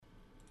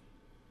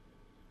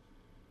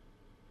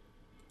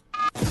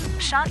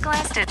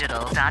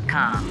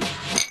shotglassdigital.com.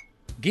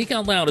 Geek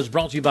Out Loud is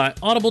brought to you by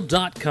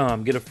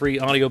Audible.com. Get a free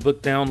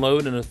audiobook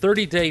download and a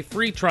 30-day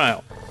free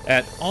trial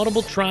at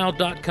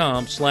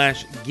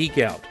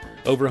audibletrial.com/geekout.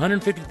 Over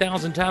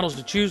 150,000 titles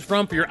to choose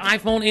from for your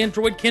iPhone,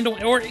 Android, Kindle,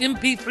 or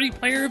MP3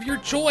 player of your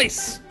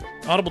choice.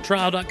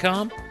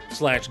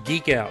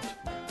 audibletrial.com/geekout.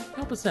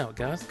 Help us out,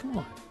 guys. Come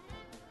on.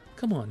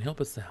 Come on,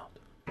 help us out.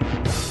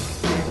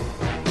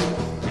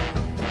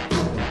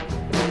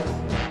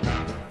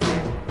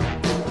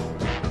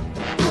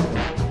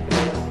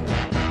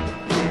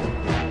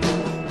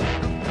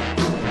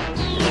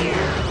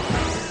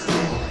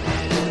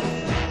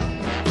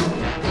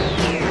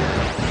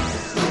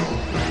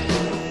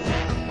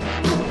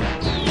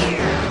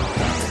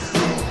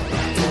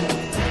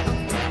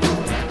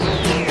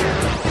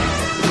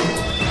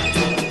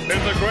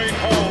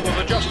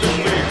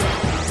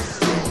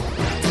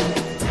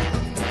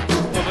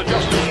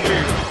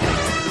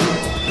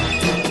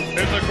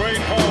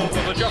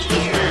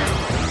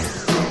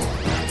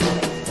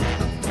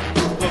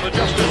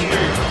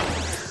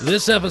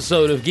 This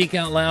episode of Geek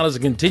Out Loud is a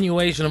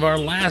continuation of our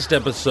last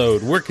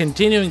episode. We're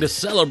continuing to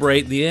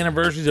celebrate the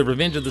anniversaries of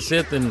Revenge of the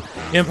Sith and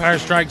Empire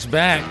Strikes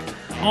Back,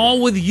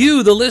 all with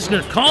you, the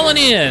listener, calling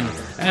in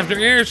after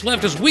Eric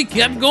left us. We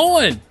kept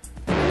going.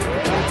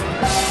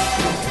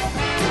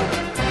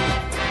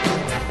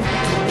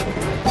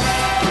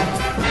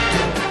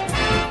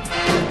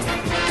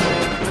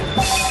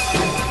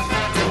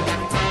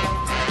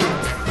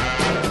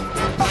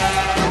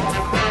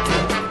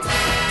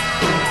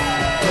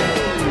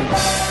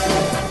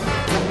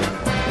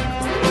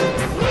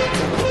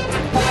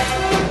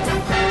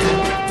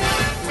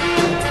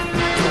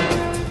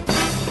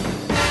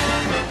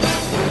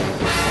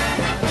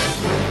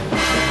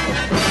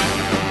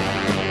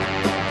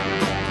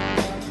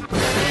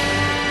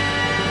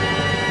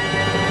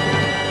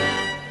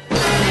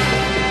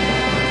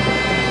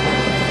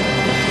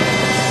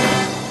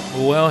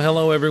 Well,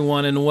 hello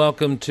everyone, and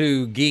welcome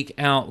to Geek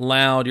Out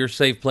Loud, your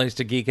safe place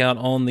to geek out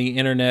on the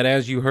internet.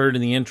 As you heard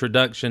in the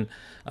introduction,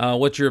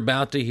 what you're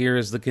about to hear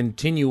is the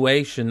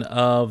continuation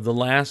of the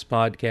last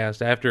podcast.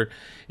 After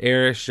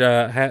Eric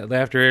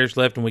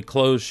left and we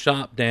closed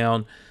shop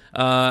down,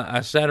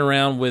 I sat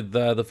around with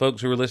the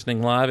folks who were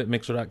listening live at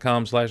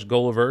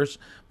mixer.com/Goliverse,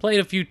 played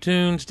a few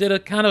tunes, did a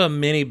kind of a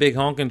mini Big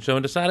Honkin' show,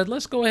 and decided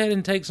let's go ahead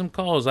and take some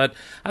calls. I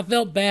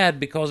felt bad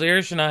because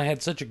Eric and I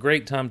had such a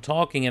great time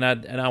talking, and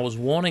I was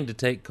wanting to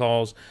take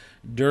calls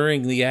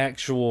during the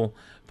actual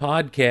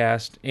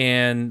podcast,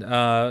 and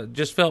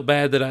just felt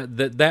bad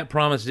that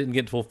promise didn't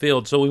get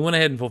fulfilled. So we went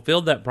ahead and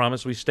fulfilled that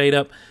promise. We stayed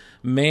up,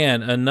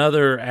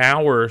 another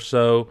hour or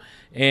so,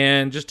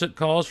 and just took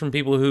calls from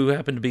people who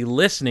happened to be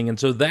listening. And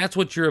so that's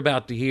what you're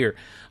about to hear,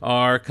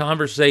 are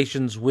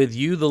conversations with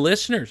you, the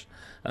listeners,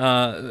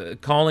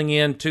 calling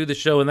in to the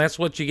show. And that's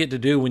what you get to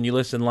do when you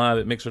listen live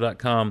at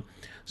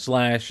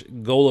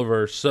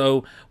mixer.com/Goliverse.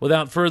 So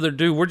without further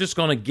ado, we're just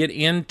going to get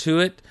into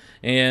it.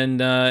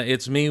 And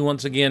it's me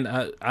once again.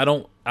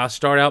 I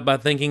start out by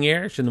thanking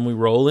Eric, and then we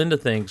roll into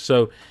things.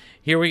 So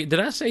did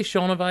I say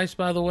Shonavise,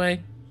 by the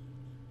way?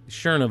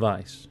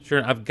 Chernovice.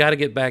 Sure, I've got to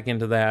get back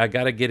into that. I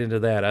got to get into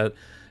that.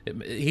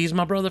 He's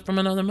my brother from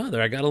another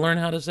mother. I got to learn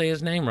how to say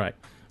his name right.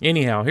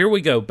 Anyhow, here we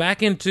go.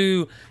 Back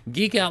into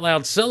Geek Out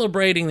Loud,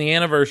 celebrating the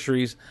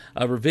anniversaries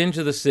of Revenge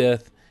of the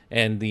Sith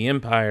and The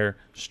Empire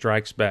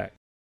Strikes Back.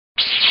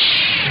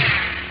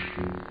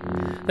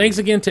 Thanks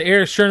again to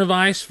Eric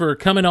Chernovice for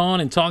coming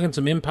on and talking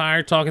some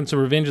Empire, talking some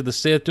Revenge of the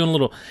Sith, doing a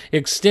little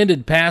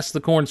extended Past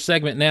the Corn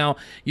segment. Now,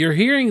 you're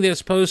hearing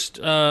this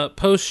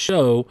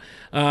post-show.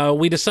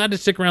 We decided to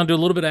stick around and do a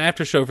little bit of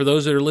after show for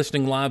those that are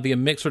listening live via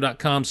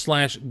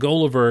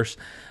mixer.com/Goliverse,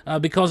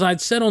 because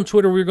I'd said on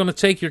Twitter we were going to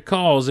take your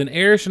calls, and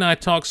Eric and I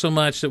talked so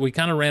much that we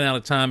kind of ran out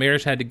of time.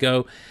 Eric had to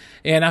go,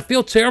 and I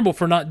feel terrible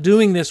for not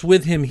doing this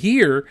with him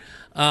here,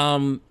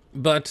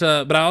 But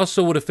I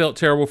also would have felt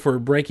terrible for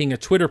breaking a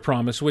Twitter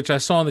promise, which I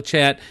saw in the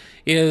chat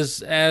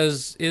is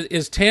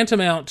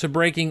tantamount to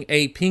breaking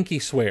a pinky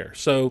swear.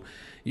 So,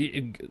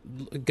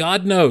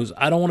 God knows,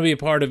 I don't want to be a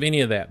part of any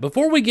of that.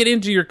 Before we get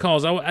into your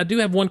calls, I do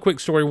have one quick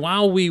story.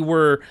 While we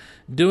were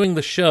doing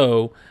the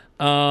show,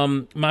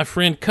 my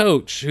friend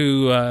Coach,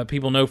 who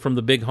people know from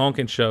the Big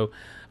Honkin' Show,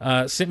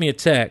 sent me a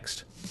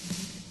text.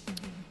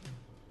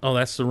 Oh,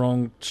 that's the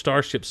wrong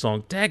Starship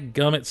song.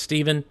 Dadgummit,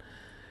 Steven.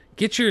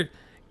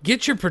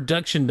 Get your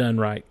production done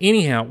right.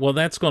 Anyhow, well,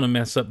 that's going to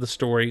mess up the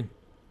story.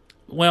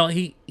 Well,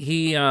 he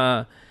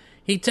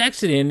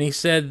texted in and he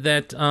said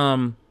that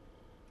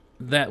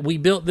that We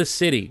Built This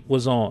City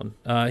was on.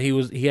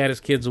 He had his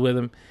kids with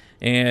him,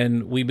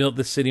 and We Built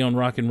This City on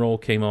Rock and Roll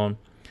came on.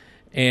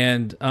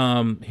 And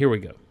here we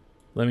go.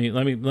 Let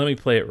me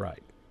play it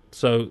right.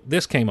 So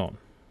this came on.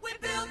 We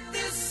built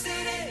this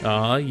city.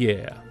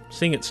 Yeah.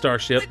 Sing it,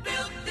 Starship. We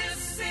built this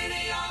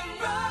city on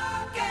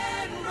rock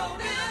and roll.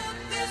 Built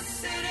this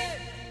city.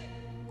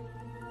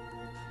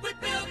 We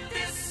built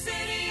this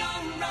city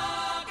on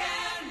rock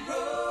and roll.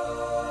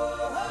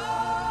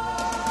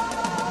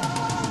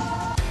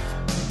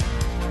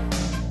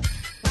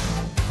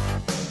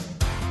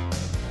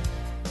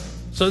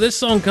 So this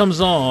song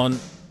comes on,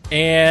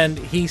 and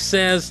he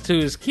says to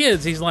his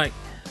kids, he's like,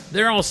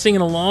 they're all singing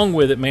along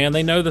with it, man.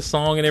 They know the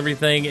song and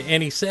everything.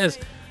 And he says,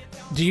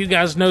 do you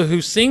guys know who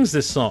sings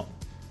this song?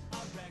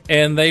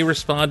 And they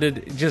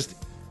responded just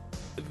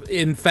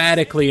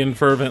emphatically and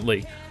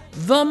fervently,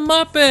 the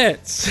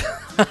Muppets.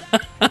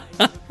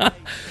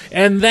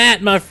 And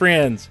that, my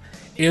friends,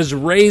 is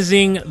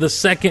raising the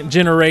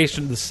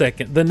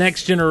the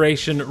next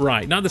generation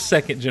right. Not the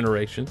second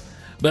generation,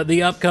 but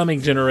the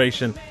upcoming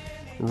generation,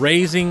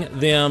 raising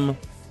them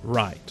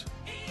right.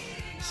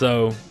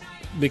 So,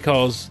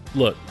 because,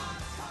 look,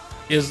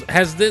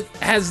 has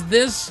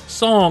this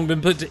song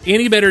been put to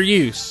any better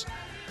use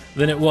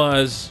than it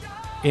was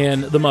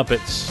in The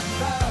Muppets?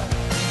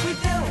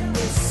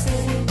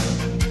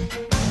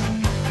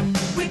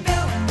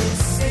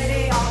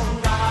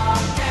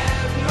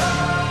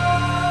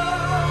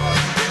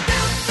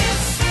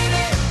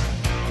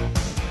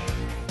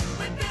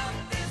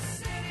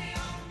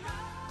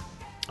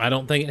 I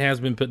don't think it has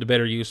been put to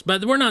better use.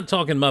 But we're not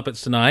talking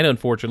Muppets tonight,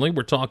 unfortunately.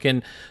 We're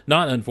talking,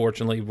 not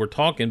unfortunately, we're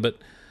talking, but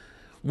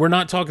we're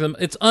not talking.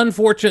 It's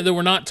unfortunate that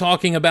we're not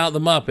talking about the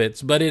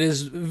Muppets, but it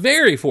is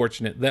very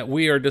fortunate that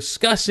we are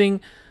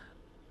discussing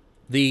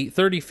the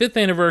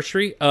 35th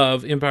anniversary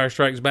of Empire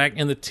Strikes Back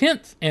and the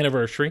 10th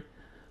anniversary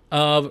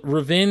of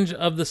Revenge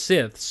of the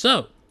Sith.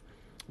 So,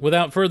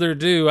 without further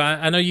ado,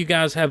 I know you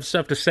guys have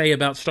stuff to say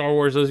about Star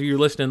Wars. Those of you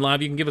listening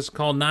live, you can give us a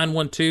call,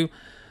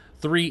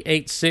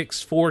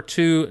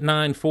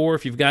 912-386-4294.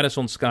 If you've got us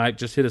on Skype,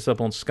 just hit us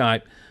up on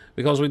Skype,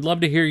 because we'd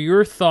love to hear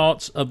your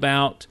thoughts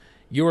about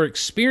your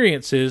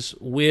experiences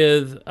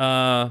with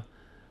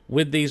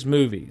these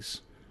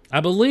movies. I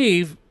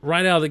believe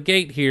right out of the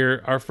gate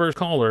here, our first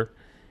caller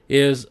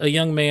is a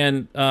young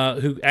man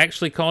who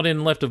actually called in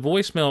and left a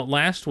voicemail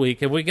last week.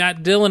 Have we got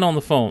Dylan on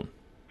the phone?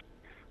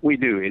 We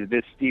do. Is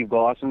this Steve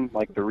Glosson,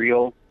 like the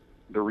real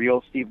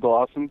Steve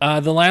Glosson?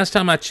 The last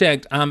time I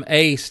checked, I'm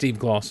a Steve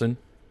Glosson.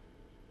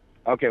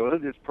 Okay, well,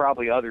 there's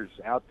probably others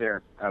out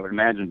there, I would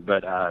imagine,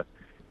 but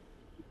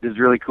this is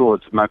really cool.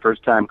 It's my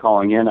first time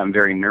calling in. I'm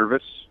very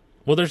nervous.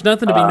 Well, there's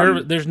nothing to be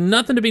nervous. There's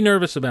nothing to be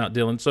nervous about,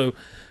 Dylan. So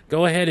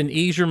go ahead and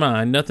ease your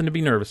mind. Nothing to be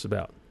nervous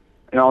about.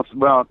 And also,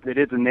 well, it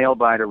is a nail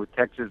biter with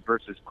Texas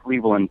versus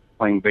Cleveland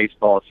playing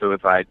baseball. So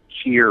if I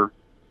cheer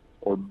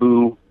or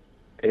boo,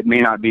 it may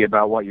not be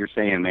about what you're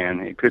saying,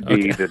 man. It could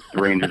be that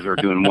the Rangers are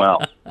doing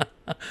well.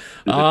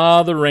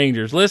 The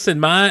Rangers.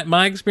 Listen,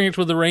 my experience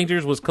with the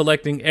Rangers was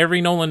collecting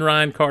every Nolan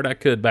Ryan card I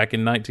could back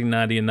in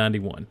 1990 and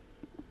 91.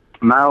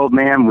 My old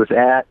man was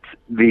at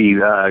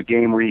the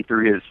game where he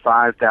threw his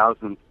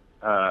 5,000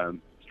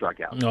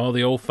 strikeout. Oh,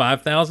 the old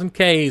 5,000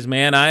 Ks,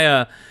 man.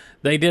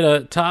 They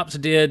did Topps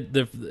did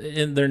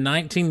in their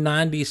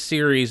 1990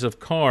 series of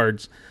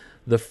cards.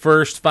 The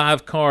first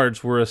 5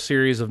 cards were a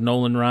series of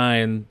Nolan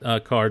Ryan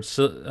cards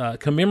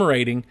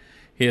commemorating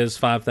his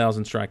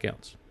 5,000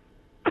 strikeouts.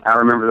 I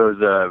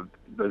remember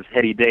those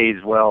heady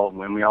days, well,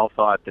 when we all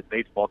thought that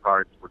baseball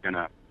cards were going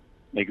to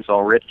make us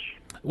all rich.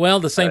 Well,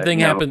 the same thing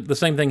happened. The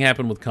same thing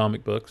happened with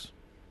comic books.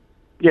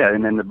 Yeah,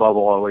 and then the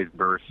bubble always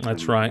bursts.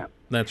 That's right. Yeah.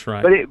 That's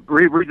right. But the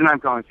reason I'm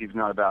calling Steve is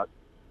not about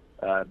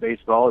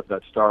baseball. It's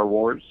about Star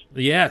Wars.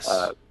 Yes.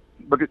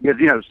 Because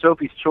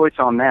Sophie's choice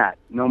on that.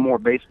 No more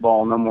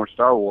baseball. No more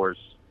Star Wars.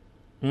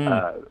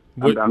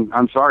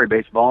 I'm sorry,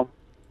 baseball,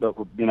 but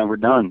we're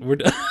done. We're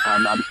done.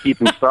 I'm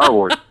keeping Star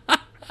Wars.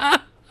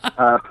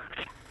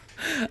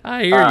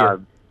 I hear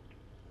you.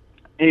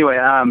 Anyway,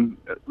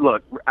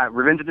 look,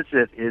 Revenge of the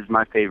Sith is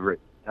my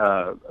favorite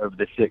of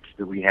the 6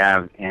 that we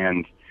have,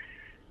 and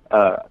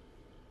I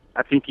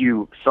think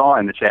you saw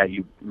in the chat,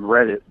 you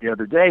read it the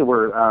other day,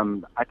 where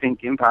I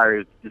think Empire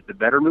is the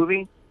better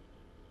movie,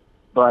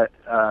 but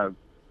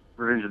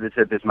Revenge of the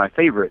Sith is my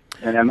favorite.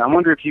 And I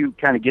wonder if you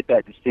kind of get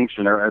that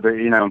distinction, or are there,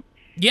 are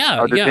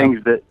there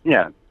things that,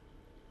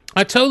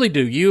 I totally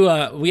do.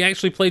 We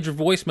actually played your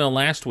voicemail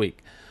last week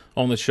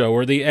on the show,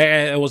 or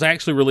it was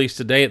actually released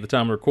today at the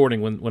time of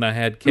recording when I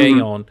had Kay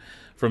on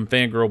from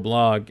Fangirl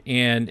Blog,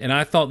 and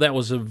I thought that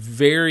was a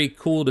very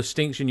cool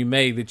distinction you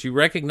made, that you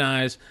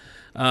recognize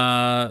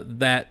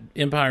that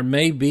Empire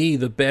may be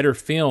the better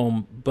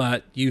film,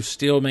 but you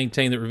still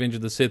maintain that Revenge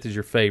of the Sith is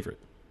your favorite.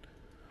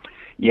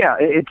 Yeah,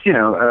 it's,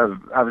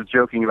 I was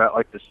joking about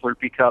like the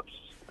Slurpee cups.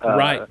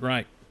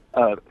 Right.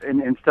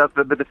 And stuff,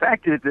 but the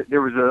fact is that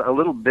there was a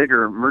little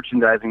bigger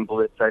merchandising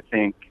blitz, I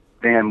think,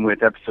 than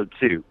with Episode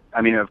 2.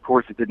 I mean, of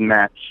course, it didn't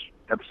match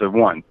Episode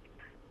 1.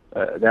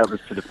 That was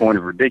to the point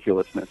of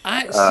ridiculousness.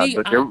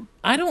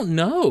 I don't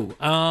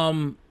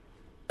know,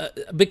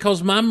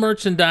 because my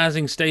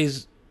merchandising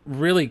stays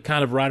really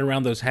kind of right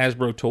around those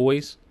Hasbro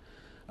toys.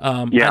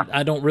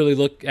 I don't really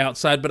look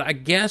outside, but I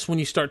guess when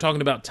you start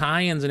talking about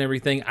tie-ins and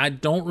everything, I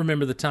don't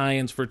remember the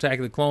tie-ins for Attack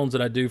of the Clones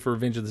that I do for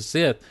Revenge of the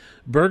Sith.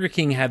 Burger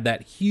King had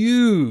that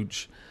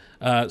huge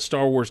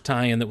Star Wars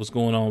tie-in that was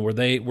going on, where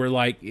they were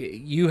like,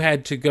 you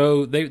had to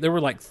go, there were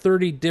like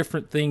 30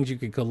 different things you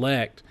could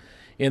collect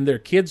in their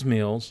kids'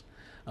 meals.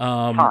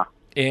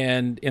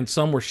 And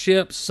some were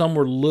ships, some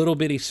were little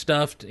bitty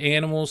stuffed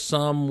animals,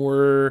 some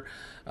were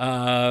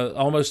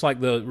almost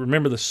like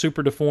remember the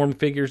super deformed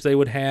figures they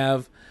would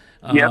have,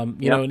 you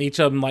know, and each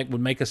of them like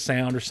would make a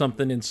sound or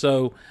something. And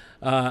so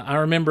I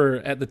remember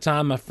at the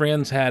time my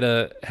friends had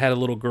a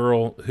little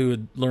girl who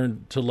had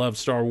learned to love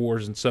Star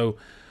Wars, and so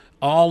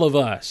all of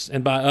us,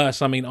 and by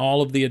us I mean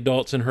all of the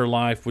adults in her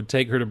life, would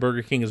take her to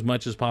Burger King as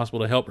much as possible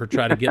to help her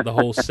try to get the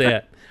whole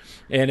set.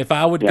 And if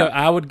I would go,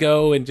 I would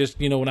go and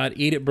just, you know, when I'd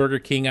eat at Burger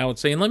King, I would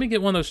say, and let me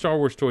get one of those Star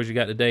Wars toys you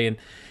got today. And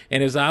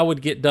as I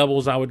would get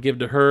doubles, I would give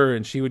to her,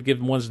 and she would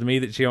give ones to me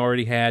that she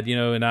already had, you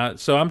know. And I'm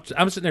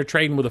sitting there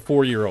trading with a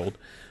 4-year-old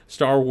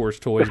Star Wars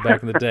toys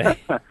back in the day.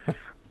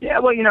 Yeah,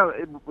 well, you know,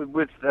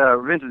 with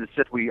Revenge of the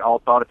Sith, we all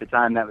thought at the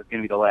time that was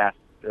going to be the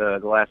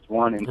last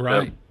one, and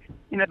right. So,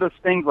 you know, those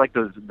things like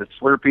the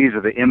Slurpees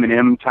or the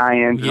M&M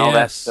tie-ins and all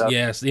that stuff.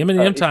 Yes, the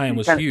M&M tie-in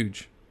was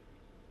huge.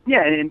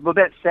 Yeah, and well,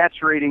 that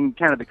saturating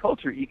kind of the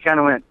culture, you kind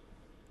of went,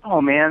 oh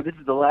man, this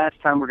is the last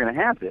time we're going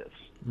to have this.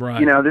 Right.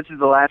 You know, this is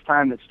the last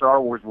time that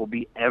Star Wars will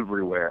be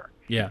everywhere.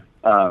 Yeah.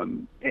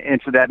 And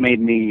so that made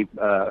me,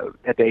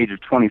 at the age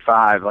of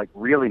 25, like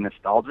really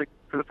nostalgic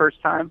for the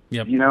first time.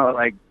 Yep. You know,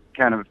 like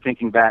kind of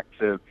thinking back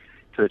to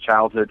a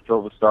childhood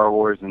filled with Star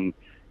Wars, and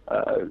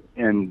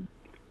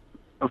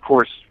of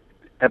course,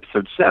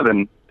 Episode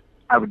 7,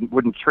 I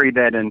wouldn't trade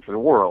that in for the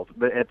world.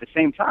 But at the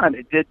same time,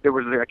 there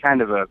was a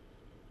kind of a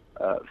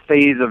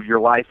phase of your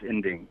life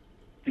ending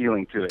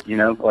feeling to it, you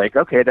know, like,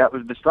 okay, that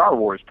was the Star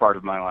Wars part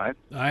of my life.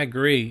 I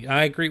agree.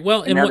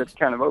 Well, and now it's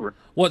kind of over.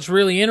 What's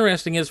really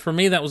interesting is, for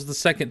me, that was the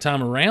second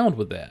time around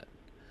with that,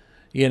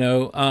 you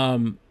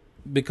know,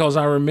 because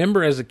I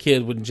remember as a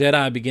kid when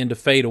Jedi began to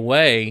fade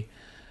away,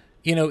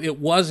 you know, it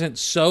wasn't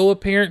so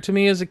apparent to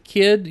me as a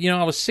kid. You know,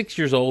 I was 6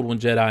 years old when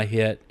Jedi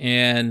hit,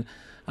 and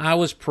I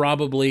was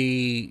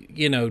probably,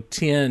 you know,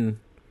 10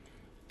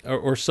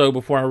 or so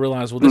before I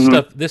realized, well,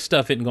 this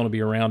stuff isn't going to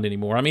be around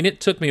anymore. I mean, it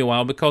took me a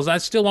while because I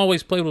still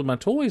always played with my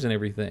toys and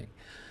everything.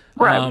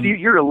 Right.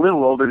 You're a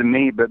little older than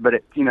me, but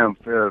you know,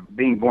 for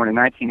being born in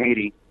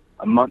 1980,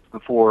 a month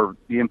before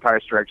The Empire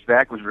Strikes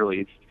Back was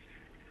released,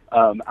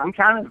 I'm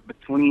kind of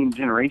between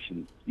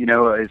generations, you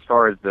know, as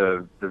far as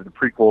the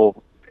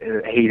prequel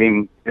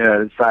hating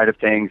side of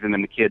things, and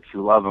then the kids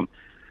who love them.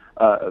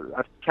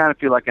 I kind of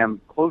feel like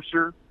I'm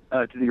closer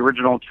to the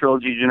original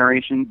trilogy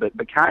generation, but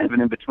kind of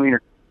an in-betweener.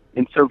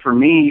 And so for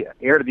me,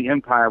 Heir to the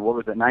Empire, what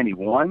was it,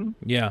 91?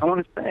 Yeah. I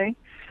want to say.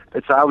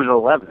 And so I was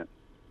 11.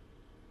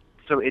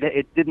 So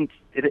it didn't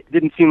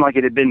seem like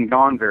it had been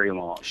gone very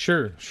long.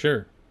 Sure.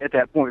 At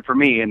that point for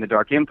me, in the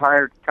Dark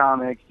Empire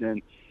comics,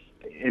 and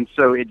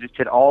so it just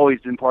had always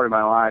been part of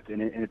my life.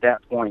 And at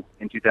that point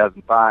in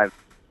 2005,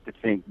 to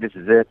think this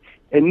is it,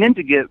 and then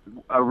to get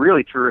a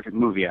really terrific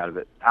movie out of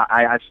it.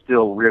 I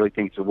still really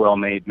think it's a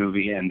well-made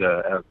movie and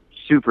a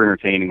super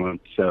entertaining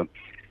one. So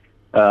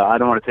I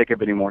don't want to take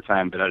up any more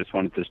time, but I just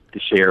wanted to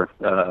share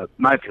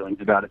my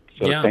feelings about it.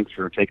 So Thanks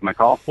for taking my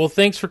call. Well,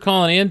 thanks for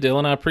calling in,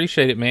 Dylan. I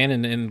appreciate it, man,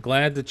 and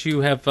glad that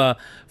you have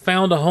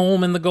found a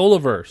home in the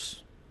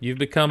Golaverse. You've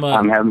become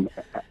I'm having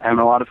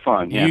a lot of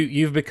fun. Yeah.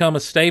 You've become a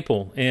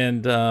staple,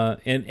 and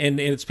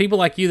it's people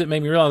like you that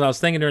made me realize. I was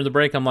thinking during the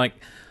break, I'm like,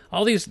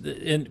 all these,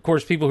 and of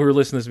course, people who are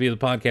listening to this via the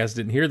podcast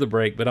didn't hear the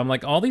break, but I'm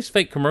like, all these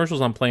fake commercials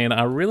I'm playing,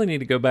 I really need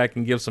to go back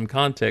and give some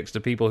context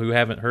to people who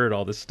haven't heard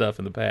all this stuff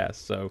in the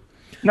past. So,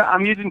 no,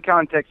 I'm using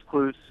context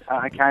clues.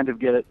 I kind of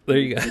get it. There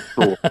you go. It's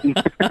cool.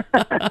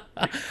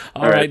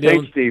 all right, Dylan.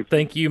 Thanks, Steve.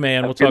 Thank you,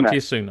 man. We'll talk to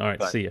you soon. All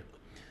right, see you.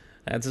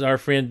 That's our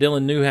friend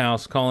Dylan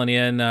Newhouse calling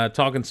in,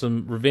 talking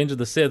some Revenge of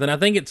the Sith, and I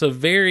think it's a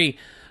very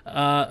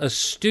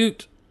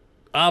astute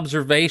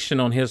observation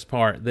on his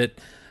part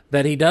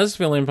that he does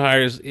feel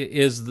Empire is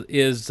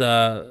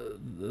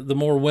the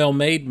more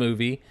well-made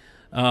movie,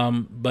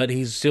 but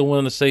he's still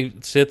willing to say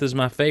Sith is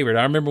my favorite.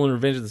 I remember when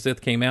Revenge of the Sith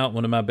came out,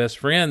 one of my best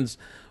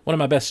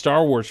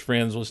Star Wars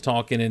friends was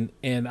talking,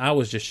 and I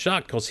was just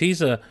shocked because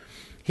he's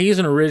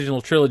an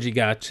original trilogy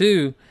guy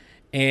too,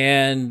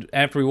 and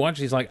after we watched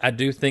it, he's like, I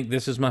do think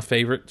this is my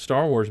favorite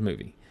Star Wars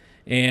movie,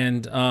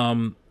 and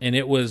that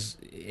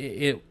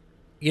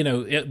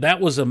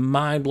was a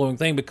mind-blowing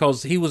thing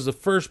because he was the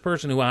first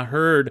person who I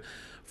heard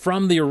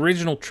from the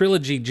original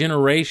trilogy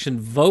generation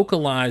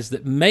vocalize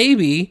that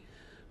maybe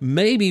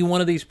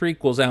one of these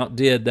prequels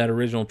outdid that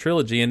original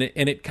trilogy, and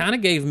it kind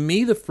of gave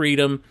me the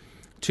freedom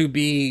to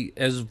be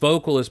as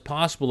vocal as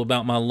possible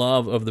about my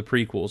love of the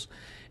prequels,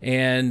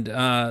 and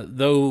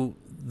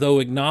though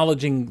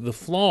acknowledging the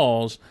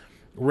flaws,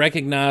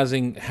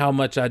 recognizing how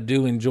much I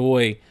do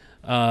enjoy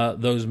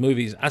those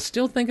movies, I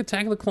still think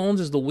Attack of the Clones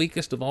is the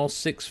weakest of all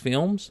 6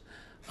 films.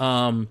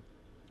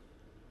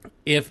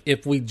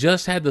 If we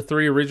just had the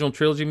 3 original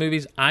trilogy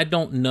movies, I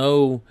don't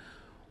know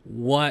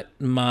what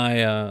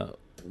my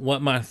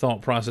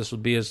thought process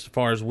would be as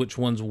far as which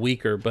one's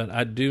weaker, but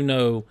I do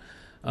know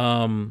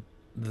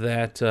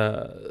that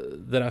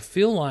I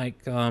feel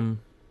like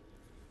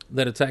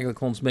that Attack of the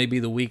Clones may be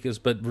the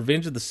weakest, but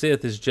Revenge of the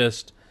Sith is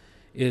just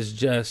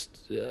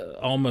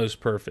almost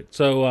perfect.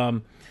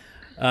 So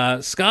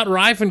Scott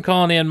Rifen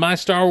calling in, my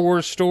Star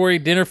Wars story,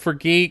 dinner for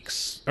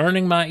geeks,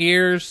 earning my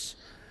ears.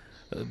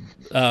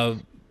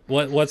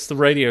 What's the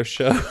radio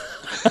show?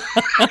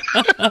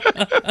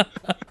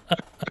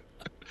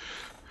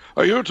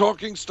 Are you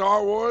talking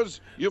Star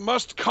Wars? You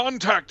must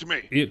contact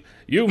me.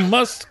 You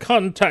must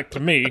contact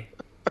me.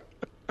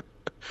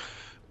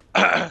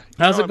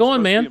 How's it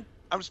going, man?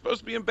 I'm supposed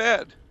to be in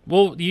bed.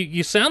 Well,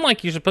 you sound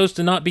like you're supposed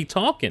to not be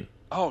talking.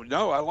 Oh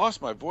no, I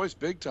lost my voice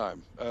big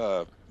time.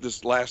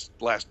 This last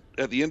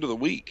at the end of the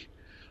week,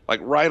 like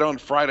right on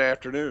Friday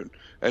afternoon,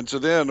 and so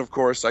then of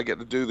course I get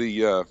to do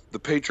the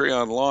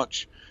Patreon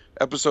launch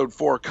episode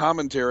 4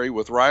 commentary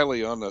with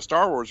Riley on the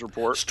Star Wars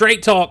report.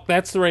 Straight Talk,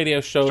 that's the radio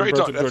show. Straight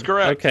Talk, that's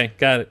correct. Okay,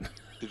 got it.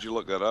 Did you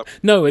look that up?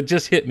 No, it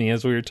just hit me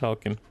as we were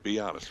talking. Be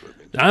honest with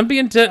me. I'm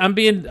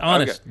being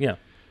honest. Okay.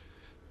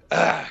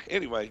 Yeah.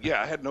 Anyway,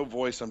 yeah, I had no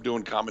voice. I'm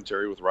doing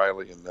commentary with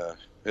Riley, and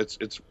it's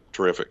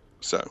terrific.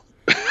 So.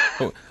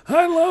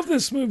 I love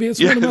this movie.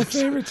 It's one of my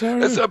favorites.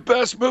 It's the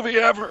best movie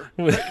ever.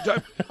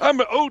 I'm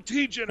an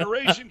OT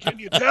generation. Can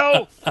you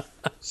tell?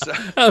 So,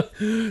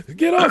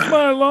 get off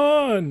my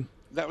lawn.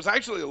 That was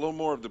actually a little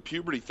more of the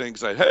puberty thing.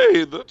 Saying,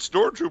 "Hey, that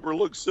stormtrooper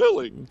looks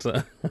silly."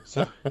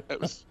 So it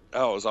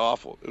was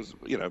awful. It was,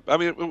 I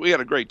mean, we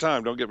had a great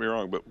time. Don't get me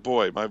wrong, but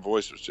boy, my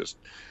voice was just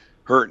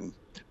hurting.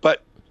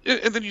 But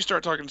and then you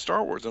start talking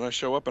Star Wars, and I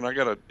show up, and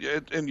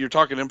and you're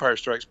talking Empire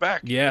Strikes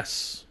Back.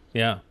 Yes.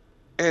 Yeah.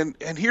 And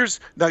here's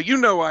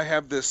now, I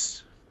have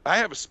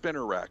a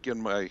spinner rack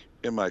in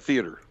my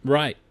theater.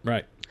 Right.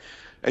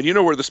 And you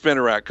know where the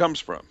spinner rack comes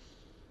from?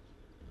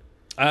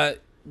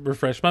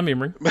 Refresh my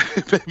memory.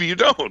 Maybe you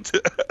don't.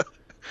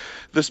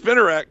 The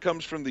spinner rack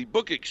comes from the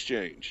Book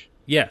Exchange.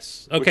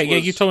 Yes. Okay. Yeah,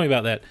 you told me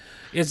about that.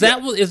 Is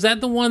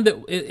that the one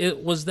that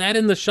was that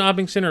in the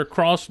shopping center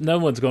across? No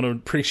one's going to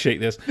appreciate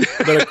this,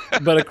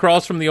 but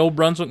across from the old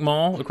Brunswick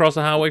Mall, across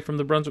the highway from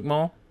the Brunswick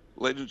Mall.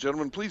 Ladies and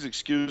gentlemen, please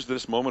excuse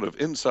this moment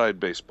of inside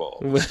baseball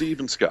with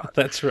Steve and Scott.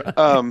 That's right.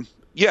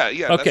 Yeah,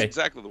 okay. That's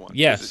exactly the one.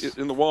 Yes. It's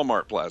in the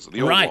Walmart Plaza,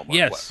 the old Walmart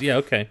Plaza. Yeah,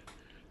 okay.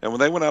 And when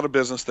they went out of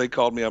business, they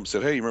called me up and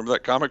said, "Hey, you remember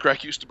that comic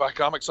rack you used to buy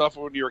comics off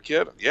of when you were a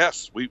kid?"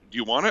 Yes. Do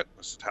you want it?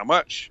 I said, "How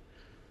much?"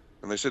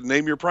 And they said,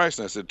 "Name your price."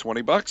 And I said,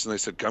 $20. And they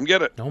said, "Come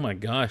get it." Oh my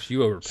gosh,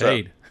 you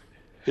overpaid.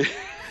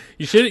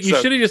 You should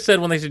have just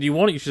said when they said, "You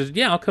want it?" You should have said,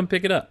 "Yeah, I'll come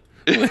pick it up."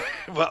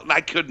 Well, I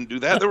couldn't do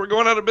that. They were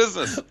going out of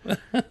business.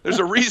 There's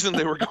a reason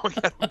they were going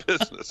out of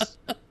business.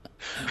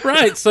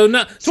 Right. So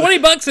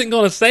 $20 ain't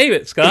going to save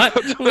it, Scott.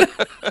 No,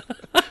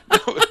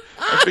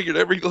 I figured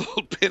every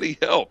little penny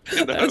helped.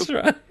 That's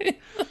right.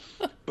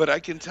 But I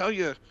can tell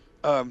you,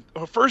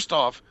 well, first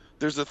off,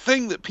 there's a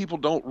thing that people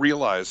don't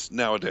realize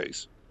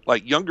nowadays.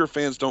 Like younger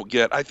fans don't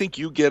get. I think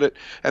you get it.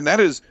 And that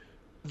is,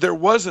 there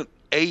wasn't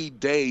a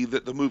day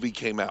that the movie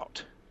came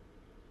out.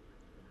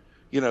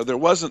 There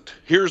wasn't,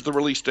 here's the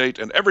release date,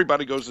 and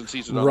everybody goes and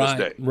sees it on this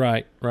day.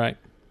 Right.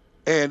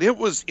 And it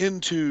was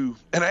and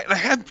I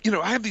had,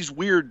 I have these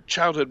weird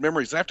childhood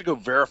memories. I have to go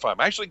verify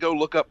them. I actually go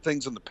look up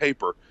things in the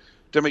paper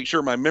to make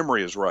sure my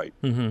memory is right.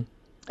 Mm-hmm.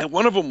 And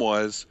one of them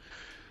was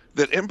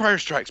that Empire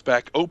Strikes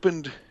Back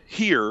opened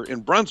here in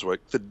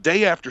Brunswick the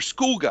day after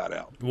school got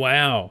out.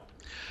 Wow.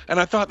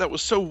 And I thought that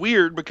was so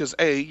weird because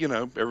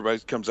everybody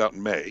comes out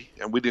in May,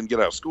 and we didn't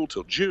get out of school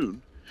till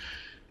June.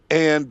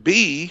 And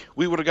B,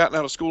 we would have gotten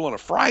out of school on a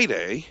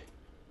Friday.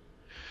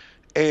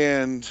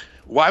 And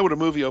why would a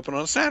movie open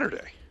on a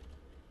Saturday?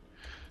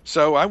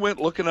 So I went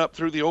looking up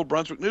through the old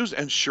Brunswick News,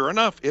 and sure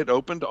enough, it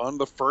opened on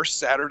the first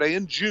Saturday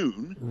in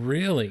June.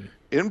 Really?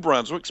 In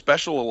Brunswick,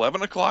 special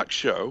 11 o'clock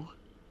show.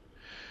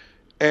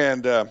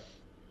 And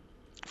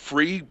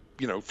free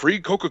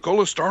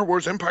Coca-Cola Star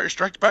Wars Empire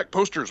Strikes Back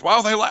posters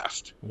while they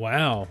last.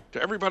 Wow.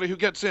 To everybody who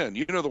gets in.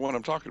 You know the one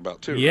I'm talking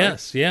about, too,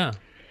 Yes, right? Yeah.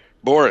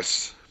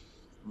 Boris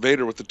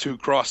Vader with the 2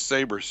 crossed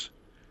sabers.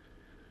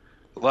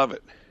 Love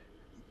it.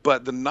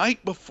 But the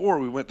night before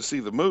we went to see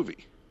the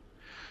movie,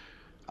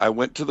 I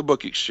went to the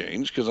Book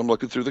Exchange because I'm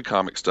looking through the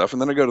comic stuff,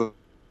 and then I go to...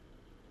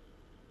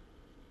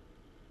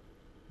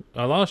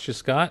 I lost you,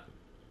 Scott.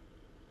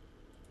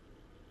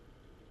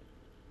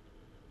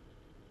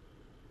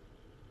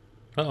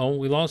 Uh-oh,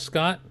 we lost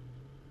Scott.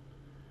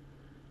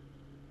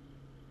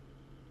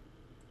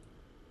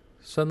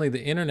 Suddenly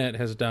the internet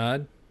has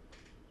died.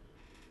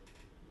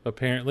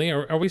 Apparently.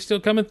 Are we still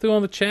coming through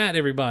on the chat,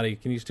 everybody?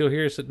 Can you still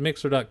hear us at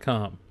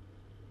Mixer.com?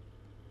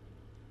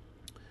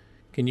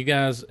 Can you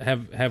guys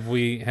have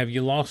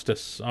you lost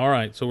us? All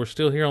right, so we're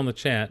still here on the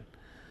chat.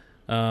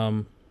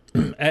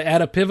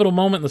 At a pivotal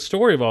moment in the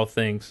story of all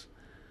things,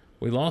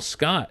 we lost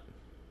Scott.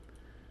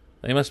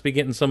 They must be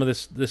getting some of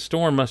this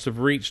storm must have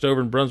reached over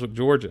in Brunswick,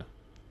 Georgia.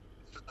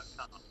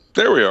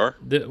 There we are.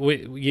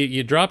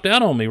 You dropped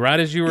out on me right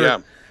as you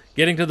were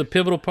getting to the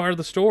pivotal part of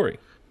the story.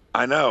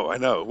 I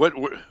know.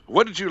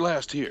 What did you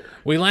last hear?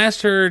 We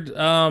last heard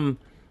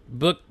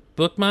Book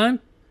Mine?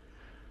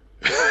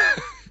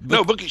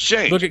 Book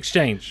Exchange. Book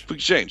Exchange. Book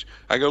Exchange.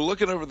 I go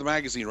looking over the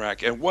magazine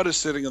rack, and what is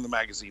sitting on the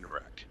magazine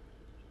rack?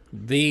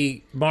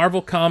 The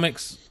Marvel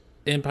Comics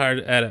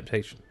Empire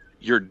adaptation.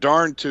 You're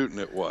darn tootin'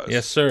 it was.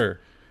 Yes, sir.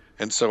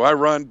 And so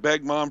I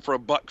beg Mom for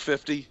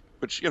 $1.50,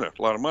 which, a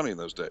lot of money in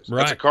those days. Right.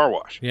 That's a car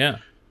wash. Yeah.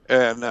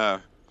 And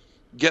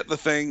get the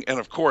thing, and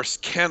of course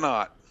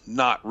cannot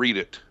not read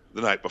it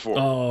the night before.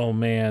 Oh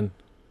man.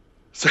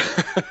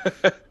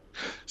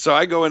 So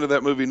I go into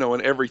that movie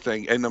knowing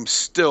everything, and I'm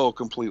still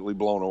completely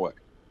blown away.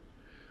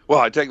 Well,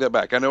 I take that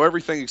back. I know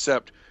everything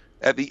except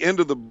at the end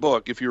of the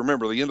book, if you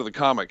remember, the end of the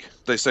comic,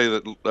 they say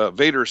that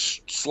Vader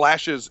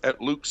slashes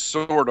at Luke's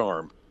sword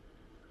arm,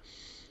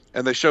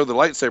 and they show the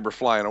lightsaber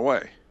flying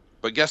away.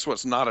 But guess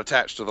what's not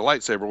attached to the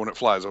lightsaber when it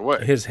flies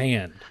away? His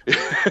hand.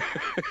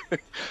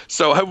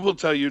 So I will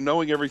tell you,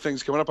 knowing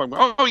everything's coming up, I'm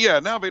going, oh yeah,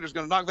 now Vader's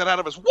going to knock that out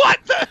of us. What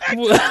the heck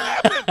just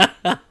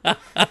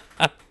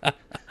happened?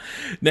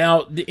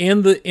 Now,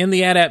 in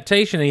the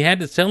adaptation, he had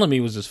to tell him he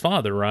was his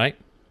father, right?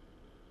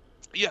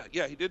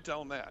 Yeah, he did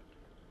tell him that.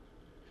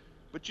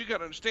 But you got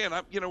to understand,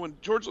 when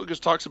George Lucas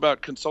talks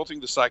about consulting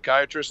the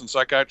psychiatrist and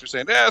psychiatrists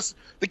saying, yes,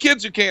 the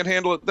kids who can't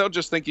handle it, they'll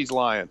just think he's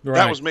lying. Right.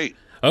 That was me.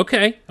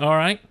 Okay, all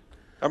right.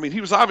 I mean,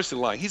 he was obviously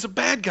lying. He's a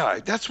bad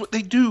guy. That's what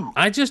they do.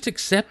 I just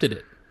accepted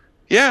it.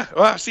 Yeah.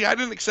 Well, see, I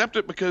didn't accept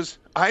it because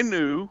I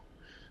knew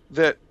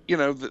that,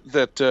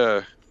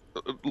 that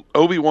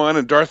Obi-Wan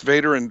and Darth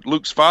Vader and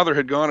Luke's father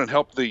had gone and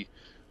helped the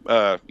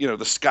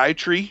Sky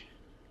Tree.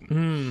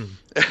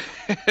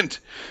 And,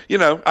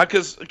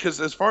 because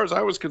as far as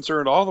I was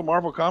concerned, all the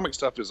Marvel comic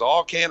stuff is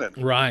all canon.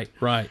 Right.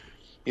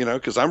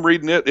 Because I'm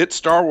reading it. It's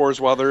Star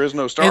Wars while there is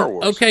no Star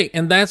Wars. Okay,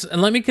 and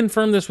let me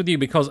confirm this with you,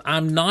 because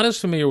I'm not as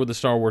familiar with the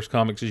Star Wars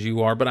comics as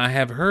you are, but I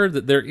have heard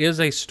that there is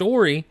a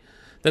story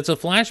that's a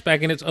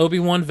flashback, and it's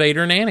Obi-Wan,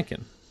 Vader, and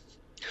Anakin.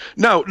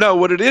 No,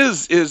 what it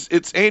is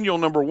it's annual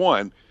number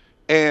 1,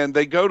 and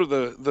they go to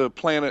the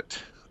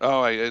planet.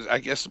 Oh, I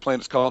guess the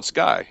planet's called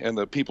Sky, and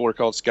the people are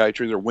called Sky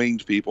Tree. They're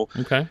winged people.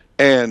 Okay.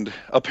 And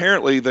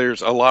apparently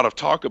there's a lot of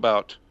talk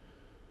about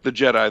the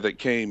Jedi that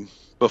came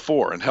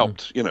before and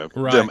helped,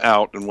 them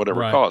out and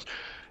whatever cause.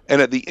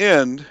 And at the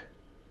end,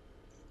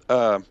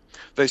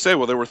 they say,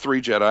 well, there were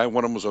 3 Jedi.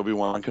 One of them was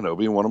Obi-Wan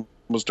Kenobi, and one of them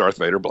was Darth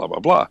Vader, blah, blah,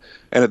 blah.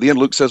 And at the end,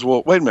 Luke says,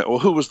 well, wait a minute. Well,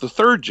 who was the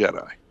 3rd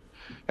Jedi?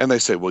 And they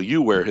say, well,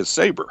 you wear his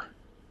saber.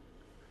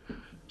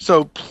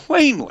 So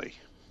plainly,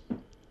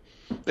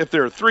 if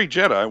there are 3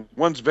 Jedi,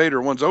 one's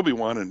Vader, one's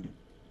Obi-Wan, and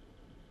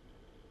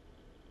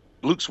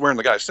Luke's wearing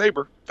the guy's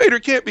saber, Vader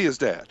can't be his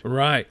dad.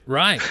 Right.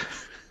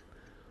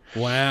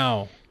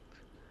 Wow.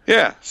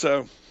 Yeah,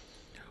 so.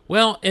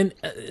 Well, and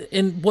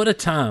what a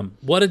time.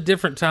 What a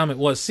different time it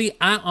was. See,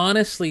 I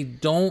honestly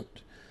don't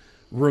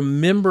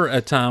remember a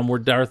time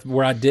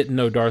where I didn't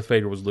know Darth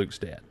Vader was Luke's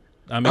dad.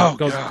 I mean,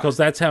 because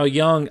that's how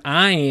young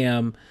I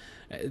am,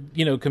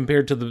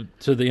 compared to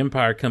the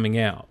Empire coming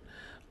out.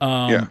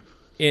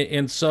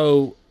 And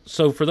so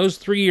for those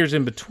 3 years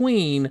in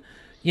between,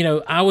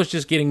 I was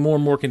just getting more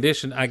and more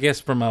conditioned, I guess,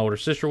 from my older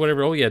sister or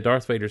whatever. Oh, yeah,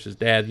 Darth Vader's his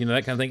dad,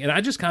 that kind of thing. And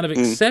I just kind of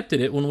accepted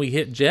it when we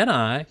hit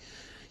Jedi,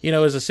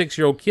 as a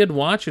 6-year-old kid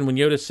watching. When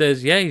Yoda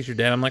says, yeah, he's your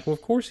dad, I'm like, well,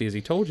 of course he is. He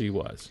told you he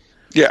was.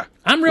 Yeah.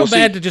 I'm real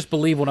bad to just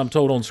believe what I'm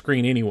told on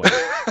screen anyway.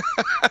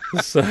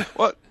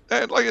 Well,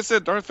 like I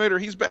said, Darth Vader,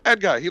 he's a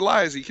bad guy. He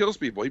lies. He kills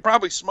people. He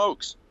probably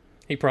smokes.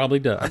 He probably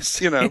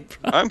does.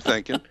 I'm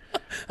thinking.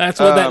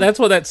 That's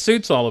what that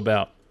suit's all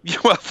about.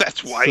 Well,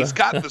 that's why he's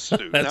got the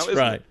suit. That's now,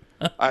 right.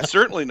 I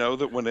certainly know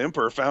that when the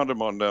Emperor found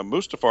him on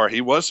Mustafar,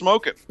 he was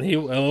smoking.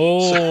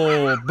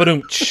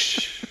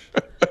 Ba-dum-tsh.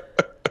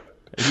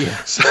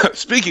 Yeah. So,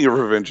 speaking of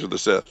Revenge of the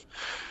Sith.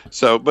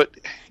 But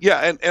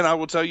yeah, and I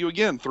will tell you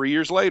again, 3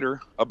 years later,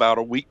 about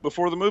a week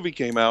before the movie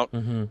came out,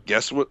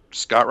 guess what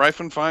Scott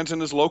Rifen finds in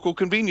his local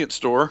convenience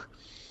store?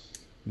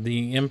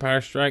 The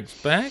Empire Strikes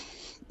Back?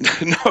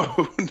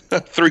 No,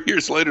 3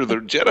 years later, the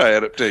Jedi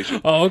adaptation.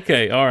 Oh,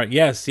 okay. All right.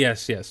 Yes.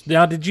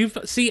 Now, did you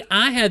see,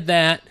 I had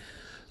that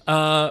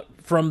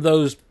from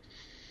those,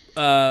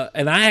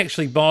 and I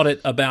actually bought it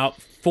about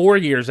 4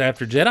 years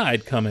after Jedi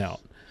had come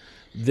out.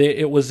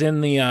 It was in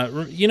the,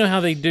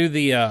 how they do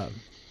the,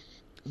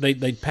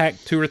 they pack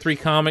 2 or 3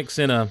 comics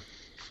in a.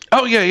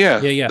 Oh yeah.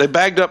 They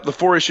bagged up the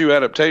 4-issue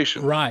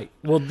adaptation. Right.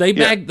 Well, they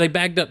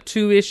bagged up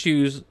 2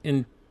 issues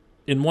in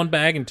one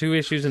bag and 2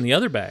 issues in the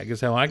other bag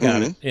is how I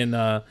got it. And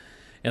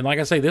like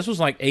I say, this was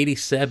like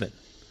 87.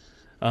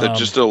 They're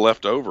just still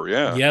left over.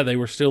 Yeah. Yeah, they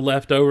were still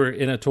left over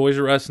in a Toys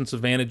R Us in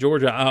Savannah,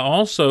 Georgia. I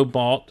also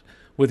bought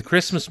with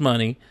Christmas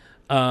money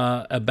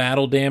a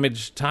battle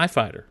damaged TIE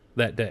fighter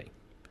that day.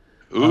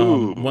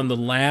 Ooh. One of the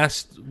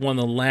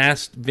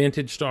last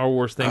vintage Star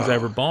Wars things I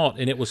ever bought,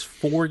 and it was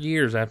 4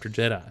 years after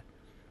Jedi.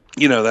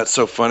 That's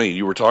so funny.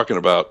 You were talking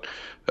about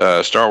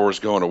Star Wars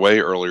going away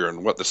earlier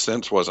and what the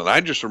sense was, and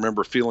I just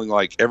remember feeling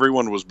like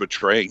everyone was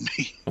betraying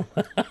me.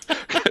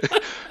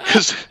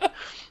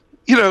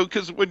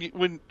 Because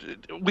when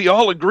we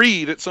all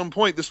agreed at some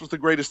point this was the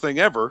greatest thing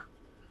ever,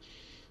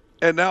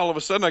 and now all of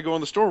a sudden I go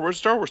in the store, where's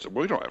Star Wars stuff?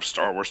 Well, we don't have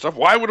Star Wars stuff.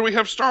 Why would we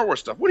have Star Wars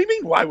stuff? What do you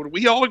mean? Why would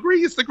we all agree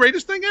it's the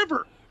greatest thing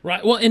ever?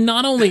 Right. Well, and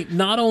not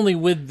only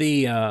with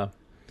the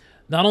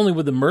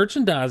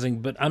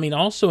merchandising, but I mean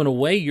also in a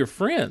way your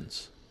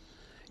friends.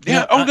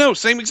 Yeah. No,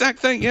 same exact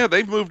thing. Yeah,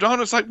 they've moved on.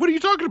 It's like, what are you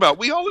talking about?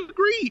 We all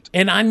agreed.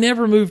 And I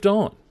never moved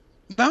on.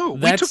 No,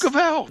 we took a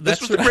vow. This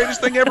was the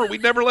greatest thing ever. We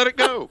never let it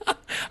go.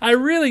 I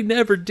really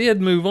never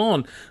did move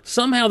on.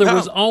 Somehow there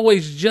was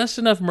always just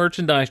enough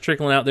merchandise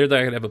trickling out there that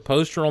I could have a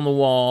poster on the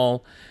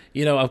wall.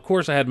 You know, of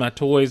course, I had my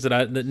toys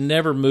that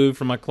never moved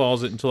from my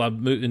closet until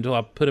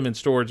I put them in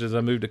storage as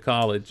I moved to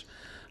college.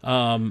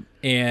 And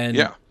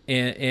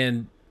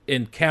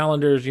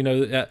calendars, you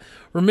know.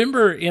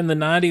 Remember in the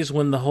 90s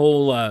when the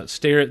whole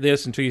stare at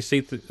this until you see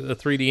a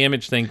 3D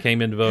image thing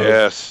came into vogue?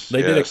 Yes.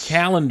 They did a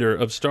calendar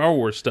of Star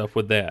Wars stuff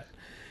with that.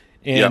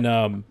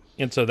 And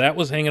and so that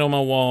was hanging on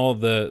my wall.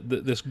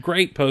 This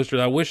great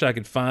poster. I wish I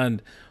could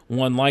find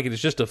one like it.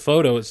 It's just a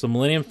photo. It's the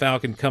Millennium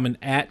Falcon coming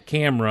at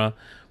camera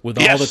with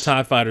all the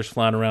TIE fighters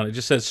flying around. It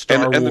just says Star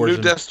Wars. And the new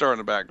Death Star in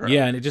the background.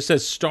 Yeah, and it just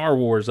says Star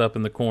Wars up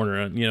in the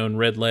corner, you know, in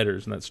red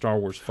letters, and that Star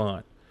Wars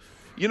font.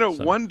 You know,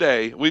 one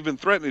day, we've been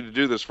threatening to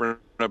do this for an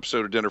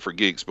episode of Dinner for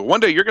Geeks, but one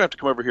day you're going to have to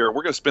come over here and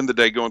we're going to spend the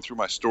day going through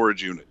my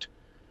storage unit.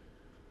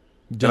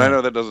 Done. And I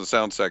know that doesn't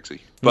sound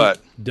sexy, but...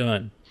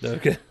 Done.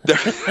 Okay.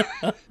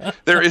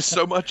 There is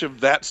so much of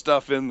that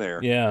stuff in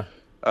there. Yeah.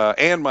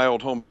 And my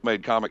old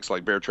homemade comics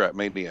like Bear Trap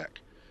Maniac.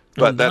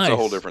 But that's a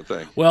whole different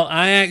thing. Well,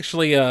 I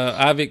actually,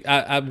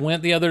 I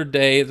went the other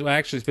day.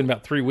 Actually, it's been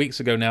about 3 weeks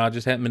ago now. I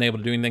just haven't been able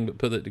to do anything but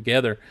put it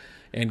together,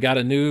 and got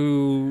a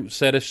new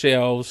set of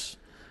shelves,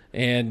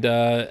 and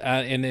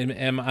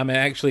I'm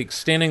actually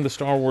extending the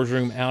Star Wars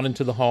room out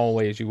into the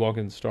hallway as you walk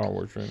into the Star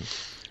Wars room.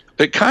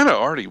 It kind of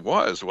already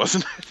was,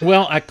 wasn't it?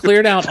 Well, I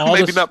cleared out all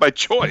maybe not by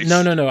choice.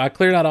 No. I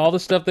cleared out all the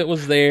stuff that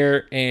was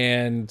there,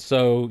 and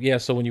so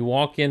when you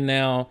walk in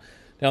now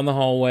down the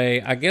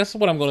hallway, I guess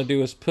what I'm going to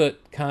do is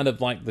put kind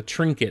of like the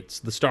trinkets,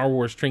 the Star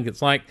Wars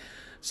trinkets, like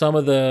some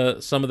of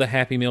the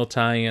Happy Meal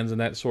tie-ins and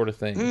that sort of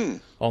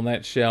thing on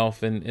that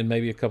shelf, and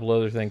maybe a couple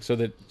other things, so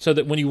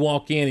that when you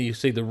walk in and you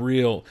see the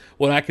real,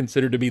 what I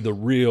consider to be the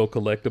real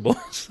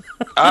collectibles.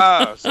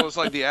 So it's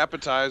like the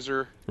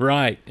appetizer,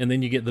 right? And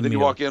then you get the meal. Then you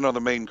walk in on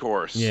the main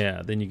course.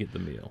 Yeah, then you get the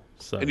meal.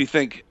 So. And you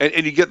think,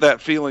 and you get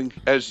that feeling,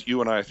 as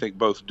you and I think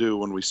both do,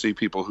 when we see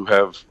people who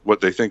have what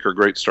they think are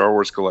great Star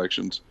Wars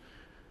collections,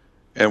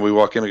 and we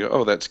walk in and go,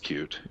 "Oh, that's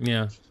cute."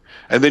 Yeah.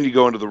 And then you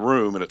go into the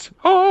room and it's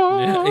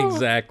yeah,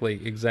 exactly.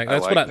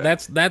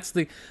 That's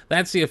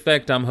the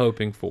effect I'm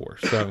hoping for.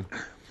 So,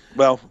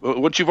 well,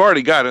 what you've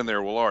already got in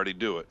there will already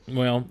do it.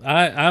 Well,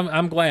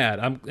 I'm glad.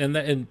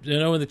 And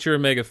knowing that you're a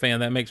mega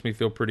fan, that makes me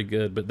feel pretty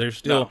good. But there's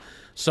still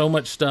so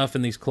much stuff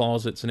in these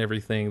closets and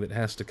everything that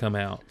has to come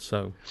out.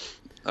 So.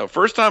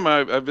 First time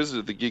I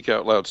visited the Geek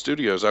Out Loud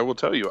studios, I will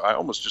tell you, I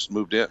almost just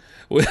moved in.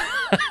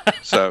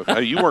 So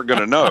you weren't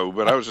going to know,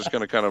 but I was just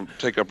going to kind of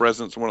take up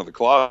residence in one of the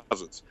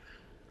closets.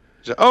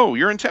 So, oh,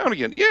 you're in town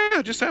again?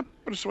 Yeah, just happened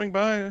to swing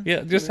by.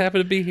 Yeah, just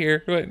happened to be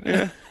here.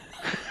 Yeah.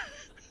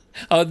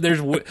 Oh,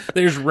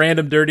 there's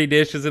random dirty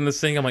dishes in the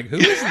sink. I'm like,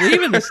 who's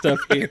leaving this stuff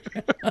here?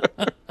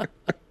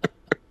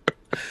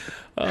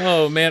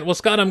 Oh man, well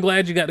Scott, I'm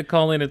glad you got to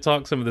call in and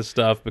talk some of this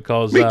stuff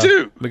because me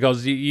too.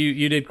 Because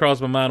you did cross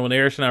my mind when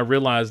Eric and I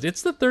realized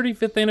it's the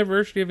 35th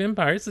anniversary of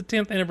Empire, it's the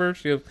 10th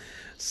anniversary of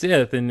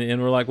Sith, and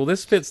we're like, well,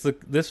 this fits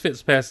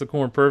past the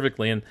corn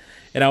perfectly, and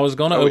I was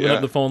going to open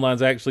up the phone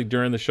lines actually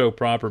during the show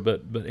proper,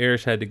 but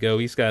Eric had to go.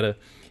 He's got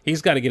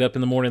to get up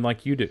in the morning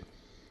like you do.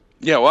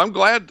 Yeah, well, I'm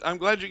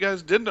glad you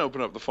guys didn't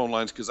open up the phone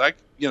lines because I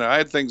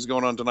had things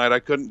going on tonight. I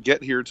couldn't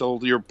get here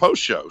till your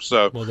post show.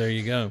 So well, there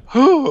you go.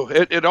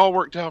 It all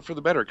worked out for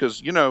the better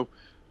because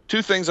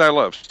two things I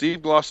love: Steve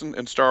Glosson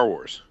and Star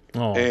Wars.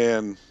 Oh.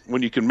 And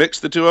when you can mix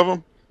the two of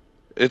them,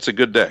 it's a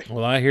good day.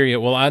 Well, I hear you.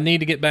 Well, I need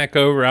to get back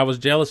over. I was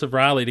jealous of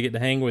Riley to get to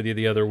hang with you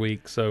the other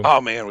week. So oh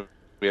man,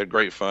 we had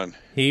great fun.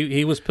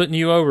 He was putting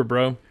you over,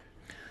 bro.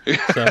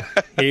 So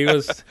he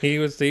was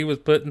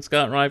putting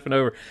Scott Rifen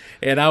over,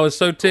 and I was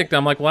so ticked.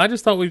 I'm like, well, I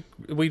just thought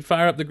we'd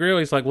fire up the grill.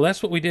 He's like, well,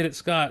 that's what we did at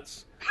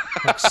Scott's.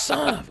 I'm like,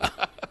 son of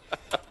a...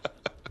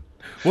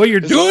 Well, you're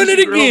doing it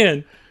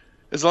again.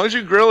 As long as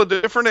you grill a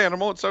different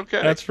animal, it's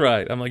okay. That's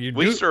right. I'm like,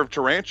 we serve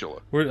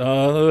tarantula.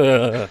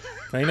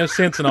 Ain't no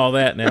sense in all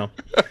that now.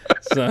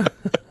 So,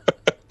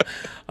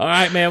 all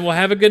right, man. Well,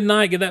 have a good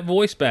night. Get that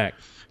voice back.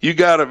 You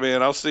got it,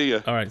 man. I'll see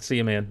you. All right, see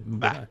you, man.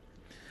 Bye.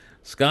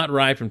 Scott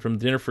Rifen from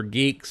Dinner for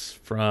Geeks,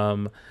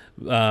 from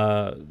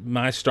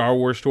My Star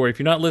Wars Story. If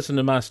you're not listening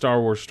to My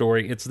Star Wars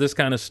Story, it's this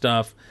kind of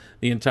stuff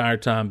the entire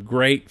time.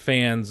 Great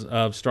fans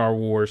of Star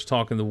Wars,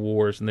 talking the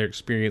wars and their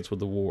experience with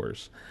the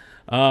wars.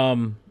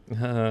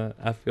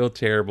 I feel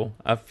terrible.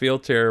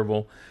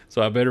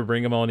 So I better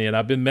bring him on in.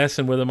 I've been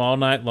messing with him all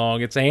night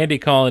long. It's Andy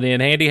calling in.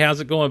 Andy,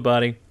 how's it going,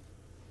 buddy?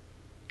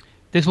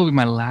 This will be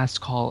my last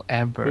call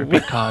ever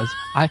because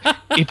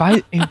if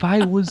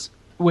I was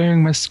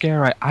wearing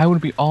mascara, I would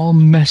be all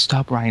messed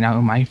up right now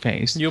in my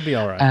face. You'll be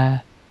all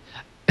right.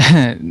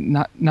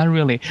 Not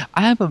really.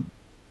 I have a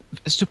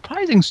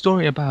surprising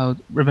story about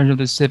Revenge of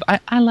the Sith.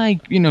 I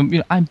like,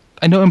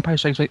 I know Empire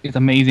Strikes Back is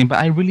amazing, but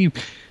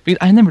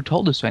I never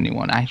told this to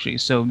anyone actually.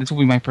 So this will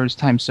be my first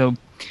time. So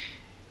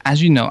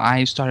as you know,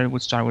 I started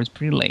with Star Wars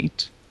pretty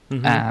late.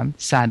 Mm-hmm.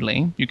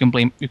 Sadly, you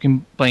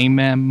can blame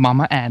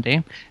Mama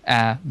Andy.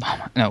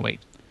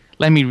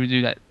 let me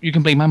redo that. You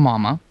can blame my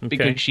mama Okay.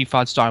 because she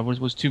thought Star Wars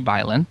was too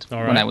violent All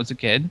right. when I was a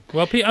kid.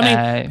 Well,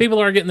 people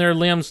are getting their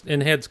limbs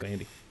and heads,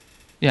 Andy.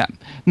 Yeah.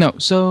 No,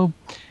 so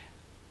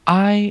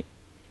I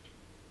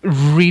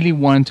really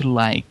wanted to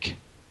like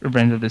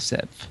Revenge of the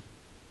Sith.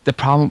 The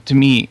problem to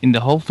me in the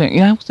whole thing,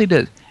 I will say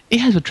this, it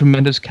has a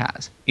tremendous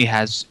cast. It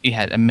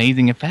had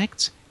amazing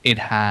effects. It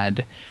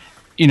had,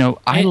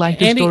 I like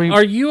the Andy, story.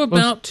 are you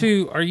about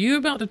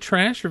to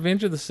trash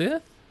Revenge of the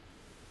Sith?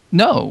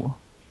 No.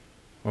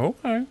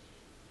 Okay.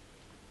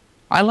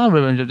 I love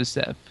Revenge of the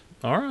Sith.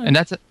 All right. And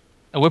that's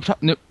a whip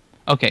shot. No,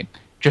 okay,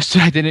 just so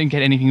I didn't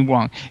get anything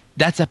wrong.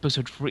 That's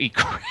episode 3,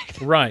 correct?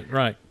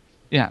 Right.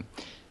 Yeah.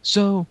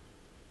 So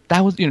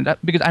that was,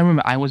 because I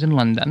remember I was in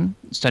London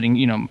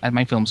studying, at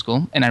my film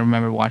school, and I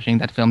remember watching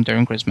that film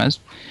during Christmas.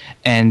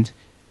 And,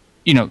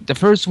 the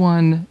first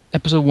one,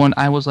 episode 1,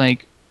 I was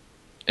like,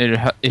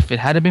 if it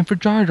hadn't been for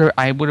Jar Jar,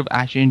 I would have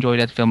actually enjoyed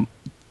that film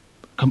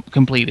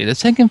completely. The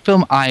second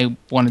film, I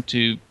wanted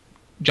to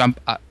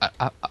jump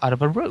out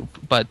of a roof,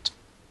 but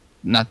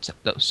not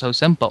so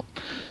simple.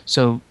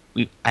 So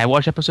I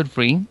watched episode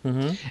 3,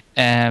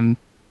 and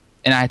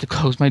I had to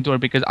close my door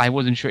because I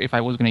wasn't sure if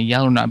I was going to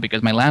yell or not,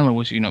 because my landlord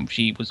was,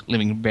 she was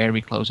living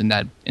very close in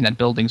that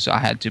building, so I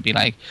had to be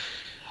like,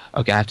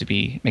 okay, I have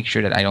to make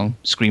sure that I don't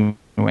scream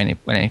or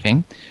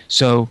anything.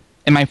 So,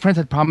 and my friends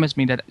had promised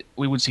me that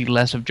we would see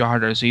less of Jar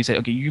Jar, so he said,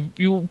 okay,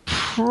 you'll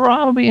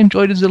probably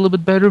enjoy this a little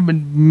bit better, but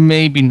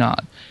maybe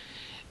not.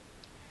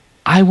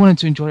 I wanted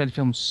to enjoy that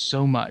film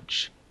so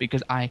much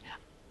because I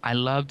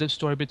loved the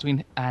story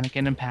between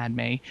Anakin and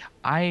Padme.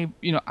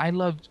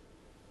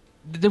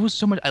 There was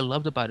so much I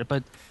loved about it,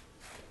 but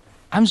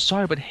I'm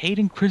sorry, but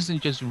Hayden Christensen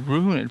just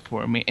ruined it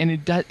for me. And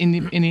in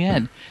the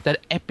end,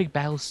 that epic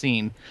battle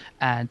scene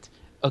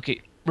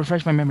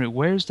refresh my memory.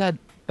 Where's that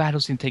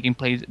battle scene taking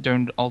place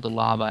during all the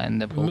lava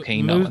and the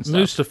volcano and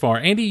stuff?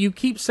 Mustafar. Andy, you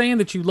keep saying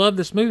that you love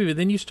this movie, but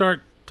then you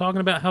start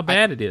talking about how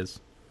bad it is.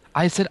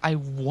 I said I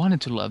wanted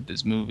to love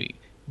this movie,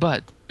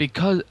 but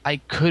because I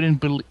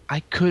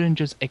couldn't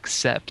just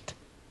accept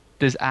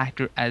this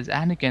actor as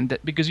Anakin,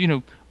 because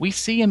we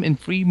see him in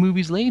 3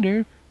 movies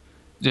later,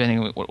 depending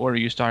on what order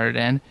you started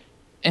in,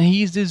 and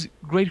he's this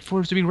great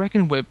force to be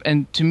reckoned with.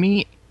 And to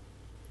me,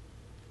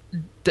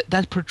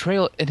 that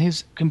portrayal and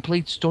his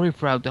complete story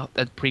throughout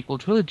that prequel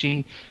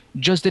trilogy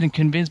just didn't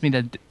convince me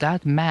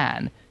that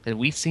man that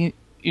we see,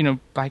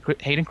 by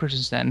Hayden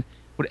Christensen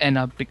would end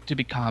up to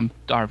become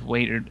Darth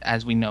Vader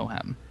as we know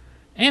him.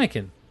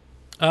 Anakin.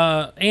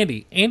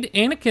 Andy,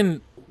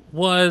 Anakin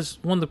was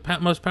one of the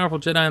most powerful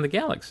Jedi in the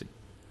galaxy.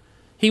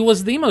 He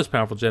was the most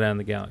powerful Jedi in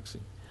the galaxy.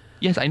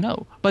 Yes, I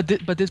know, but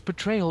this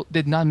portrayal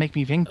did not make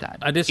me think that.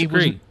 I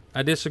disagree.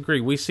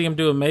 We see him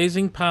do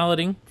amazing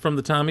piloting from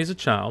the time he's a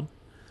child.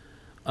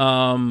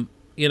 There's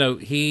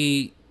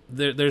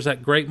that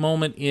great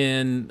moment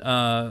in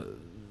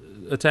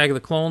Attack of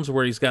the Clones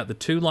where he's got the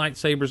 2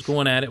 lightsabers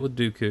going at it with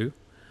Dooku.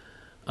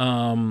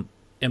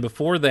 And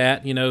before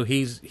that,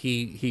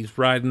 he's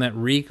riding that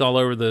reek all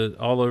over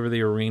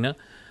the arena.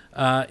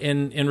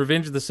 In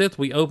Revenge of the Sith,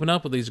 we open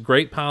up with these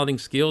great piloting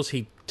skills.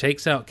 He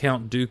takes out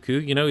Count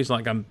Dooku. He's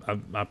like,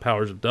 my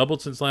powers have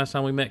doubled since last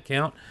time we met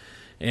Count.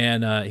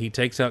 And he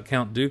takes out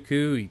Count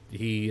Dooku.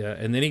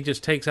 And then he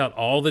just takes out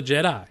all the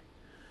Jedi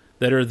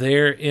that are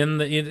there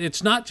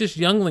it's not just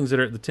younglings that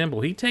are at the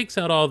temple. He takes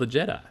out all the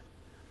Jedi.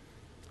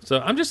 So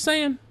I'm just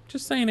saying,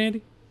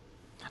 Andy.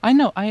 I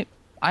know, I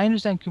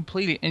understand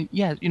completely. And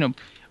yeah,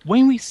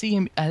 when we see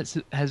him as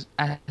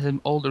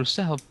an older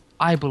self,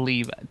 I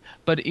believe it.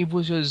 But it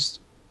was just,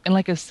 and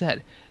like I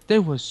said,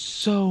 there was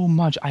so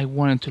much I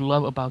wanted to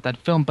love about that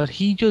film, but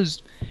he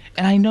just,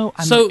 and I know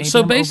I'm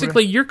So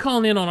basically you're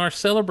calling in on our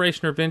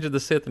celebration of Revenge of the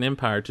Sith and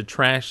Empire to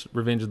trash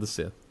Revenge of the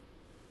Sith.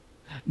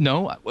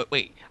 No,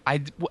 wait.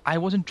 I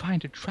wasn't trying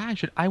to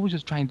trash it. I was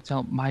just trying to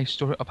tell my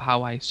story of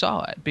how I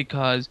saw it,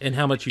 because and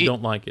how much you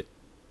don't like it.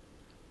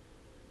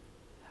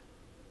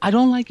 I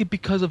don't like it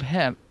because of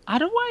him.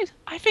 Otherwise,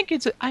 I think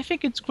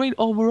it's great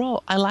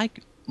overall. I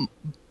like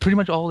pretty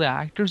much all the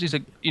actors.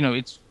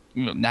 It's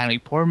Natalie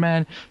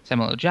Portman,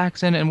 Samuel L.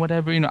 Jackson, and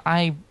whatever.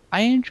 I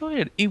enjoyed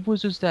it. It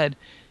was just that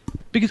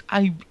because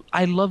I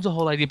love the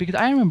whole idea. Because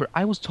I remember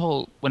I was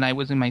told when I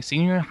was in my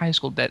senior year in high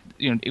school that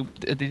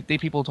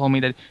people told me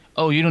that,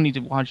 oh, you don't need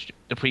to watch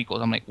the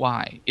prequels. I'm like,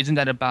 why? Isn't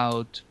that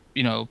about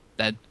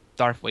that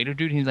Darth Vader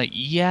dude? And he's like,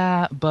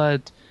 yeah,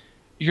 but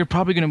you're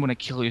probably gonna want to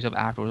kill yourself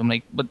afterwards. I'm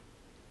like, but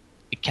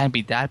it can't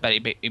be that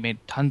bad. It made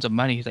tons of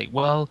money. He's like,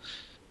 well,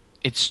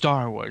 it's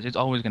Star Wars. It's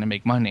always gonna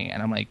make money.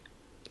 And I'm like,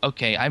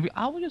 okay,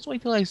 I will just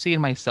wait till I see it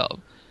myself.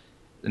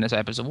 Then I saw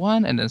episode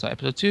 1, and then I saw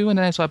episode 2, and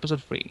then I saw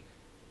episode 3.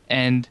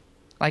 And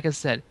like I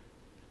said,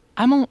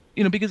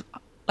 because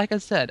like I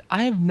said,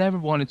 I have never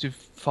wanted to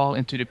fall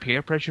into the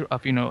peer pressure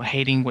of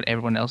hating what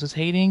everyone else is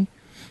hating,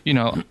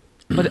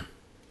 but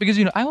because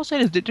I will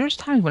say this: there's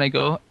times when I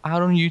go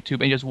out on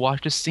YouTube and just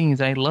watch the scenes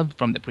that I loved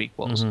from the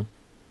prequels,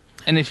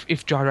 and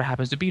if Jar Jar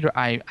happens to be there,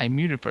 I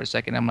mute it for a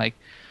second. I'm like,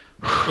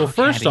 well,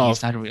 first off,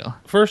 he's not real.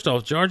 First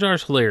off, Jar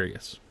Jar's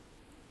hilarious.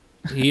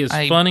 He is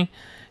funny,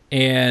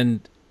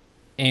 and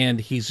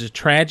and he's a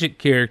tragic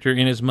character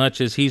in as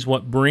much as he's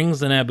what brings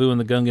the Naboo and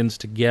the Gungans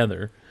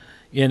together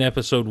in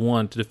Episode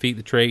 1 to defeat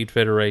the Trade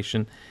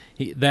Federation.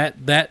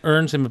 That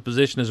earns him a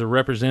position as a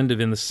representative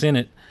in the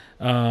Senate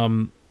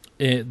by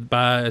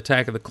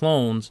Attack of the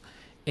Clones,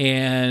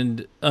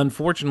 and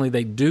unfortunately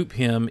they dupe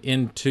him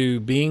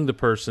into being the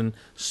person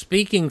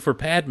speaking for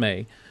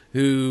Padme,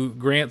 who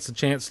grants the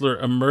Chancellor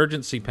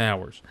emergency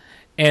powers.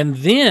 And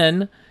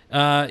then,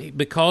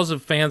 because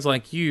of fans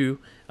like you,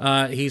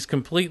 he's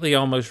completely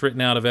almost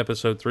written out of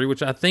Episode 3,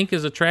 which I think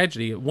is a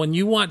tragedy. When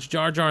you watch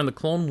Jar Jar in the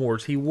Clone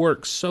Wars, he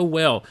works so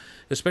well,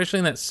 especially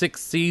in that 6th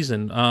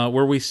season,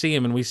 where we see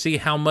him and we see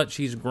how much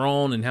he's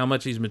grown and how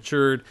much he's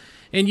matured.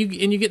 And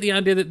you get the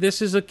idea that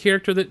this is a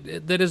character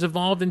that has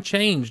evolved and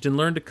changed and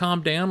learned to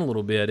calm down a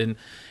little bit. And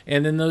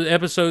in the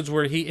episodes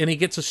where he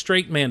gets a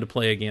straight man to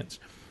play against.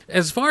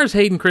 As far as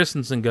Hayden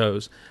Christensen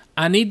goes,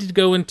 I need to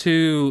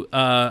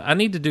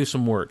do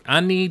some work.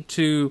 I need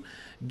to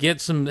get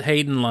some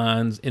Hayden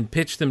lines and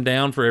pitch them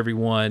down for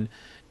everyone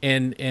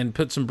and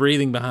put some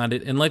breathing behind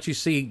it and let you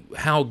see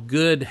how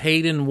good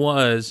Hayden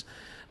was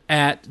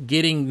at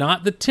getting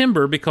not the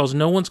timbre, because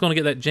no one's going to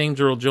get that James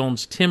Earl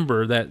Jones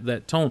timbre,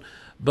 that tone,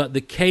 but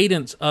the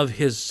cadence of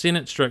his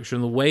sentence structure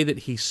and the way that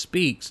he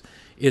speaks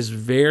is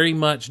very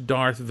much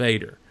Darth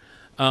Vader.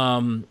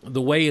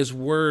 The way his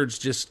words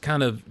just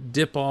kind of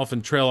dip off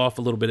and trail off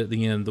a little bit at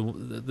the end,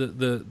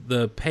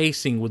 the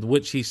pacing with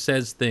which he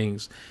says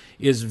things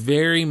is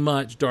very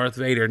much Darth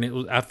Vader,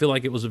 and I feel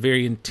like it was a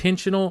very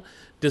intentional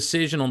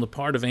decision on the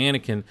part of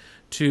Anakin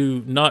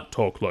to not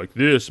talk like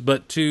this,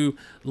 but to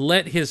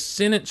let his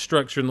sentence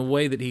structure and the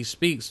way that he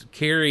speaks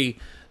carry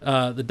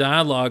the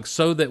dialogue,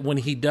 so that when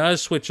he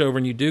does switch over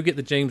and you do get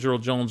the James Earl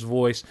Jones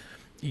voice,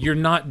 you're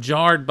not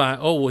jarred by,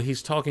 oh, well,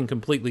 he's talking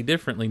completely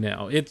differently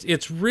now.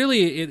 It's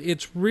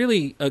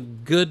really a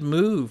good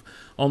move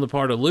on the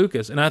part of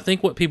Lucas. And I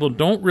think what people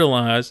don't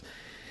realize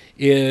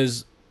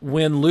is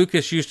when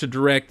Lucas used to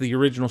direct the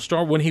original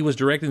when he was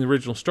directing the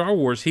original Star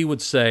Wars, he would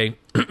say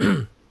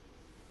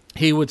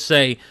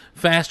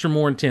faster,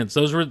 more intense.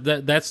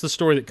 That's the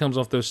story that comes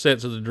off those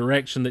sets, of the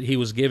direction that he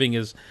was giving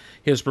his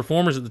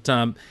performers at the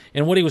time.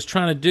 And what he was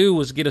trying to do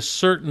was get a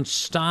certain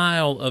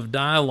style of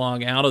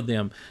dialogue out of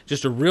them.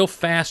 Just a real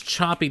fast,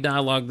 choppy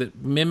dialogue that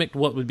mimicked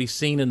what would be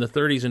seen in the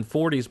 30s and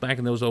 40s back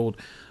in those old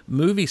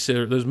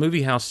those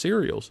movie house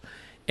serials.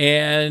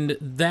 And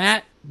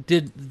that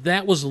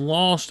was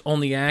lost on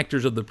the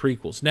actors of the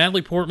prequels.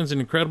 Natalie Portman's an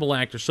incredible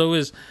actor. So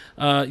is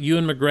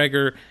Ewan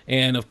McGregor,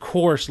 and of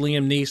course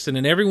Liam Neeson,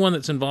 and everyone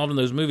that's involved in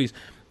those movies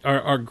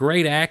are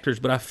great actors.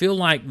 But I feel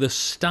like the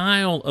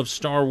style of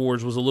Star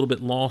Wars was a little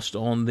bit lost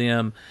on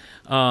them.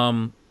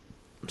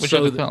 Which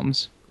of the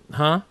films?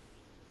 Huh?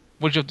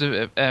 Which of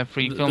the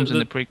three films in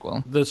the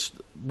prequel?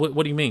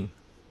 What do you mean?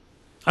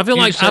 I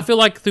feel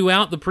like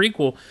throughout the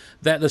prequel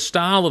that the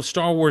style of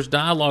Star Wars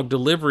dialogue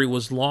delivery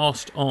was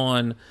lost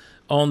on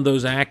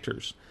those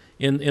actors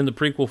in the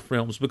prequel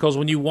films, because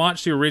when you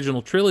watch the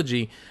original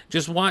trilogy,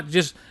 just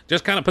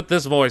kind of put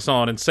this voice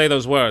on and say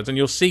those words, and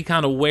you'll see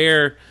kind of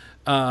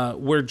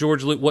what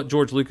George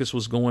Lucas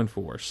was going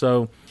for.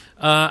 So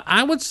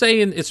I would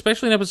say,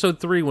 especially in Episode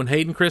 3, when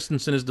Hayden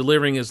Christensen is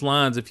delivering his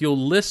lines, if you'll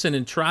listen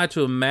and try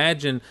to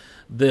imagine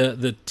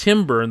the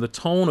timbre and the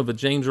tone of a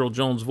James Earl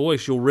Jones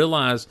voice, you'll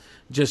realize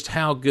just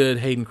how good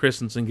Hayden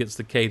Christensen gets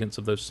the cadence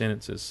of those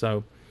sentences.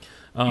 So,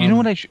 you know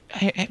what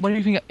what do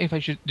you think if I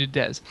should do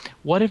this?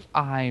 What if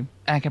I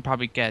can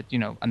probably get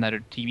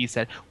another TV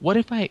set. What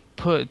if I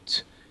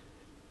put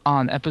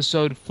on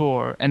Episode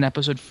 4 and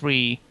Episode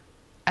 3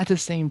 at the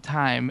same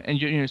time,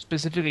 and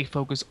specifically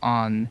focus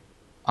on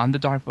the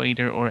Darth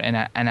Vader or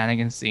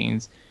Anakin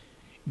scenes?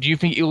 Do you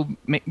think it will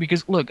make?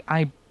 Because look,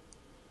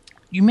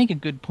 you make a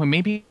good point.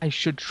 Maybe I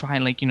should try,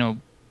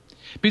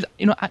 because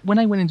when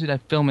I went into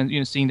that film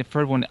and seeing the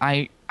third one,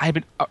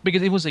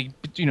 because it was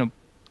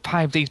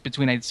 5 days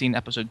between I'd seen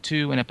Episode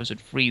 2 and Episode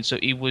 3, so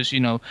it was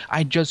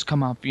I just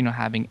come up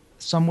having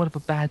somewhat of a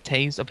bad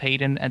taste of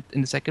Hayden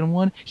in the second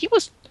one.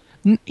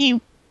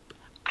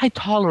 I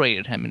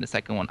tolerated him in the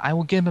second one. I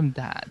will give him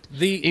that.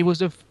 The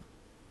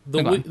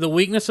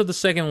weakness of the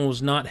second one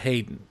was not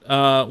Hayden.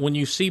 When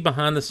you see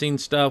behind the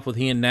scenes stuff with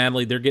he and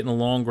Natalie, they're getting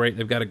along great.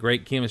 They've got a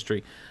great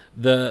chemistry.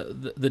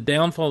 The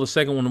downfall of the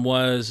second one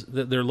was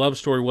that their love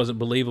story wasn't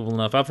believable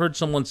enough. I've heard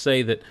someone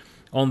say that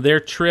on their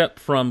trip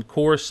from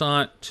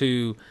Coruscant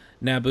to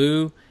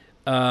Naboo,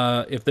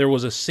 if there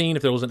was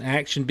an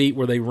action beat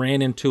where they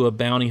ran into a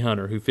bounty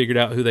hunter who figured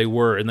out who they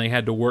were, and they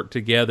had to work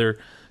together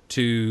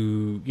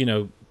to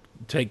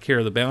take care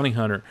of the bounty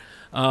hunter,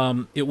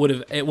 it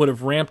would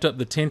have ramped up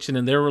the tension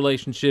in their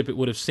relationship. It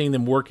would have seen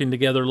them working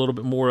together a little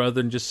bit more, other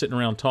than just sitting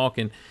around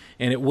talking,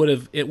 and it would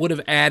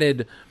have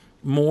added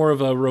more of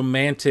a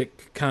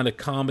romantic kind of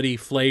comedy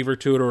flavor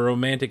to it, or a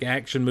romantic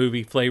action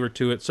movie flavor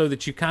to it, so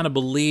that you kind of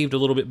believed a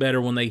little bit better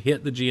when they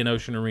hit the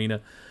Geonosian arena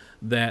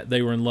that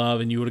they were in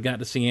love, and you would have got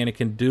to see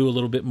Anakin do a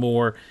little bit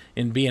more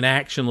and be in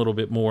action a little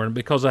bit more. And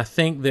because I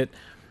think that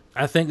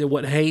I think that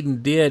what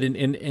Hayden did,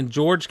 and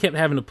George kept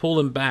having to pull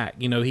him back.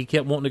 You know, he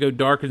kept wanting to go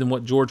darker than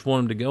what George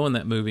wanted him to go in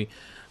that movie.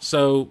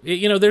 So,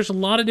 you know, there's a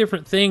lot of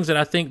different things that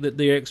I think that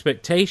the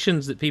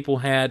expectations that people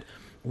had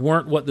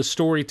weren't what the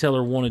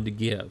storyteller wanted to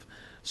give.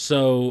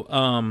 So,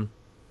 I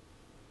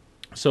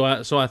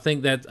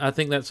think that's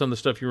some of the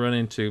stuff you run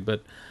into.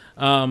 But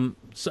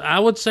so I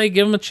would say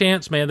give them a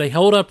chance, man. They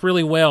hold up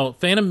really well.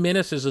 Phantom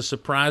Menace is a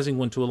surprising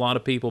one to a lot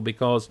of people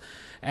because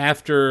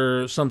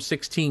after some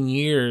 16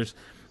 years,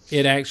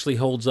 it actually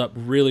holds up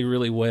really,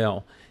 really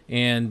well.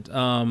 And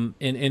all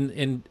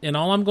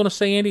I'm going to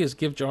say, Andy, is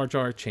give Jar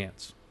Jar a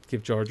chance.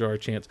 Give Jar Jar a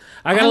chance.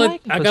 I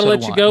gotta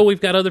let you go.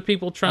 We've got other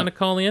people trying to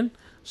call in.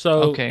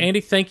 So, okay.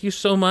 Andy, thank you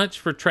so much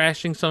for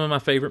trashing some of my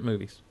favorite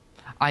movies.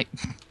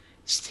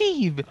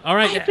 Steve. All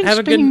right. Have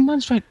a good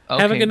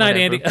night,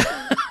 Andy.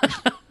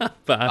 Bye.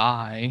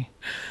 Bye.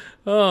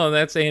 Oh,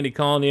 that's Andy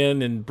calling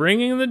in and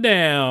bringing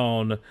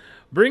down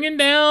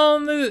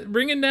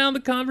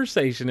the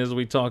conversation as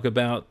we talk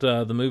about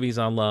the movies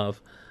I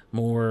love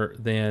more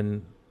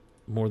than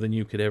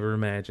you could ever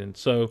imagine.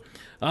 So,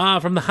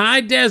 from the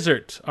high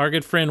desert, our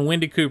good friend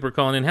Wendy Cooper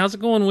calling in. How's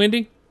it going,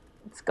 Wendy?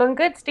 It's going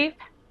good, Steve.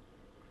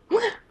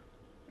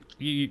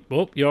 You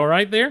all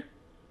right there?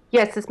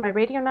 Yes. Is my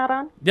radio not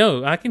on?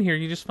 No, I can hear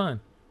you just fine.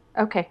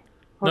 Okay.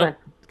 Hold on.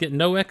 Getting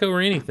no echo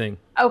or anything.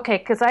 Okay,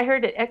 because I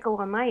heard it echo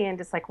on my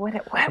end. It's like, what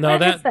is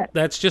that?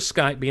 That's just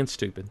Skype being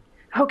stupid.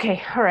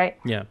 Okay, all right.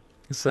 Yeah.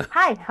 So,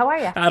 hi, how are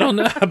you? I don't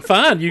know. I'm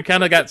fine. You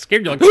kind of got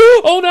scared. You're like,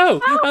 oh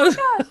no. Oh my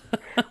gosh.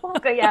 Well,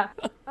 okay, yeah.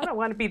 I don't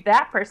want to be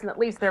that person that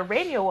leaves their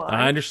radio on.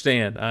 I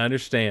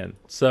understand.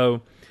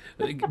 So,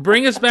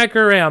 bring us back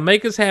around.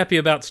 Make us happy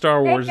about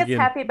Star Wars again. Make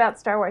us happy about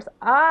Star Wars.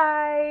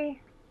 I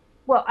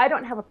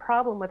don't have a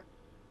problem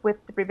with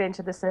Revenge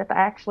of the Sith. I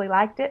actually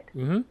liked it.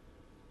 Mm-hmm.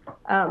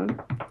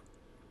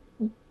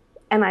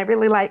 And I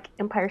really like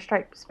Empire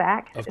Strikes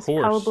Back. Of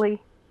course.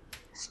 Probably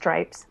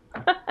Stripes.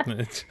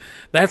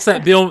 That's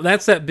that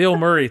Bill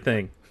Murray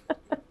thing.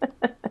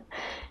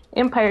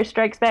 Empire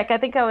Strikes Back. I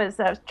think I was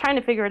trying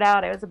to figure it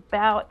out.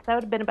 That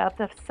would have been about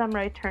the summer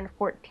I turned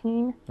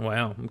 14.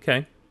 Wow.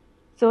 Okay.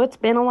 So it's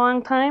been a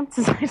long time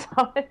since I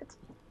saw it.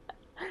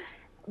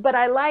 But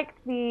I like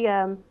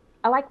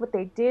I like what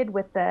they did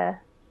with the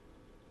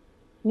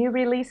new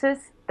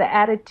releases, the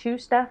added 2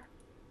 stuff.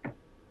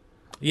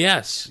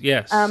 Yes.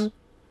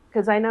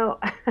 Because I know,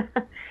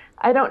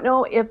 I don't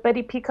know if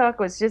Buddy Peacock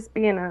was just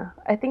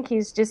I think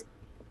he's just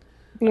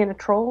being a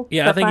troll.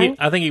 Yeah, I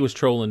think he was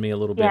trolling me a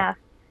little bit. Yeah,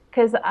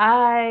 because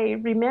I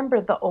remember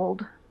the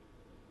old.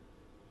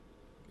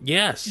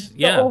 Yes,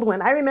 yeah. The old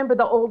one. I remember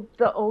the old,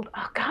 oh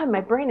God, my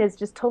brain is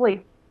just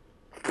totally.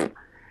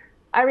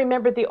 I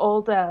remember the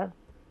old. The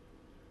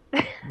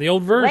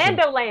old version.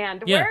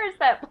 Landoland. Yeah. Where is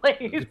that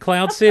place?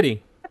 Cloud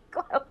City.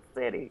 Cloud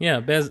City.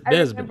 Yeah, I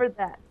remember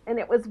that. And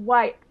it was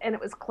white and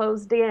it was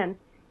closed in.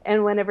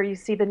 And whenever you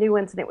see the new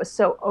ones and it was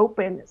so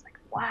open, it's like,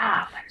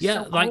 wow.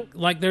 Yeah, so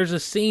like there's a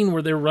scene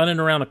where they're running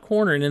around a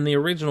corner, and in the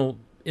original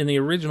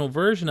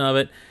version of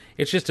it,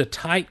 it's just a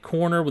tight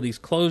corner with these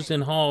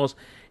closed-in halls.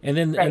 And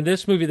then in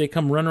this movie, they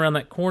come run around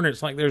that corner.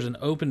 It's like there's an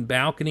open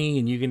balcony,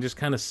 and you can just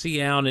kind of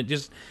see out.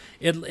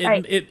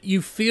 And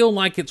you feel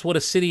like it's what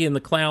a city in the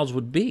clouds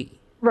would be.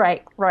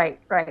 Right.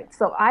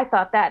 So I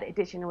thought that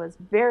edition was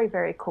very,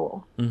 very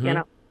cool. Mm-hmm. You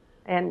know,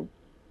 and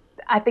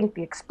I think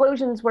the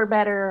explosions were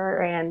better.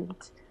 And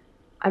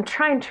I'm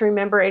trying to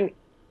remember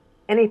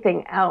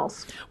anything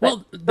else.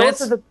 Well,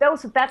 that's the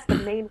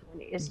main one.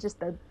 It's just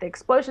the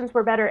explosions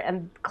were better,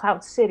 and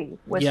Cloud City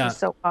was just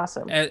so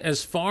awesome.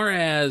 As far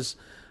as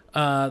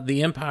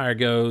the Empire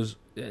goes,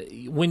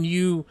 when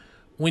you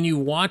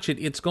watch it,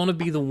 it's going to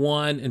be the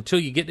one until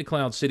you get to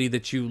Cloud City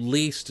that you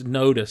least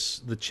notice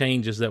the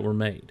changes that were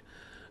made,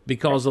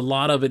 because a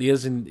lot of it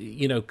is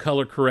in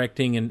color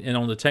correcting and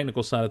on the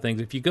technical side of things.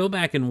 If you go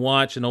back and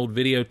watch an old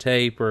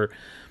videotape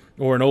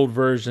or an old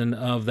version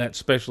of that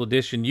special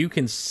edition, you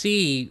can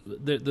see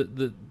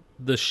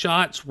the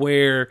shots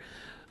where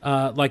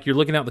like you're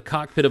looking out the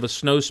cockpit of a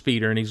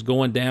snowspeeder and he's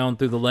going down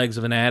through the legs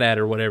of an AT-AT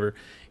or whatever.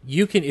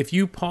 You can, if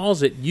you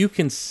pause it, you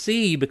can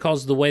see,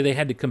 because of the way they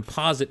had to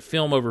composite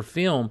film over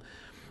film,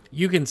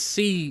 you can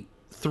see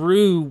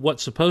through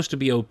what's supposed to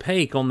be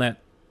opaque on that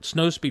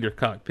snowspeeder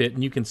cockpit,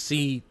 and you can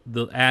see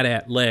the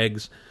AT-AT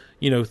legs,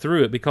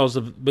 through it because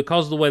of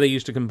the way they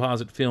used to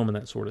composite film and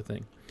that sort of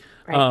thing.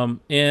 Right.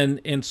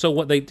 And so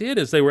what they did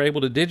is they were able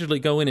to digitally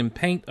go in and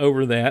paint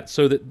over that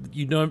so that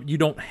you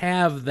don't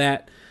have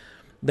that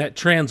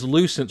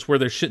translucence where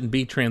there shouldn't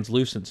be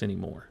translucence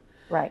anymore.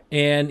 Right.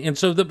 And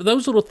so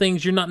those little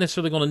things you're not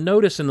necessarily going to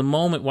notice in the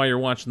moment while you're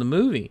watching the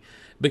movie,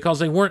 because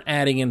they weren't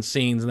adding in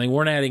scenes and they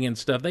weren't adding in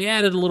stuff. They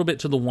added a little bit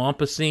to the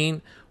Wampa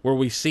scene where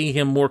we see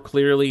him more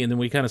clearly, and then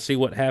we kind of see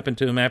what happened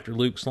to him after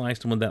Luke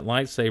sliced him with that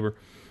lightsaber.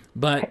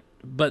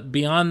 But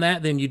beyond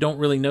that, then you don't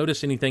really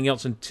notice anything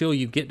else until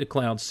you get to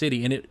Cloud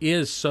City, and it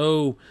is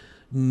so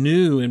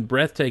new and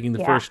breathtaking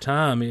the first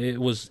time.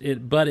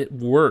 But it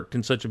worked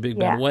in such a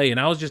bad way, and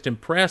I was just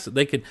impressed that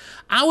they could.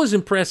 I was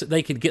impressed that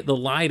they could get the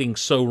lighting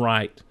so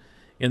right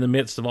in the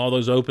midst of all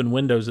those open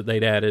windows that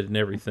they'd added and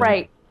everything.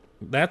 Right.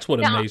 That's what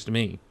amazed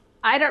me.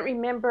 I don't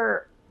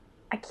remember.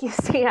 I keep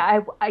saying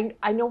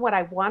I know what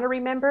I want to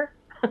remember,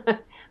 but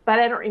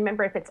I don't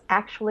remember if it's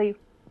actually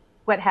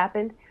what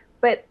happened.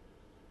 But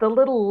the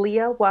little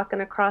Leah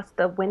walking across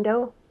the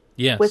window.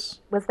 Yes.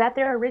 Was that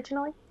there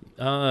originally?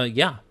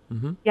 Yeah.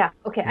 Mm-hmm. Yeah.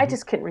 Okay. I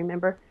just couldn't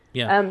remember.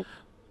 Yeah.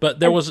 But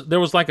there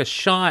was like a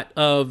shot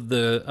of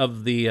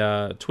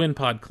the twin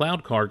pod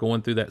cloud car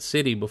going through that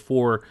city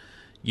before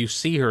you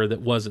see her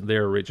that wasn't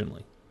there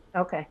originally.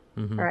 Okay.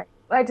 Mm-hmm. All right.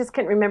 I just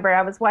couldn't remember.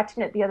 I was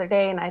watching it the other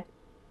day, and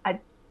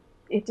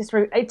it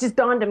just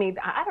dawned on me.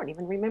 I don't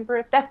even remember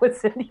if that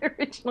was in the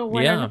original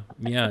one.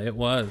 Yeah, it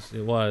was.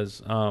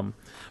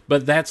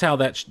 But that's how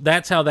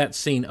that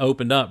scene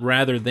opened up,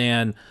 rather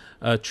than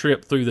a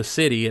trip through the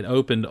city. It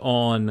opened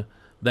on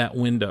that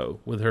window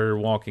with her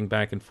walking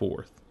back and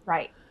forth.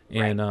 Right.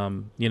 And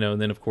and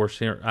then of course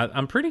here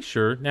I'm pretty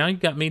sure now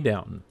you've got me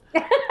doubting.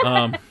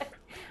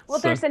 Well,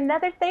 there's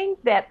another thing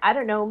that I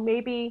don't know.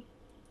 Maybe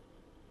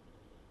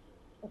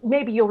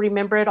you'll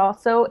remember it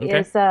also. Okay.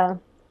 Is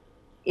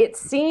it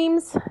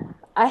seems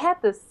I had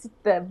the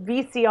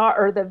VCR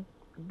or the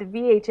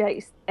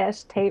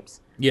VHS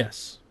tapes.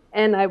 Yes.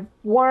 And I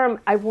wore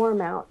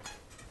them out.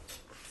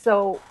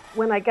 So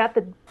when I got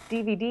the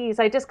DVDs,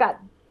 I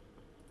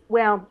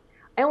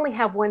only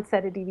have one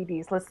set of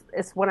DVDs.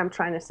 Is what I'm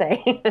trying to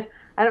say.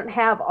 I don't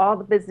have all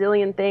the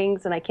bazillion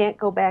things, and I can't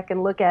go back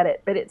and look at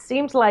it. But it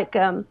seems like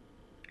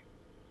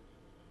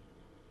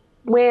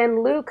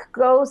when Luke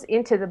goes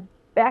into the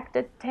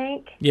Bacta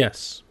tank.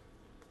 Yes.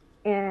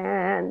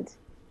 And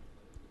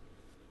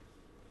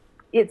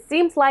it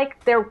seems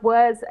like there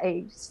was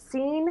a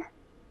scene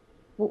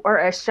or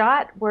a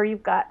shot where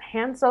you've got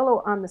Han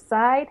Solo on the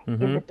side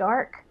in the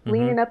dark,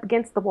 leaning up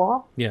against the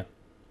wall. Yeah.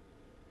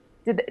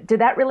 Did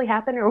that really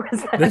happen, or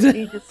was that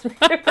you just?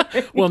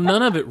 Well,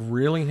 none of it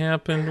really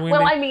happened, Wendy.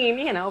 Well, I mean,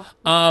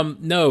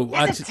 no.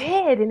 Yes, it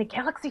did in a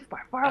galaxy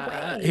far, far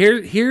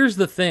away. Here's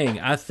the thing.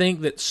 I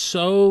think that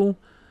so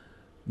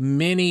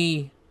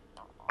many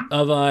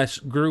of us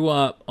grew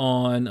up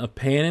on a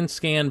pan and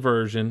scan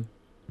version,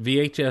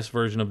 VHS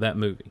version of that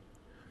movie.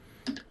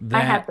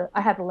 I had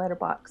the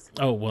letterbox.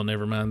 Oh well,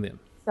 never mind then.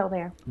 So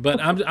there. But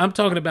I'm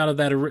talking about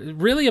that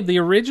really of the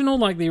original,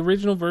 like the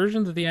original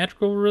version, the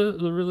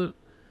theatrical.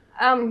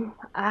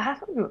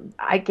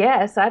 I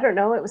guess I don't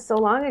know. It was so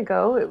long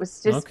ago. It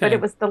was just, but it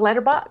was the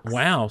letterbox.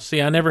 Wow.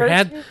 See, I never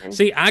had.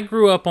 See, I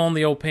grew up on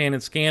the old pan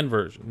and scan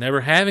version,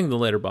 never having the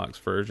letterbox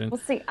version.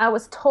 Well, see, I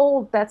was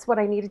told that's what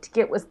I needed to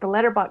get was the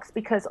letterbox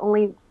because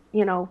only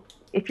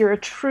if you're a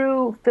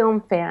true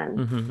film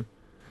fan,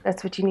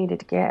 that's what you needed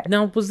to get.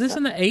 Now, was this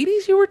in the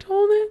 80s? You were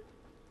told that?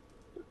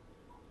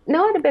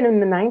 No, it'd have been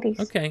in the 90s.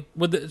 Okay.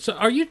 So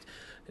are you?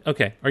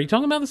 Okay. Are you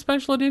talking about the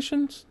special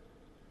editions?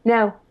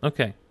 No.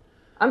 Okay.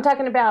 I'm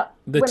talking about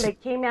when they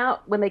came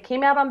out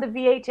on the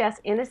VHS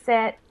in a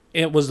set.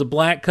 It was the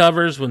black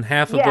covers when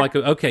half of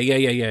okay, yeah.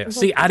 Mm-hmm.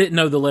 See, I didn't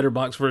know the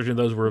letterbox version of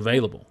those were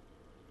available.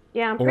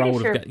 Yeah, I'm pretty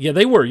sure.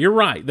 They were. You're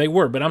right. They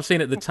were. But I'm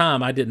saying at the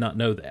time, I did not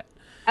know that.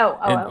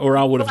 Or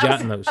I would have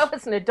gotten those. I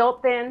was an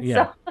adult then.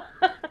 Yeah.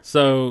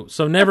 So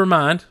never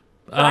mind.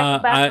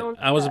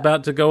 I was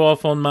about to go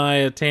off on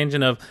my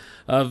tangent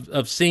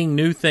of seeing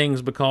new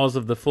things because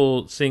of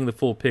seeing the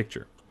full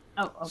picture.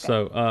 Oh, okay.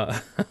 So,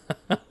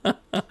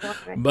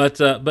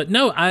 but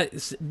no,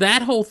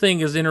 that whole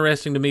thing is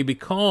interesting to me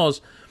because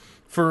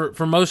for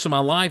most of my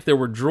life there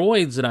were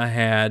droids that I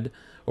had,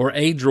 or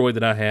a droid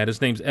that I had.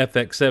 His name's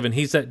FX7.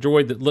 He's that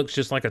droid that looks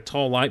just like a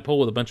tall light pole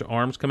with a bunch of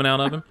arms coming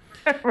out of him.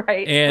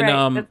 Right.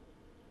 And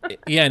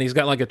and he's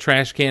got like a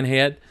trash can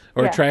head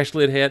or a trash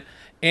lid head.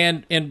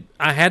 And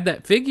I had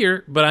that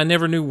figure, but I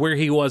never knew where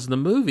he was in the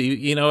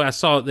movie. I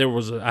saw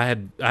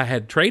I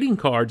had trading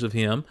cards of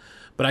him.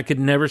 But I could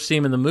never see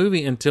him in the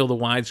movie until the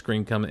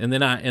widescreen come, and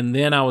then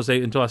I was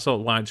until I saw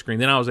it widescreen.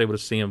 Then I was able to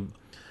see him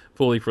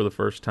fully for the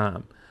first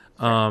time.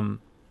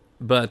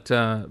 But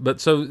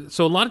so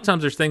a lot of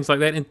times there's things like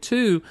that, and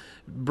two,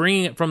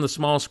 bringing it from the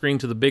small screen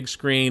to the big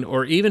screen,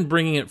 or even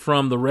bringing it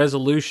from the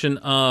resolution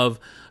of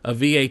a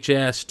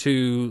VHS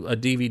to a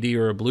DVD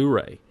or a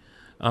Blu-ray,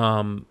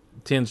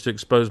 tends to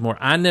expose more.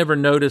 I never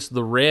noticed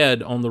the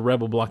red on the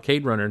Rebel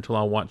Blockade Runner until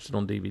I watched it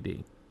on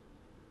DVD.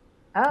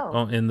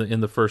 Oh, in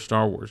the first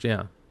Star Wars,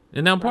 yeah.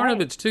 And now part of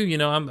it's too,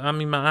 I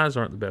mean, my eyes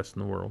aren't the best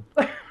in the world.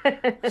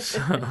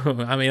 So,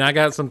 I mean, I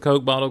got some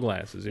Coke bottle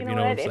glasses. If you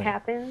know what I'm saying. It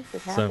happens.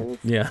 So,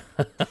 yeah.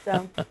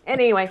 So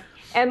anyway,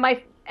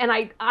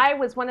 I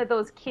was one of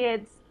those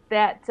kids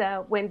that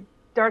when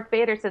Darth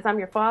Vader says, "I'm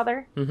your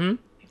father,"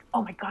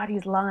 oh my God,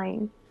 he's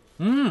lying.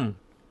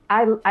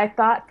 I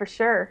thought for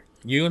sure.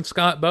 You and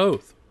Scott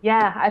both.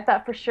 Yeah, I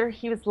thought for sure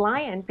he was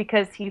lying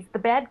because he's the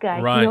bad guy.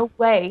 Right. No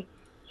way.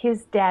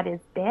 His dad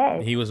is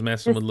dead. He was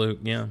messing with Luke,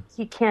 yeah.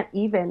 He can't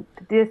even,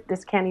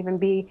 this can't even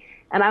be.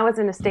 And I was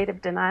in a state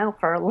of denial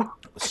for a long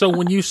time. So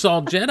when you saw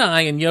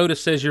Jedi and Yoda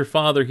says your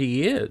father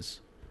he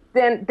is.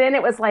 Then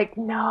it was like,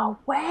 no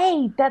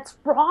way, that's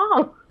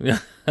wrong. Yeah.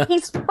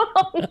 He's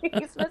wrong.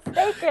 He's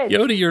mistaken.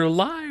 Yoda, you're a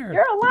liar.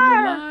 You're a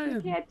liar. lying.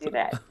 You can't do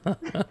that.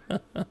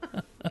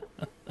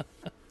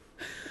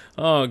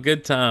 Oh,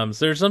 good times.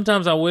 There's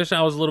sometimes I wish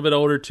I was a little bit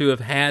older to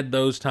have had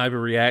those type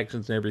of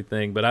reactions and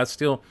everything, but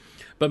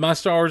but my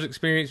Star Wars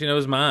experience,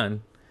 is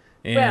mine,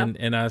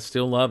 and I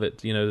still love it,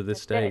 to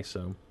this day.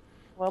 So,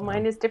 well,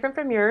 mine is different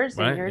from yours,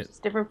 and right. yours is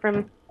different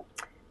from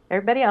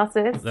everybody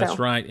else's. That's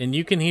right, and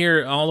you can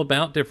hear all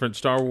about different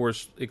Star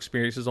Wars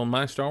experiences on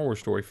my Star Wars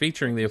story,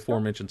 featuring the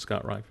aforementioned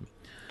Scott Ryford.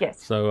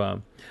 Yes.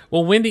 So,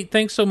 well, Wendy,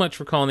 thanks so much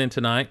for calling in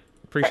tonight.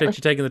 Appreciate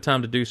you taking the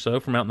time to do so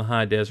from out in the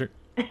high desert.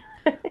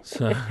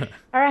 So,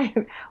 all right.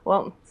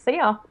 Well, see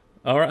y'all.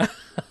 All right.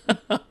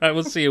 All right.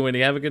 We'll see you,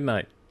 Wendy. Have a good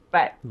night.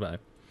 Bye. Bye.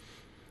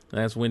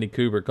 That's Wendy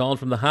Cooper calling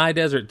from the high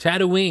desert,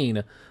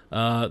 Tatooine,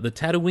 the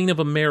Tatooine of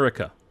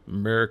America,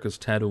 America's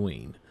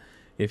Tatooine,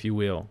 if you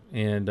will.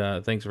 And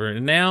thanks for it.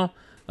 And now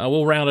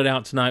we'll round it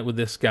out tonight with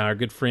this guy, our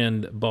good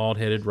friend,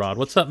 Bald-Headed Rod.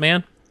 What's up,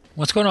 man?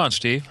 What's going on,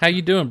 Steve? How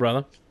you doing,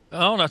 brother?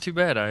 Oh, not too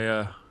bad.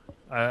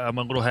 I'm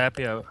a little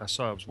happy. I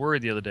was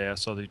worried the other day. I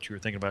saw that you were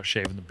thinking about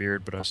shaving the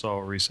beard, but I saw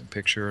a recent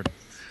picture, and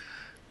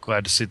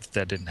glad to see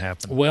that didn't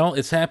happen. Well,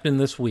 it's happening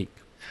this week.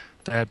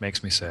 That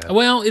makes me sad.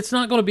 Well, it's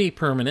not going to be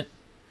permanent.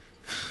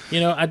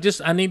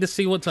 I need to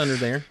see what's under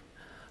there.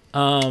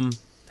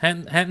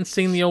 Hadn't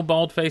seen the old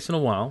bald face in a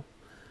while,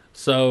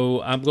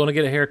 so I'm going to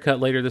get a haircut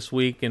later this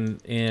week, and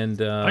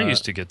I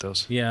used to get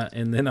those. Yeah,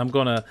 and then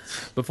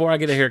before I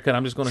get a haircut,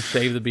 I'm just gonna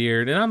shave the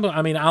beard, and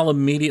I'll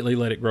immediately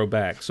let it grow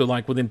back. So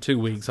like within 2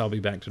 weeks, I'll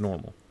be back to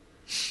normal.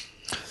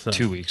 So,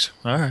 2 weeks.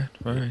 All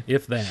right.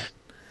 If that.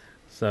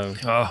 So.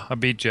 Oh, I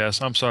beat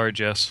Jess. I'm sorry,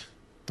 Jess.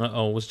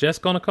 Was Jess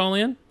gonna call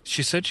in?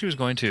 She said she was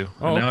going to.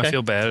 Oh, now okay. I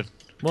feel bad.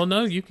 Well,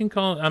 no, you can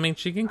call.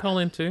 She can call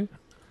in too.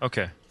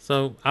 Okay.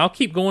 So I'll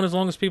keep going as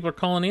long as people are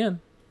calling in.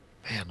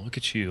 Man, look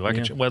at you.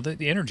 Well,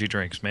 the energy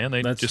drinks, man,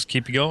 they just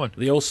keep you going.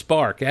 The old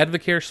Spark,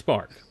 Advocare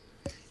Spark.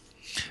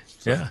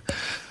 So. Yeah.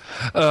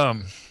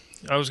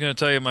 I was going to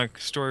tell you my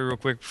story real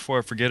quick before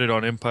I forget it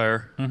on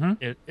Empire.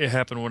 Mm-hmm. It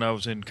happened when I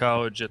was in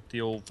college at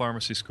the old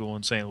pharmacy school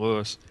in St.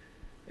 Louis,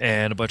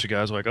 and a bunch of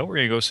guys were like, "Oh, we're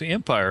going to go see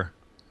Empire."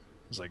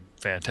 I was like,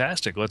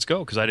 "Fantastic, let's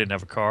go!" Because I didn't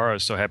have a car. I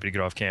was so happy to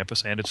get off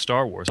campus, and it's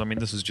Star Wars. I mean,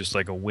 this is just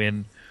like a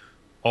win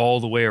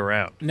all the way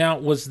around. Now,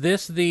 was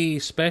this the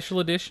special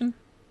edition?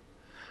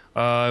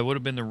 It would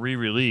have been the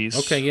re-release.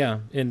 Okay, yeah,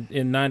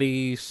 in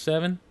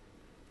 97.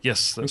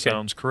 Yes, that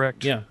sounds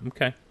correct. Yeah,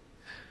 okay.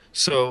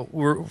 So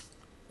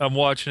I'm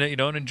watching it,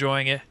 and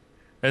enjoying it,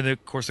 and then,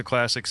 of course the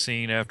classic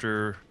scene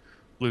after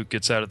Luke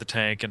gets out of the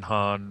tank and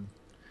Han,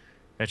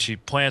 and she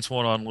plants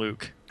one on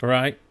Luke.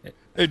 Right.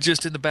 It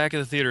just in the back of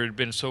the theater, it had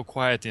been so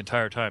quiet the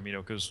entire time,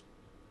 because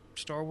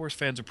Star Wars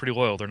fans are pretty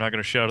loyal. They're not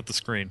going to shout at the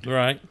screen.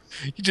 Right.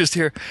 You just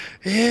hear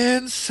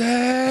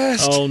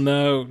incest. Oh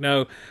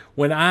no.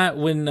 When I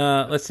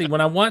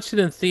watched it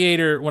in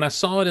theater, when I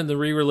saw it in the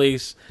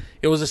re-release,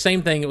 it was the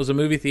same thing. It was a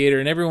movie theater,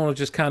 and everyone was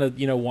just kind of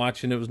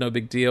watching. It was no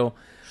big deal.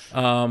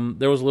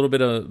 There was a little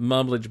bit of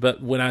mumblage,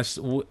 but when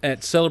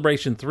at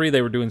Celebration 3,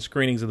 they were doing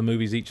screenings of the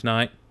movies each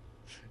night.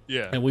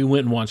 Yeah. And we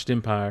went and watched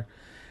Empire,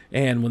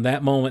 and when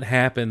that moment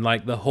happened,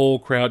 like the whole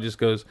crowd just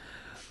goes,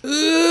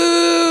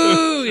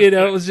 ooh! It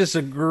was just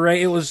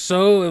it was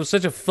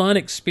such a fun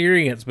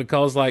experience,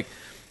 because like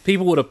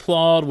people would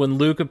applaud when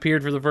Luke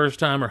appeared for the first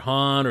time, or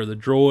Han, or the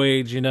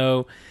droids,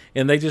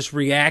 and they just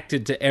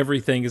reacted to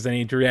everything as they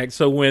need to react.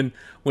 So when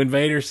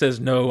Vader says,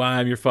 "No, I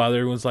am your father,"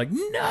 everyone's like,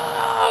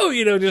 "No!"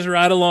 Just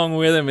right along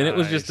with him, and it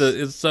was just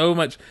it's so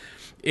much.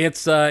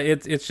 It's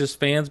just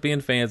fans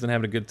being fans and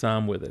having a good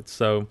time with it.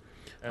 So,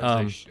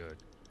 as they should.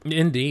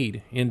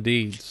 Indeed.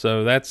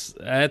 So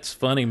that's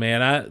funny,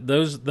 man.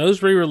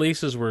 Those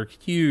re-releases were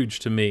huge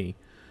to me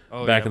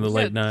back in the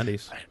late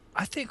 90s.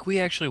 I think we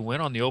actually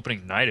went on the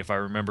opening night, if I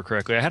remember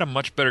correctly. I had a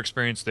much better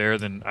experience there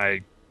than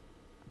I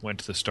went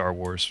to the Star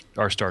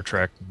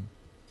Trek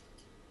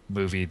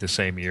movie the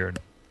same year.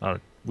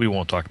 We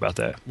won't talk about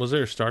that. Was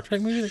there a Star Trek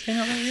movie that came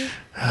out that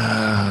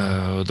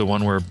year? The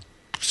one where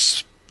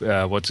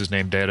what's his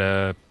name,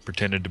 Data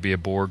pretended to be a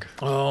Borg.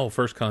 Oh,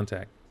 First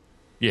Contact.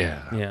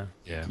 Yeah.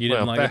 You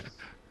didn't like it?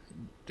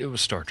 It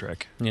was Star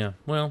Trek. Yeah.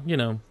 Well,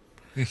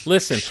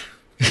 listen.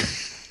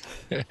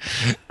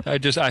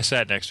 I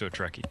sat next to a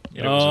Trekkie.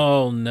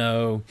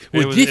 No.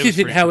 Well, this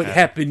isn't how it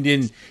happened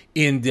in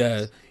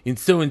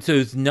so and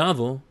so's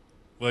novel.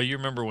 Well, you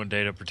remember when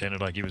Data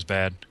pretended like he was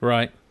bad,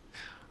 right?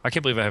 I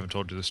can't believe I haven't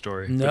told you the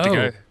story. No.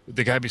 But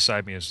the guy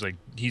beside me is like,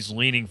 he's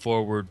leaning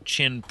forward,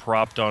 chin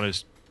propped on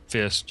his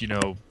fist,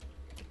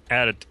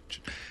 at it,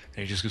 and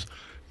he just goes,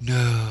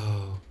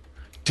 "No.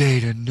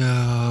 Data,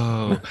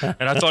 no."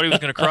 And I thought he was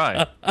going to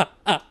cry.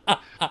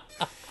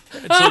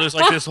 And so there's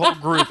like this whole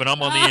group, and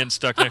I'm on the end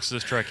stuck next to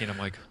this Trekkie, and I'm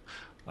like,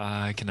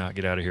 I cannot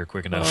get out of here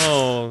quick enough.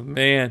 Oh,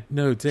 man.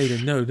 No,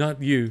 Data, no,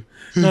 not you.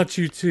 Not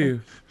you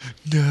too.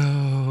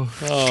 No.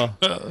 Oh.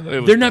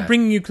 They're not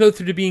bringing you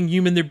closer to being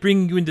human. They're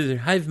bringing you into their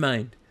hive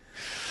mind.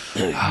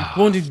 You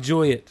won't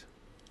enjoy it.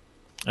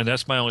 And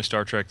that's my only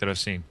Star Trek that I've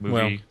seen.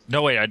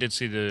 No, wait, I did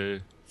see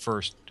the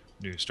first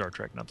new Star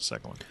Trek, not the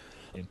second one.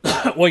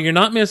 Well, you're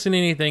not missing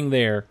anything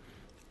there.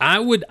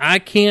 I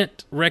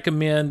can't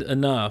recommend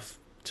enough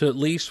to at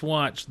least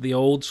watch the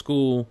old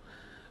school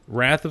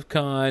Wrath of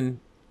Khan,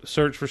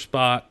 Search for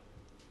Spock,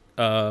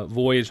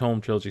 Voyage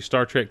Home trilogy,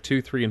 Star Trek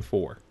 2, 3, and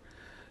 4.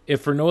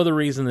 If for no other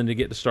reason than to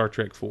get to Star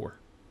Trek 4.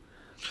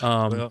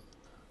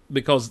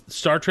 Because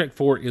Star Trek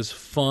 4 is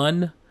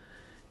fun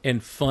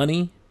and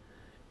funny,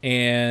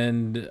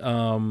 and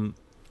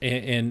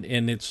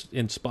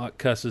Spock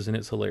cusses and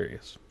it's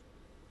hilarious.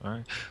 All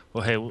right.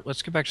 Well, hey,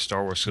 let's get back to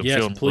Star Wars. I'm Yes,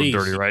 feeling please. a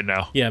little dirty right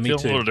now. Yeah, me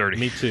feeling too. a little dirty.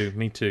 Me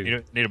too.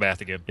 You need a bath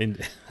again.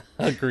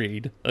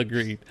 Agreed.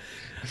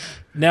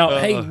 Now,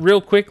 hey, real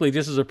quickly,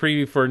 just as a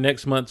preview for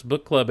next month's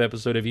book club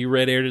episode, have you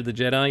read Heir to the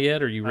Jedi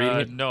yet? Are you reading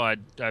it? No, I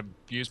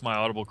used my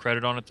Audible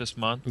credit on it this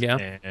month.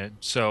 Yeah. And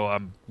so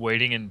I'm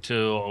waiting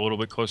until a little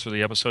bit closer to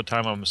the episode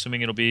time. I'm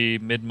assuming it'll be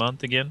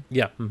mid-month again.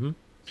 Yeah. Mm-hmm.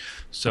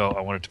 So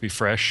I want it to be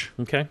fresh.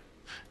 Okay.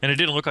 And it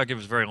didn't look like it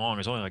was very long. It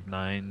was only like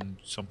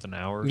 9-something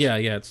hours. Yeah,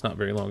 it's not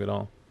very long at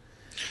all.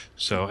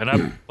 So,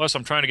 and plus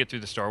I'm trying to get through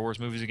the Star Wars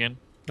movies again.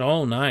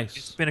 Oh, nice.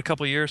 It's been a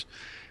couple of years,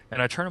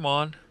 and I turn them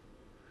on,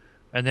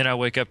 and then I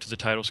wake up to the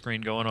title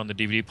screen going on the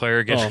DVD player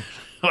again.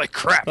 Like,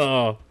 crap.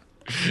 Oh.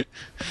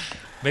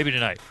 Maybe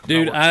tonight.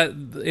 Dude,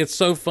 it's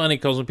so funny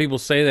because when people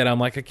say that, I'm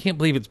like, I can't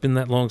believe it's been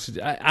that long since.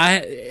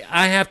 I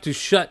have to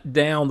shut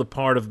down the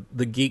part of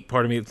the geek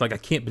part of me. It's like, I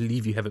can't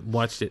believe you haven't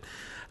watched it.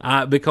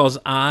 Because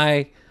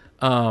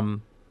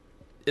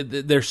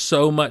there's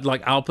so much,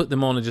 like, I'll put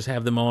them on and just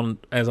have them on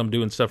as I'm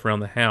doing stuff around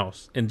the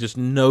house and just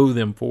know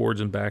them forwards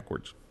and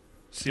backwards.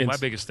 See, my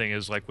biggest thing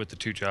is, like, with the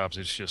two jobs,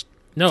 it's just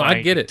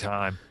I get it.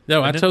 Time.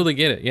 No, I totally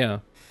get it. Yeah.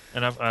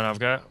 And I've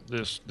got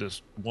this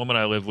woman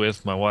I live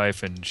with, my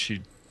wife, and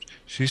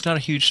she's not a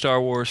huge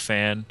Star Wars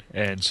fan,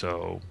 and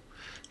so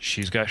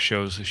she's got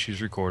shows that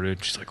she's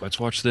recorded. She's like, let's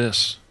watch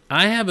this.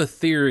 I have a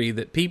theory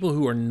that people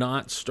who are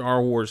not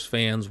Star Wars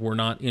fans were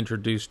not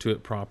introduced to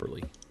it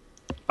properly.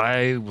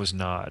 I was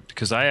not,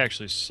 because I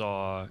actually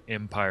saw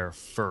Empire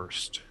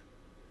first.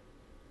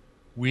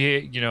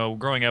 We,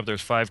 growing up,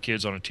 there's 5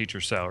 kids on a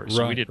teacher's salary,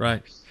 so we didn't.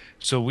 Right.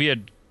 So we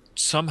had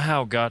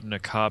somehow gotten a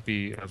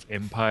copy of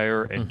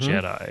Empire and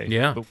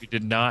Jedi, but we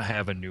did not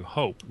have A New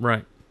Hope.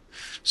 Right.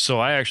 So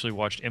I actually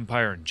watched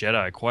Empire and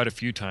Jedi quite a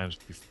few times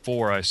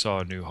before I saw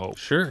A New Hope.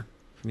 Sure.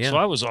 Yeah. So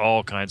I was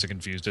all kinds of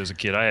confused as a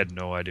kid. I had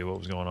no idea what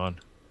was going on.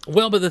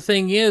 Well, but the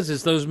thing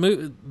is those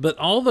but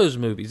all those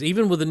movies,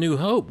 even with A New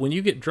Hope, when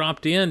you get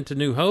dropped into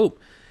New Hope,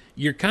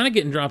 you're kind of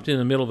getting dropped in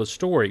the middle of a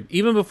story.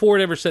 Even before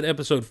it ever said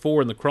Episode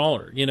 4 in the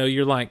crawler,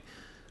 you're like,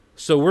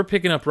 so we're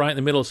picking up right in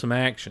the middle of some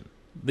action.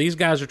 These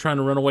guys are trying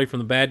to run away from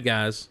the bad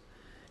guys,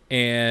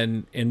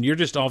 and you're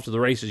just off to the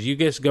races. You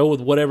just go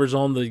with whatever's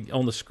on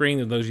the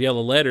screen of those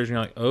yellow letters, and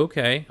you're like,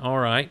 okay, all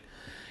right,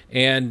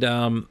 and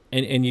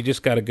you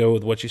just got to go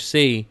with what you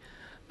see.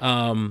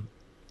 What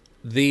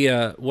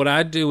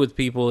I do with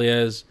people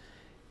is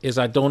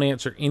I don't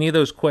answer any of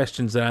those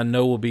questions that I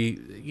know will be,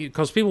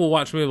 because people will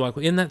watch me like,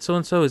 well, isn't that so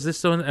and so? Is this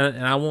so?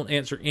 And I won't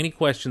answer any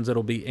questions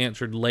that'll be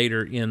answered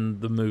later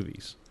in the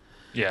movies.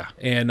 Yeah,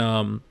 and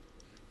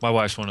my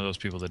wife's one of those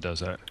people that does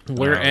that.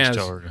 Whereas,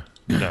 tell her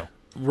no,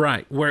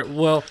 right?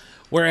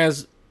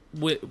 Whereas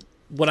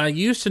what I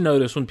used to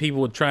notice when people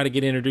would try to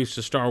get introduced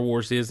to Star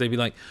Wars is they'd be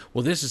like,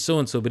 well, this is so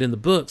and so, but in the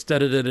books, da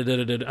da da da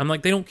da da. I'm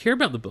like, they don't care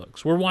about the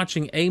books. We're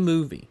watching a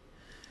movie.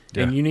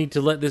 Yeah. And you need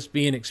to let this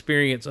be an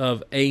experience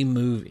of a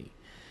movie.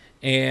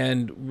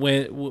 And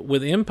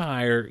with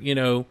Empire,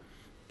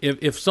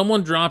 if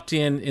someone dropped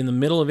in the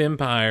middle of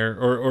Empire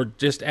or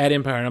just at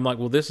Empire, and I'm like,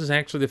 well, this is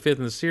actually the 5th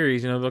in the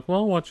series, I'm like, well,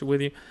 I'll watch it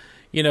with you.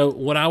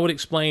 What I would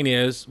explain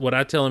is, what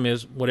I tell them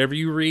is, whatever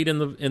you read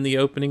in the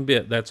opening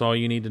bit, that's all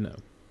you need to know.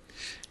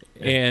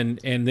 Yeah.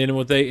 And then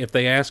if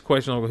they ask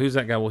questions, like, well, who's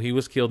that guy? Well, he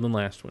was killed in the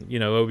last one.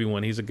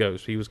 Obi-Wan, he's a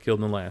ghost. He was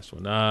killed in the last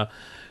one.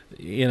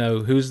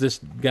 Who's this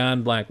guy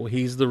in black? Well,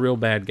 he's the real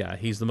bad guy.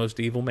 He's the most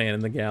evil man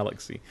in the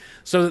galaxy.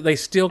 So that they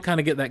still kind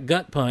of get that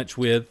gut punch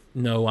with,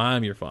 no,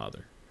 I'm your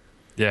father.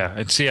 Yeah,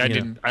 and see, I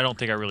don't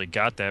think I really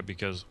got that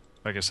because,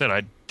 like I said,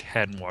 I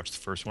hadn't watched the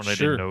first one. I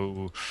didn't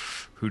know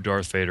who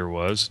Darth Vader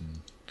was,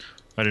 and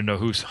I didn't know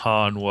who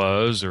Han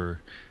was,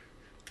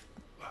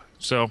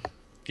 so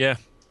yeah,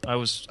 I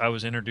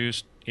was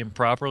introduced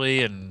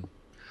improperly, and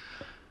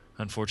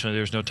unfortunately,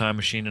 there's no time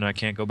machine, and I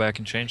can't go back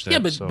and change that. Yeah,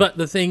 but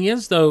the thing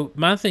is, though,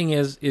 my thing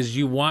is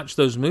you watch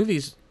those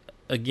movies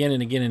again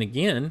and again and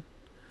again.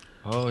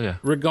 Oh yeah.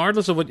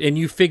 Regardless of and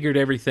you figured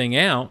everything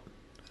out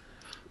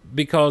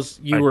because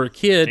you were a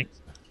kid.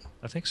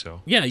 I think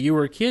so. Yeah, you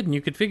were a kid and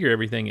you could figure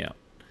everything out.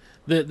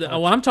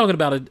 I'm talking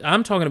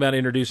about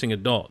introducing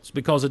adults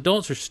because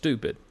adults are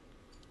stupid.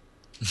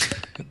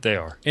 They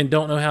are. And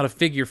don't know how to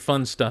figure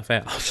fun stuff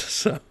out.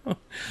 So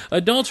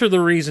adults are the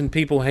reason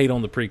people hate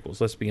on the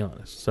prequels, let's be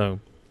honest. So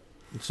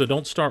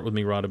don't start with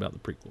me, Rod, about the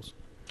prequels.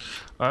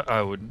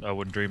 I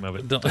wouldn't dream of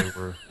it. They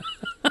were,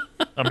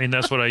 I mean,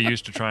 that's what I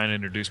used to try and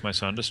introduce my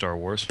son to Star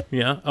Wars.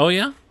 Yeah. Oh,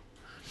 yeah?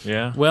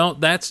 Yeah. Well,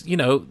 that's,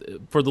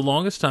 for the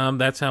longest time,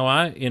 that's how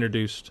I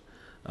introduced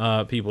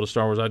people to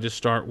Star Wars. I just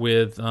start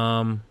with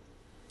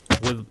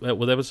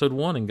with episode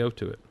 1 and go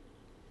to it.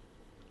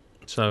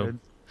 So. Good.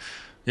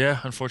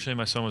 Yeah, unfortunately,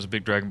 my son was a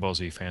big Dragon Ball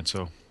Z fan,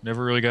 so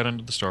never really got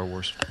into the Star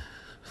Wars.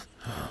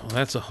 Well,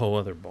 that's a whole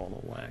other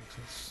ball of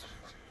wax.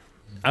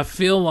 I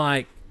feel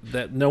like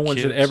that no one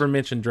should ever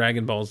mention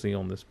Dragon Ball Z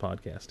on this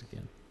podcast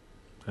again.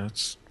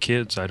 That's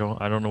kids. I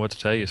don't know what to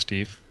tell you,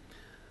 Steve.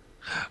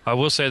 I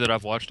will say that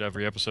I've watched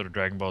every episode of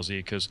Dragon Ball Z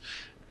because,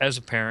 as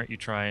a parent, you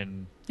try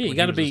and you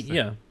got to be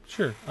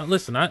sure.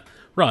 Listen,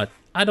 Rod,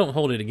 I don't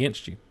hold it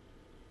against you.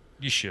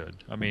 You should.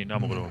 I mean,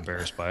 I'm a little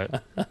embarrassed by it.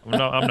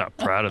 I'm not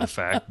proud of the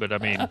fact, but I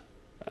mean,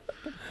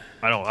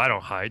 I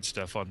don't hide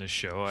stuff on this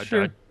show. I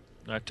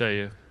tell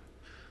you.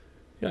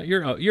 Yeah,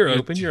 you're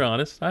open. You're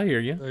honest. I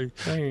hear you.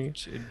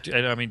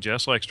 And I mean,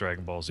 Jess likes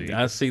Dragon Ball Z.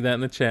 I see that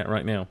in the chat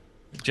right now.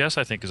 Jess,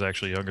 I think, is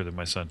actually younger than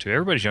my son too.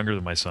 Everybody's younger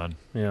than my son.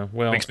 Yeah,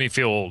 well, makes me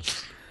feel old.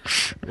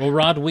 Well,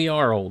 Rod, we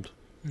are old.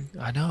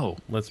 I know.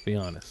 Let's be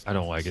honest. I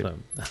don't like it. No,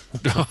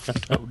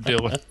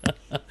 Dylan.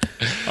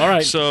 All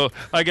right. So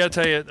I got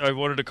to tell you, I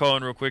wanted to call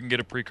in real quick and get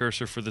a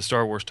precursor for the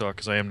Star Wars talk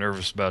because I am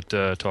nervous about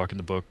talking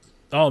the book.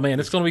 Oh man,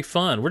 it's going to be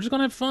fun. We're just going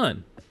to have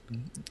fun.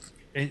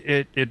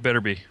 It better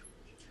be.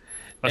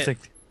 I think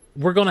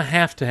we're going to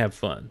have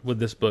fun with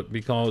this book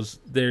because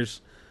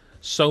there's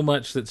so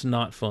much that's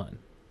not fun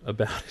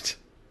about it.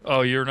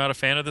 Oh, you're not a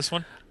fan of this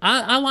one?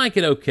 I like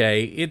it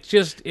okay. It's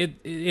just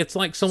it's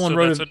like someone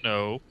wrote a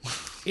no.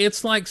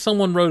 It's like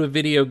someone wrote a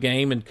video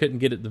game and couldn't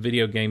get the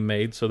video game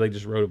made, so they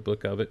just wrote a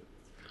book of it.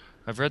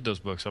 I've read those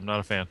books. I'm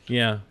not a fan.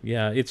 Yeah.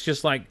 It's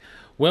just like,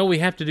 well, we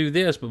have to do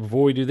this, but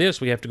before we do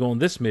this, we have to go on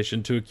this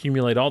mission to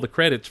accumulate all the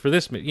credits for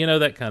this,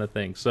 that kind of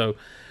thing. So,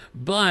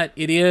 but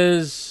it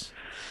is,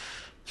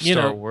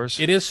 Star Wars.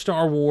 It is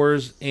Star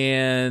Wars,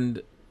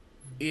 and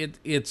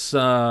it's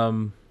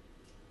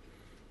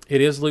it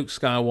is Luke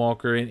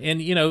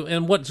Skywalker,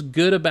 and what's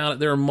good about it,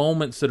 there are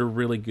moments that are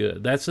really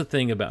good. That's the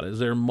thing about it, is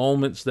there are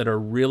moments that are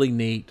really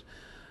neat,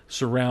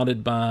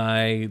 surrounded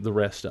by the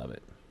rest of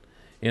it.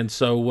 And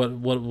so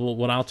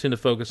what I'll tend to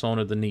focus on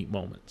are the neat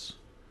moments,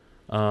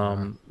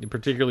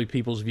 particularly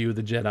people's view of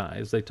the Jedi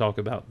as they talk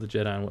about the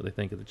Jedi and what they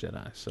think of the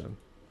Jedi. So,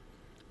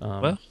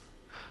 well,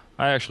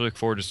 I actually look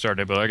forward to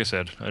starting it, but like I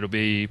said, it'll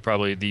be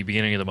probably the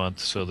beginning of the month,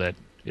 so that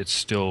it's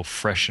still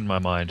fresh in my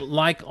mind.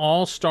 Like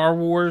all Star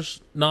Wars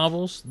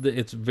novels,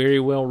 it's very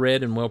well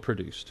read and well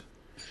produced.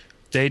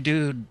 They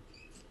do.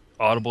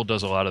 Audible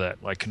does a lot of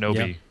that, like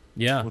Kenobi.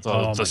 Yeah. With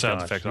all the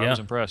sound effects. I was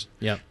impressed.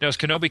 Yeah. Now, is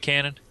Kenobi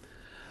canon?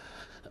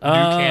 New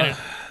canon?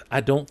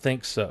 I don't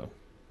think so.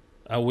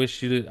 I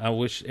wish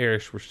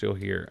Erish were still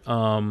here.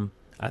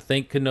 I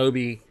think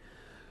Kenobi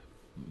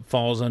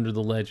falls under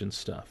the legend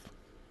stuff.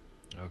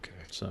 Okay.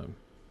 So.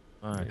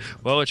 All right.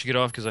 Well, I'll let you get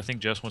off because I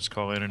think Jess wants to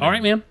call in. All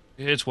right, ma'am.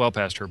 It's well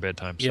past her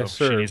bedtime, so yes,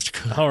 sir. She needs to go.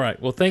 All right.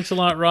 Well, thanks a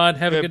lot, Rod.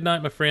 Have a good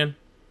night, my friend.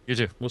 You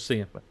too. We'll see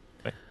you. Bye.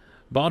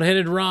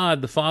 Bald-Headed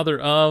Rod, the father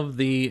of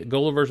the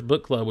Gulliver's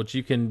Book Club, which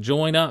you can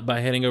join up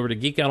by heading over to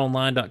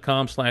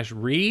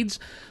geekoutonline.com/reads.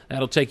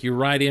 That'll take you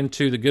right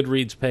into the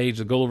Goodreads page,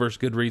 the Gulliver's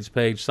Goodreads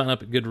page. Sign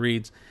up at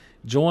Goodreads.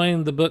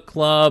 Join the book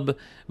club,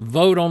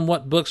 vote on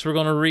what books we're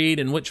going to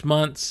read in which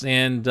months,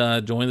 and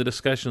join the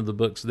discussion of the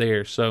books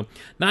there. So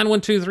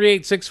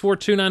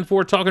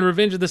 912-386-4294, talking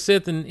Revenge of the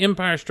Sith and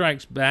Empire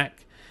Strikes Back.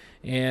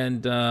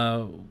 And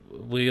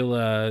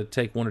we'll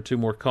take one or two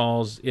more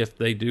calls if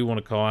they do want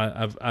to call.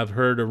 I've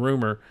heard a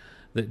rumor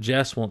that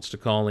Jess wants to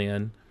call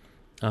in.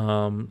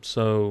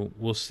 So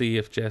we'll see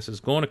if Jess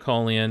is going to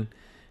call in.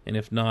 And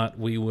if not,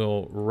 we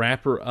will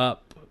wrap her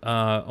up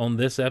on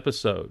this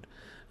episode.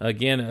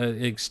 Again,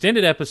 an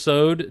extended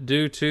episode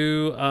due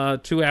to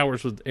 2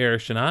 hours with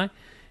Erish and I,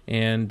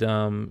 and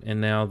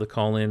now the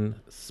call-in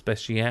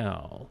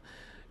special.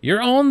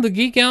 You're on the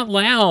Geek Out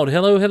Loud.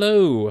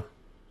 Hello.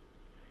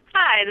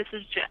 Hi, this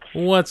is Jess.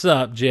 What's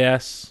up,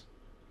 Jess?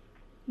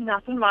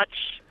 Nothing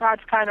much.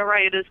 Rod's kind of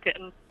right. It is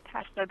getting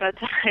past my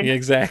bedtime. Yeah,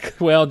 exactly.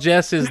 Well,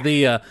 Jess is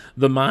the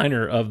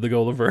minor of the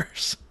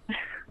Gulliverse.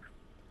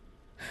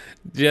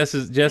 Jess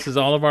is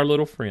all of our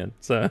little friends.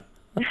 So.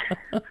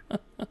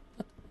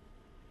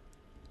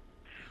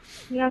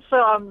 Yeah,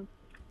 so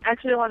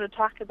actually I want to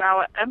talk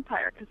about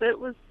Empire because it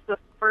was the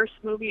first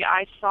movie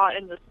I saw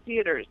in the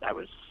theaters. I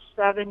was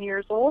 7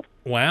 years old.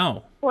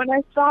 Wow. When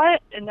I saw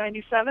it in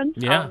 '97.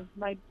 Yeah.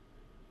 My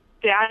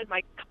dad and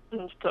my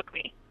cousins took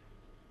me.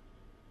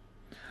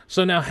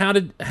 So now, how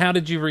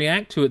did you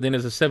react to it then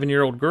as a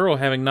 7-year-old girl?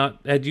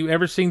 Had you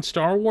ever seen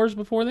Star Wars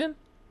before then?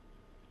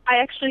 I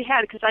actually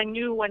had because I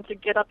knew when to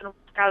get up and walk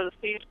out of the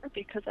theater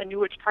because I knew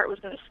which part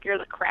was going to scare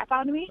the crap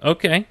out of me.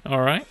 Okay,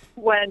 all right.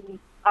 When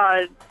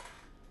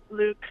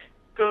Luke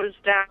goes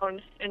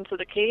down into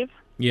the cave.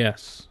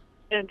 Yes.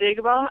 In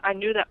Dagobah, I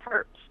knew that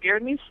part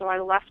scared me, so I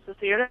left the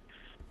theater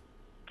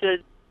to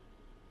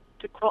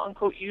quote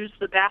unquote use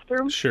the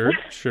bathroom. Sure.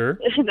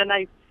 And then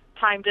I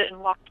timed it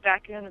and walked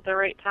back in at the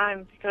right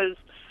time because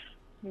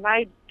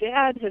my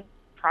dad had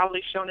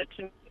probably shown it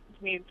to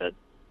me the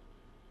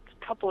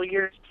couple of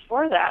years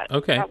before that.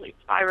 Okay. Probably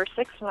 5 or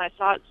 6 when I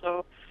saw it,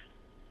 so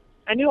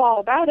I knew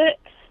all about it.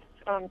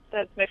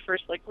 That's my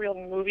first real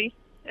movie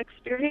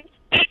experience.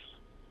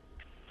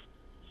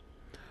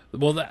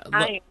 Well,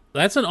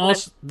 that's an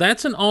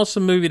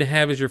awesome movie to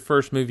have as your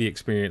first movie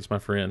experience, my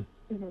friend.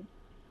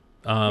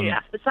 Mm-hmm.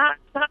 Yeah, it's not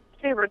my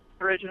favorite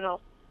original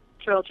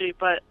trilogy,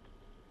 but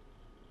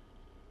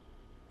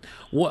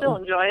still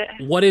enjoy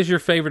it. What is your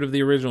favorite of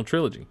the original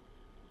trilogy?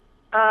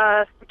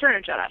 Return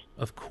of Jedi.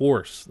 Of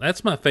course,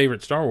 that's my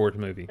favorite Star Wars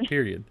movie.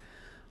 Period.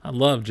 I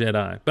love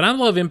Jedi, but I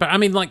love Empire. I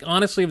mean, like,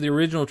 honestly, of the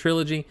original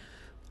trilogy,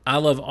 I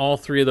love all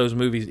three of those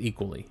movies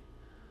equally,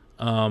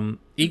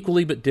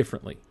 but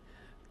differently,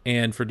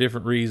 and for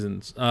different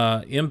reasons.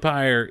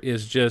 Empire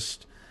is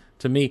just,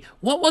 to me,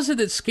 what was it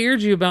that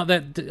scared you about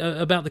that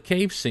about the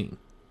cave scene?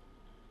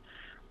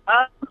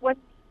 When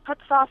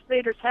cuts off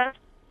Vader's head.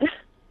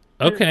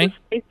 Okay.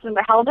 It's in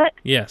the helmet.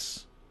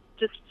 Yes.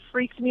 Just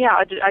freaked me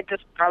out. I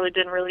just probably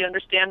didn't really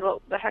understand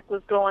what the heck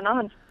was going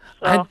on.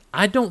 So.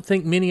 I don't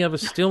think many of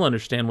us still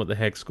understand what the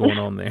heck's going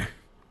on there.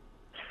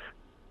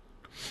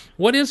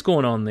 What is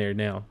going on there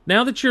now?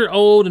 Now that you're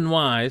old and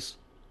wise,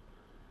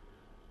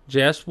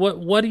 Jess,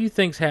 what do you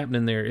think's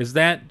happening there? Is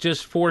that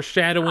just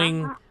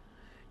foreshadowing?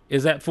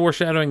 Is that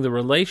foreshadowing the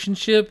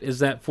relationship? Is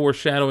that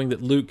foreshadowing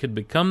that Luke could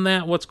become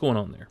that? What's going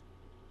on there?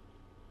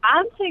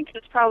 I think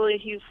it's probably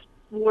he's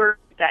worried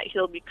that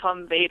he'll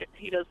become Vader.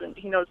 He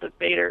knows that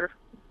Vader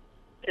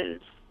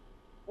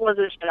was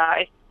a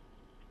Jedi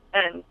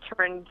and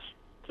turned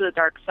to the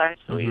dark side,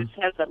 so he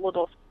has that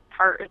little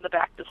heart in the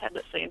back of his head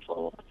that's saying,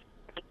 well, what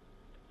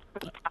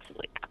could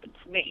possibly happen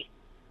to me?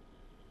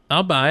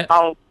 I'll buy it.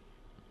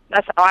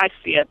 That's how I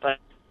see it, but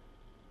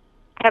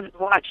I haven't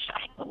watched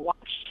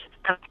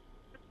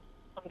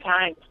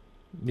sometimes.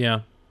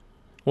 Yeah.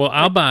 Well,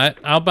 I'll buy it.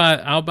 I'll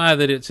buy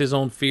that it's his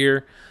own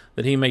fear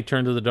that he may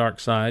turn to the dark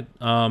side.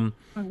 And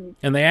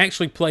they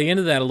actually play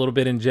into that a little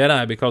bit in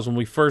Jedi, because when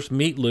we first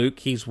meet Luke,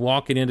 he's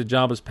walking into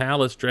Jabba's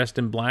palace dressed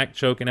in black,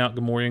 choking out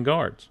Gamorrean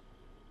guards.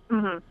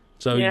 Mm-hmm.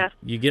 So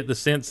you get the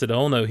sense that,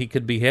 oh no, he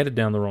could be headed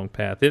down the wrong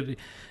path.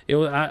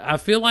 I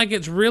feel like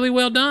it's really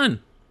well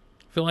done.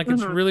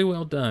 It's really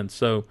well done.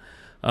 So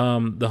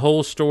the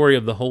whole story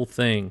of the whole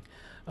thing.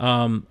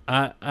 I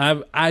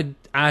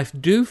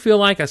do feel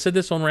like, I said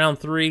this on round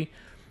 3,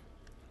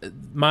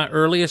 my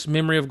earliest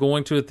memory of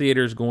going to a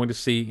theater is going to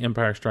see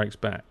Empire Strikes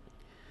Back.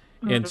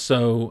 And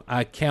so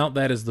I count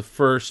that as the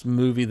first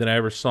movie that I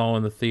ever saw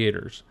in the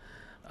theaters.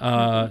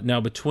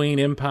 Now, between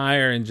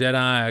Empire and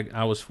Jedi,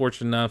 I was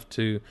fortunate enough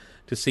to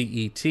see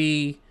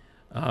E.T.,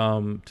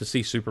 to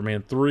see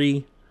Superman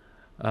 3,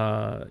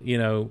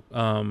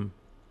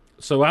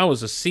 so I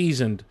was a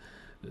seasoned,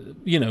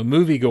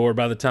 moviegoer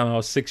by the time I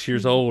was 6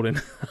 years old,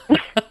 and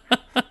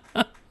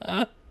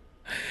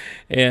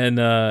and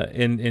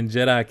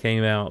Jedi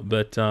came out,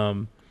 but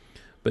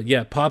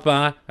yeah,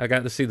 Popeye. I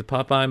got to see the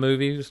Popeye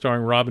movie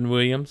starring Robin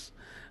Williams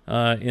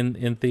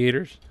in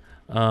theaters.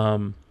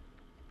 Before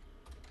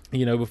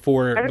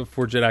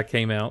Jedi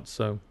came out.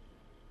 So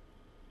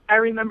I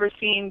remember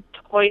seeing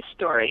Toy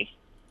Story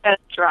at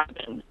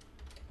drive-in.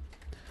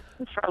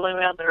 It's probably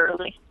my other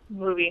early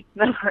movie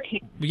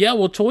memory. Yeah,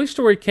 well, Toy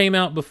Story came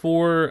out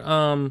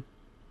before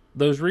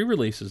those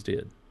re-releases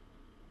did.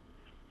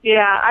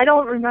 Yeah, I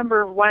don't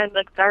remember when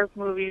the dark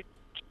movie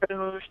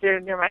theater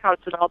near my house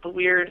did all the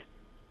weird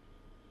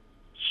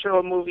show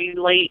a movie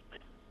late,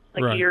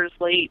 right. Years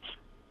late.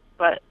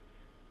 But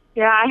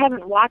yeah, I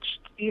haven't watched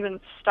even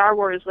Star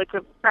Wars where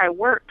I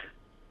work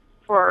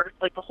for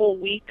the whole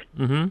week.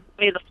 Mm-hmm.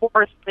 May the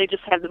 4th, they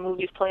just had the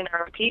movies playing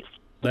on repeat.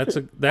 That's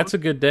a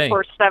good day.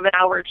 For 7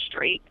 hours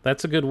straight.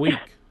 That's a good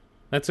week.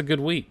 That's a good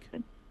week.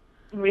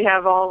 We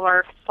have all of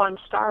our fun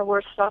Star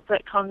Wars stuff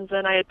that comes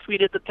in. I had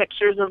tweeted the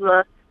pictures of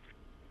the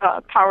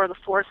Power of the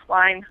Force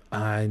line.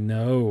 I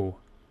know.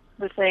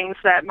 The things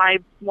that my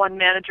one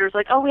manager is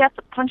like, oh, we have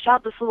to punch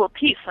out this little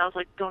piece. And I was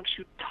like, don't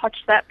you touch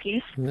that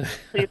piece.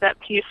 Leave that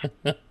piece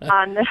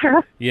on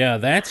there. Yeah,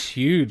 that's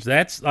huge.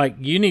 That's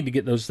you need to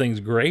get those things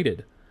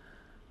graded.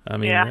 I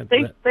mean, yeah,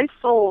 they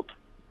sold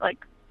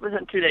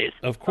within 2 days.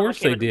 Of course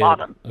they did.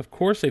 Of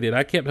course they did.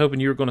 I kept hoping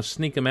you were going to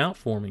sneak them out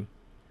for me.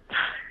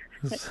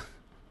 So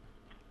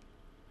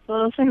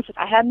those things, if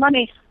I had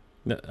money,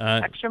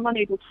 extra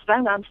money to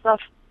spend on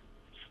stuff.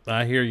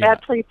 I hear you.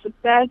 Bad place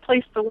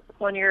to work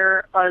when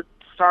you're a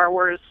Star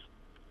Wars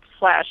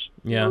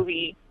 /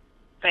 movie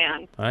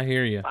fan. I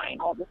hear you. Buying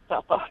all this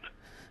stuff up.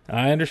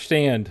 I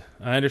understand.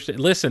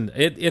 Listen,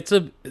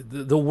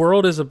 the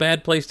world is a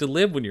bad place to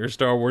live when you're a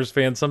Star Wars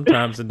fan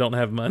sometimes and don't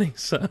have money.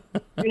 So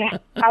yeah,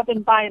 I've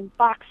been buying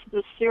boxes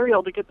of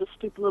cereal to get the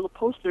stupid little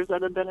posters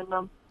that have been in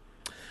them.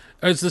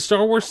 Is the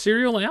Star Wars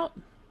cereal out?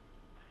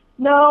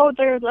 No,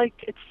 they're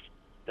it's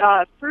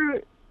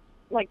fruit,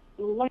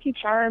 Lucky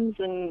Charms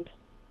and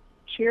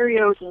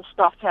Cheerios and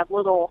stuff have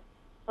little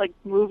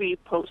movie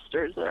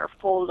posters that are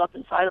folded up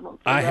inside of them.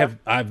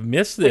 I've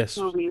missed this.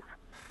 Movies.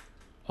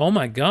 Oh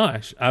my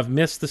gosh, I've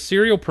missed the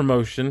cereal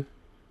promotion.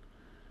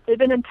 They've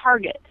been in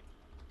Target.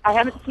 I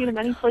haven't seen them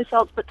anyplace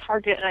else but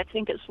Target, and I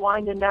think it's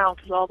winding down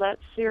because all that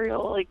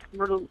cereal,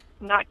 we're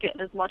not getting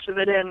as much of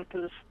it in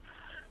because.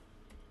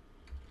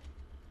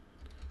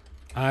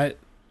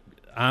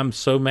 I'm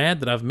so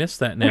mad that I've missed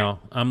that now.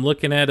 I'm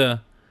looking at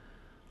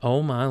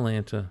oh my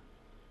Lanta.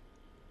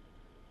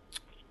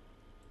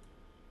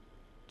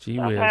 Gee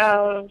I whiz.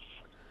 have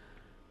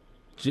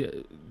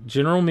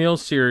General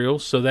Mills cereal,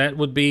 so that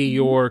would be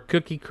your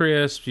Cookie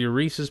Crisp, your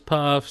Reese's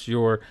Puffs,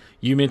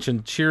 you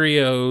mentioned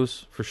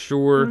Cheerios for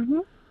sure. Mm-hmm.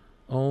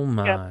 Oh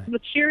my! Yeah, the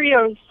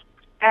Cheerios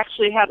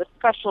actually had a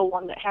special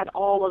one that had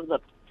all of the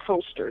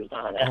posters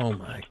on it. Oh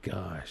my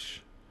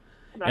gosh!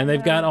 And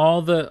they've got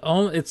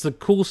it's the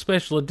cool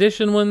special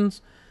edition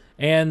ones,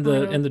 and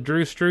the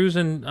Drew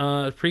Struzan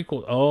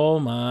prequel. Oh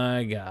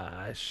my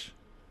gosh!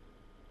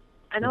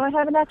 I know I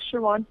have an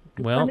extra one.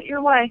 Well, send it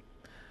your way.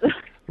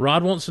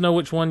 Rod wants to know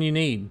which one you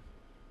need.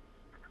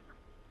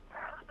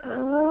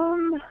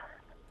 I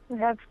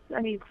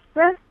need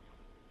Sith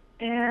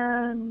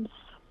and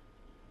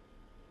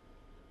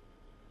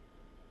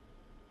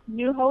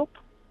New Hope.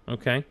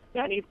 Okay.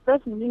 Yeah, I need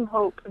Sith and New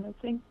Hope, and I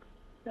think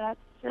that's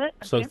it.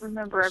 I can't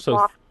remember. I've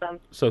lost them.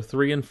 So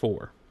 3 and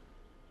 4.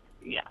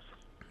 Yes.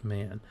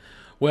 Man.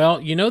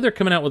 Well, they're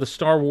coming out with a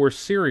Star Wars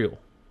cereal.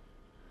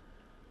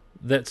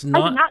 That's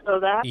not. I did not know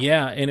that.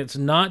 Yeah, and it's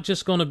not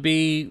just going to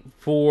be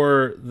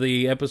for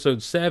the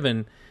episode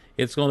 7.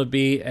 It's going to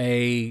be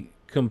a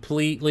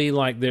completely,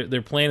 like,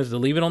 their plan is to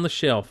leave it on the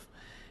shelf,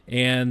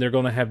 and they're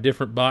going to have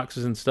different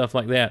boxes and stuff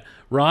like that.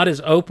 Rod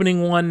is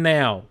opening one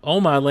now.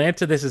 Oh my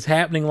Lanta, this is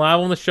happening live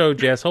on the show,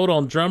 Jess. Hold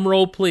on, drum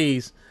roll,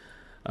 please.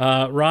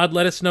 Rod,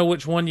 let us know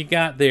which one you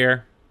got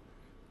there.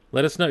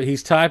 Let us know.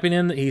 He's typing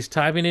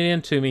it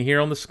in to me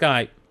here on the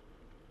Skype.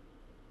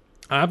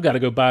 I've got to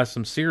go buy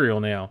some cereal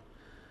now.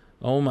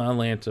 Oh my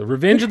Lanta.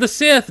 Revenge of the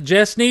Sith.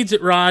 Jess needs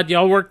it, Rod.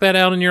 Y'all work that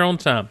out in your own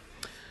time.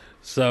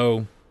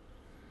 So,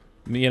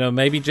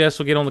 maybe Jess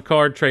will get on the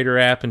Card Trader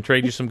app and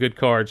trade you some good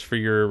cards for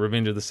your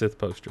Revenge of the Sith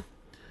poster.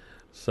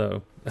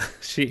 So,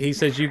 he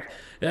says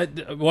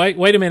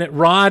wait a minute.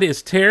 Rod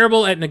is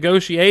terrible at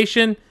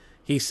negotiation.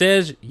 He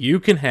says you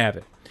can have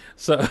it.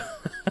 So,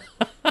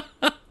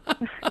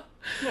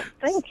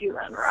 thank you,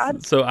 then,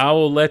 Rod. So I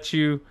will let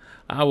you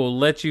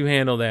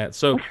handle that.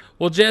 So,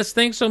 well, Jess,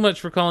 thanks so much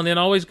for calling in.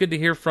 Always good to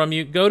hear from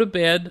you. Go to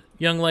bed,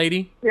 young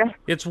lady. Yeah.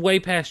 It's way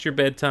past your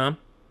bedtime.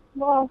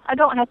 Well, I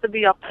don't have to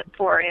be up at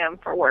 4 a.m.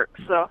 for work,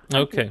 so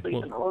I'm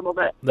sleeping a little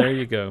bit. There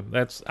you go.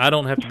 I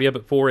don't have to be up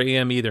at 4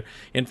 a.m. either.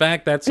 In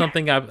fact, that's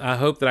something I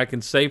hope that I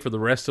can say for the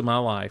rest of my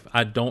life.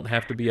 I don't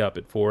have to be up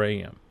at 4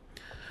 a.m.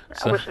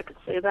 So, I wish I could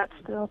say that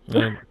still.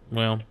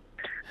 Well,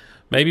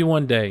 maybe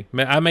one day.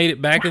 I made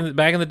it back in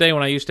the day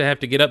when I used to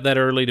have to get up that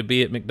early to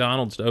be at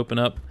McDonald's to open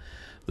up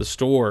the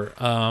store.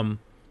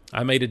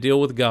 I made a deal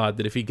with God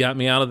that if He got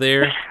me out of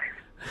there,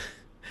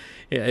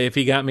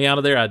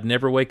 I'd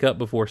never wake up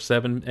before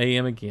 7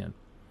 a.m. again.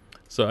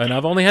 So, and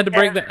I've only had to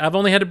break that. I've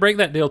only had to break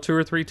that deal 2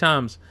 or 3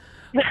 times.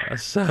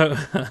 So,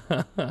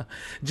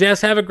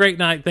 Jess, have a great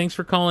night. Thanks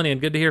for calling in.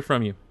 Good to hear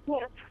from you.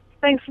 Yeah.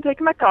 Thanks for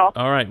taking my call.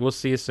 All right, we'll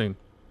see you soon.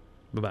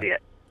 Bye-bye. See ya.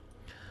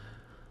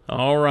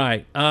 All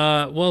right.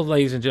 Well,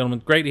 ladies and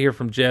gentlemen, great to hear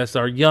from Jess.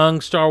 Our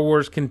young Star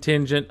Wars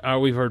contingent.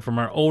 We've heard from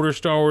our older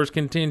Star Wars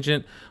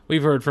contingent.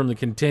 We've heard from the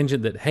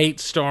contingent that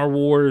hates Star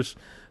Wars.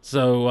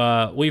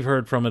 So we've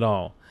heard from it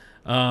all.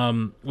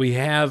 We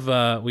have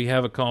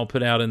a call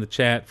put out in the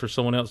chat for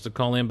someone else to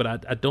call in, but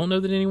I don't know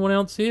that anyone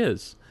else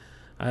is.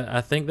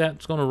 I think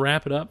that's going to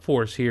wrap it up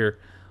for us here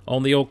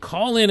on the old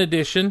call-in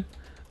edition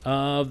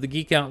of the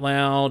Geek Out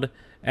Loud.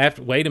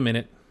 Wait a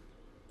minute.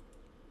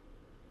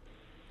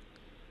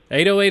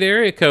 808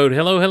 area code.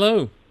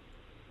 Hello.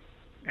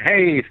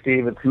 Hey,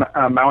 Steve, it's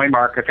Maui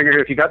Mark. I figured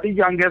if you got the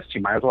youngest, you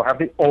might as well have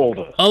the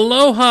oldest.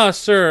 Aloha,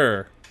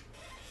 sir.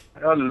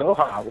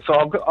 Aloha. So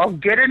I'll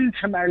get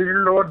into my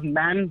little old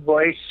man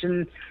voice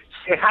and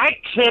say, hi,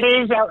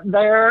 kiddies out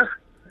there.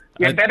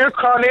 You better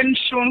call in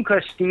soon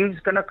because Steve's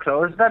going to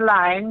close the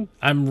line.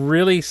 I'm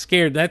really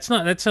scared. That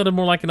sounded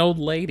more like an old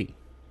lady.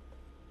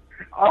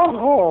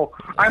 Oh,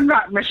 I'm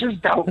not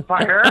Mrs.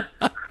 Doubtfire.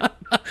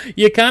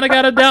 You kind of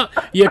got a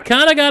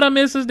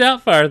Mrs.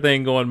 Doubtfire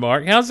thing going,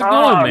 Mark. How's it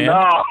going, man?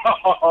 No.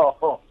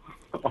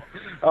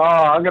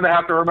 I'm going to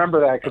have to remember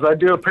that because I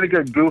do a pretty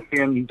good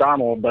Goofy and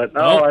Donald, but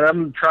I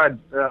haven't tried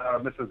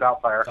Mrs.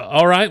 Doubtfire.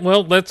 All right,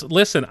 well, let's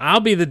listen. I'll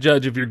be the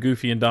judge of your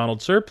Goofy and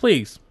Donald, sir,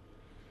 please.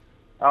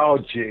 Oh,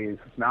 geez.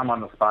 Now I'm on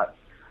the spot.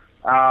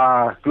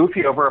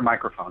 Goofy over a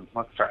microphone.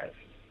 Let's try it.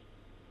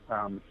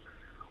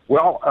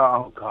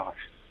 Oh, gosh.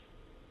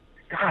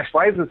 Gosh,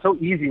 why is it so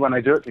easy when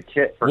I do it to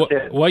kids?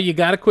 Well, you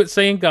got to quit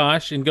saying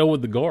gosh and go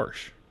with the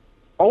gorsh.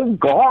 Oh,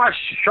 gosh,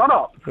 shut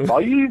up,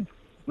 Steve.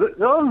 This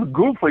is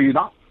Goofy,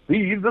 not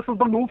Steve. This is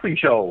the Goofy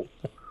show.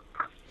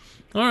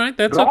 All right,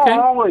 that's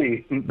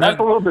okay. That's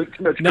a little bit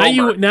too much.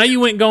 Now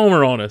you went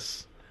Gomer on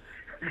us.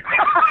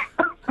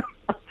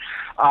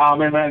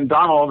 And then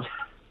Donald,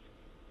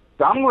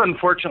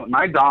 unfortunately,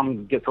 my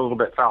Dom gets a little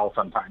bit foul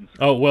sometimes.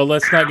 Oh, well,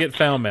 let's not get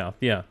foul mouth.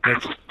 Yeah. I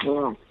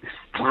don't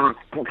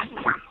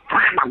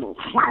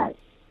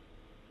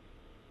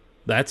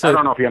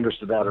know if you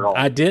understood that at all.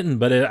 I didn't,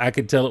 but I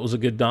could tell it was a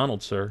good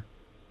Donald, sir.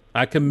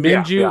 I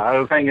commend you. Yeah, I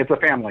was saying it's a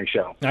family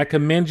show. I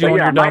commend you on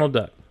your Donald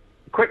Duck.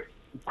 Quick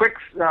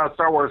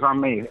Star Wars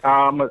on me.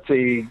 Let's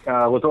see.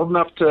 Was old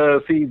enough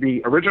to see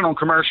the original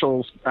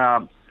commercials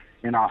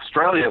in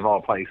Australia, of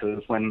all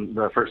places, when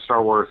the first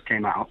Star Wars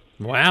came out.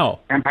 Wow.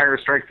 Empire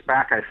Strikes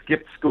Back, I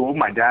skipped school.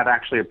 My dad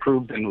actually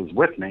approved and was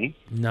with me.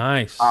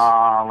 Nice.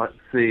 Let's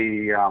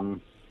see.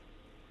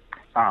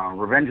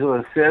 Revenge of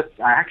the Sith,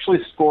 I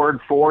actually scored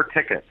 4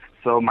 tickets.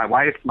 So my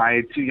wife,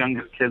 my 2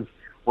 youngest kids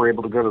were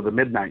able to go to the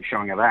midnight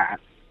showing of that.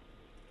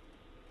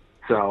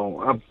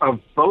 So of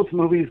both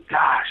movies,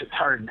 gosh, it's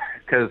hard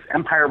because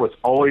Empire was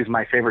always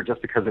my favorite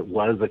just because it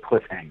was a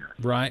cliffhanger.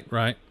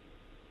 Right.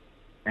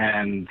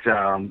 And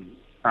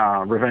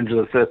Revenge of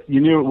the Sith, you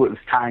knew it was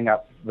tying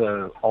up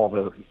all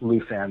the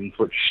loose ends,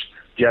 which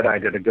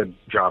Jedi did a good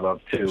job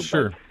of too.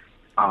 Sure.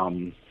 But,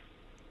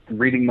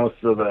 reading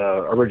most of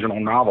the original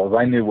novels,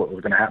 I knew what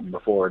was going to happen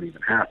before it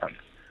even happened.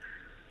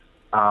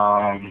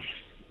 I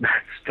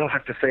still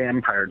have to say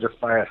Empire just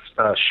by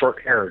a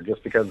short hair,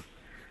 just because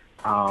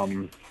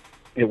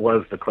it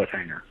was the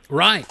cliffhanger.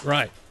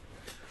 Right.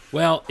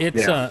 Well,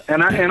 it's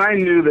and I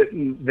knew that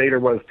Vader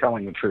was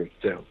telling the truth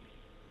too.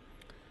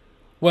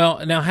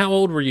 Well, now how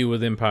old were you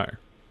with Empire?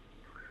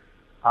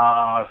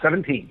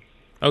 17.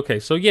 Okay,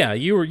 so yeah,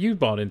 you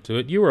bought into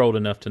it. You were old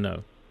enough to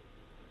know.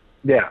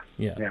 Yeah.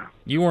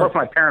 You weren't.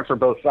 Plus, my parents were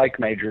both psych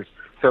majors,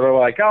 so they were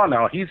like, "Oh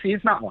no,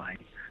 he's not lying."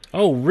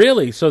 Oh,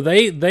 really? So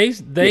they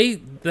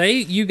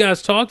you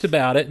guys talked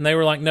about it, and they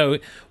were like, "No."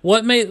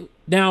 What made?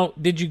 Now,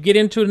 did you get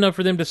into it enough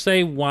for them to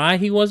say why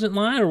he wasn't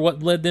lying, or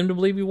what led them to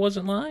believe he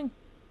wasn't lying?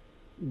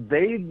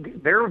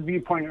 Their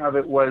viewpoint of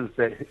it was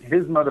that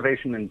his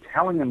motivation in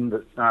telling him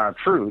the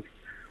truth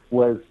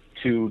was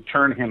to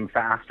turn him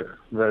faster.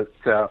 That,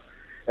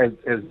 as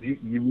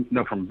you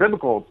know from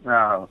biblical,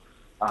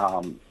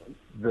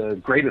 the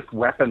greatest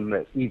weapon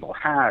that evil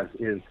has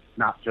is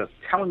not just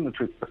telling the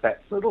truth, but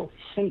that little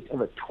hint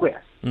of a twist.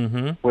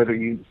 Mm-hmm. Whether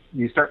you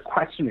start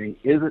questioning,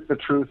 is it the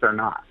truth or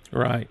not?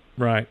 Right.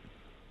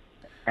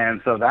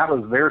 And so that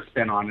was their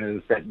spin on it,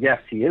 is that,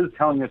 yes, he is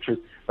telling the truth,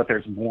 but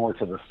there's more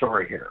to the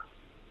story here.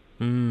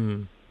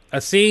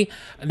 See,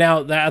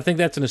 now I think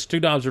that's an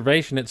astute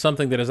observation. It's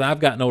something that as I've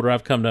gotten older,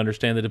 I've come to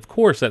understand that, of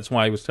course, that's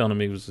why he was telling him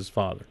he was his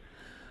father,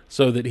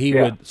 so that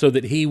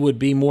he would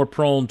be more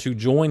prone to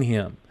join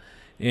him.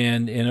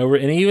 And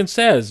he even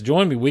says,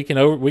 "Join me. We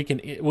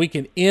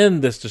can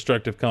end this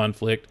destructive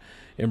conflict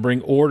and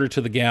bring order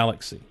to the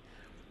galaxy."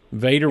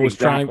 Vader was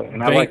trying,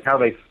 and I like how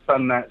they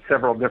spun that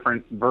several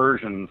different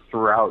versions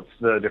throughout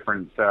the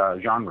different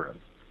genres.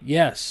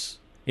 Yes,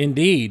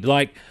 indeed.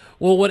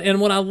 What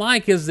I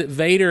like is that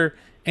Vader,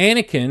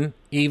 Anakin,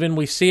 even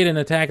we see it in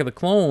Attack of the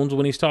Clones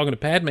when he's talking to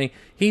Padme.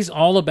 He's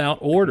all about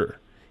order.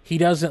 He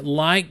doesn't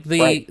like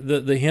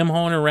the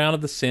him-hawing around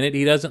of the Senate.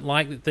 He doesn't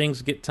like that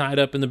things get tied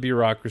up in the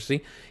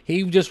bureaucracy.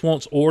 He just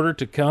wants order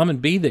to come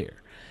and be there.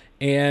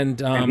 And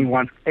he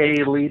wants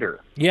a leader.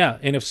 Yeah,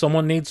 and if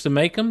someone needs to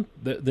make him,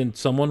 then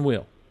someone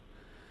will.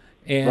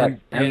 And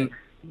I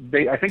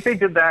think they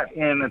did that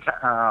in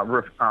I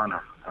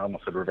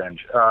almost said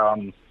Revenge.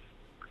 Clone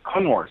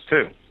Wars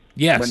too.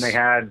 Yes. When they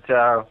had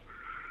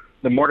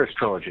the Mortis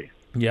trilogy.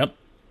 Yep.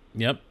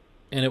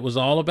 And it was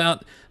all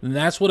about, and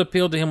that's what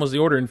appealed to him was the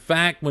order. In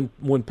fact, when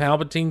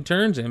Palpatine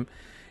turns him,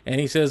 and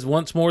he says,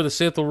 "Once more the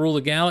Sith will rule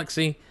the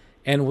galaxy,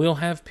 and we'll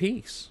have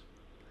peace."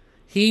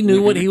 He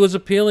knew what he was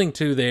appealing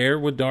to there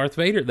with Darth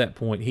Vader at that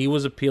point. He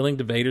was appealing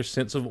to Vader's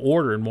sense of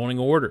order and wanting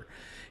order.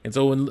 And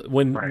so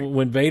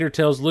when Vader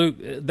tells Luke,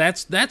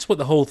 that's what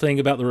the whole thing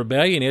about the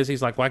rebellion is.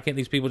 He's like, why can't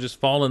these people just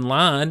fall in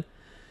line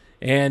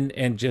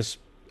and just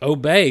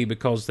obey,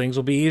 because things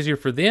will be easier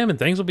for them and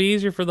things will be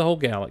easier for the whole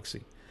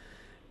galaxy.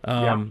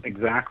 Yeah,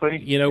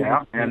 exactly.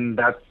 And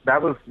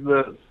that was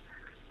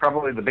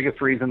probably the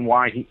biggest reason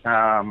why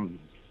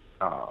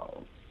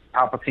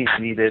Palpatine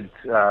needed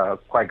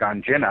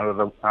Qui-Gon Jinn out of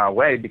the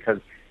way, because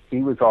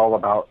he was all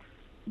about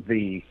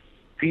the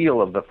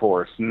feel of the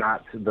Force,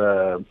 not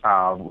the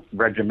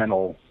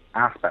regimental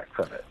aspects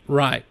of it.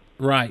 Right.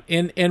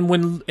 And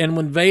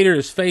when Vader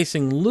is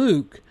facing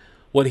Luke,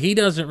 what he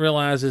doesn't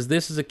realize is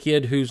this is a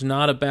kid who's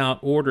not about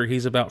order;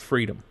 he's about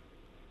freedom.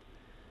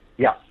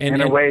 Yeah,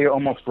 in a way,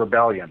 almost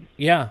rebellion.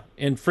 Yeah,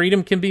 and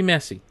freedom can be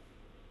messy.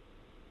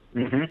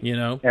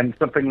 Mm-hmm. And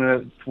something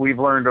that we've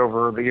learned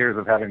over the years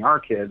of having our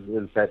kids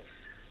is that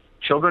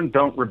children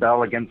don't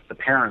rebel against the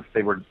parents;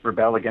 they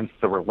rebel against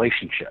the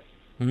relationship.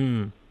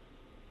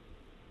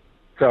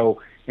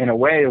 So, in a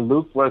way,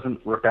 Luke wasn't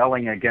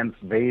rebelling against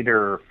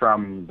Vader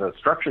from the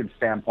structured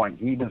standpoint.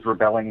 He was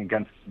rebelling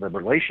against the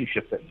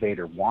relationship that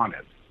Vader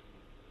wanted.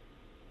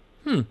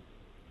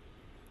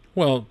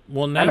 Well,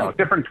 now I know,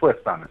 different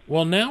twist on it.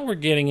 Well, now we're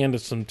getting into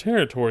some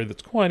territory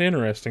that's quite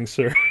interesting,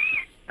 sir.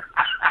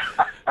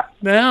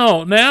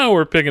 Now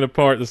we're picking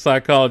apart the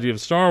psychology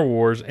of Star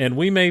Wars, and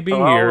we may be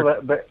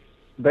here.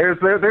 There's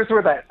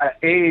where that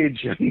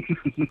age and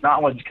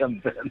knowledge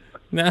comes in.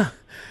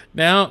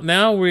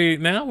 Now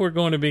we're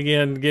going to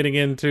begin getting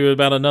into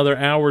about another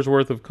hour's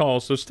worth of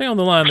calls. So stay on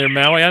the line there,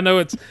 Maui. I know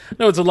it's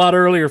a lot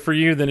earlier for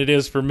you than it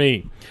is for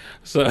me.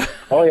 So.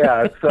 Oh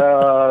yeah,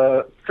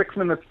 it's 6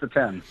 minutes to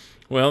 10.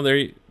 Well, there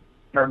you.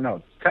 Or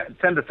no,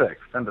 10 to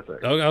 6. 10 to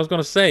 6. I was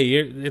going to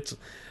say,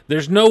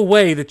 there's no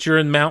way that you're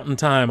in mountain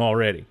time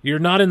already. You're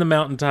not in the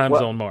mountain time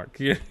zone, Mark.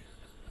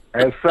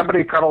 As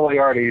somebody probably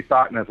already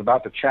thought and is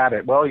about to chat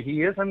it, well,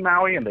 he is in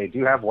Maui, and they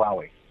do have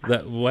Wowie.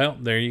 Well,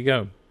 there you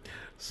go.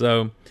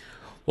 So,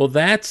 well,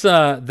 that's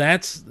I've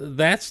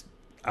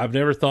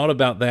never thought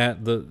about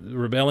that. The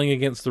rebelling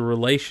against the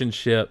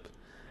relationship,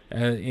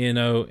 and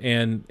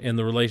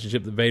the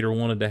relationship that Vader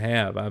wanted to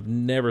have. I've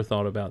never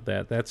thought about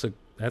that. That's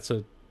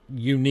a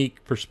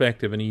unique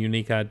perspective and a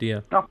unique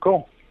idea. Oh,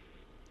 cool.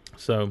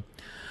 So,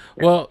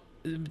 well,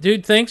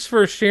 dude, thanks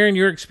for sharing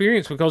your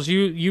experience, because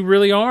you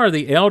really are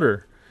the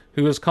elder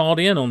who has called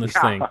in on this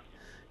thing.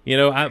 You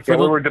know, we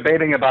were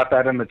debating about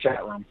that in the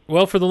chat room.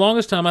 Well, for the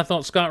longest time, I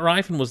thought Scott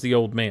Rifen was the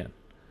old man.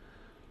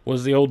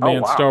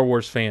 Wow. Star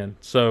Wars fan.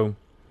 So,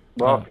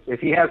 well,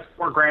 if he has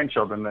 4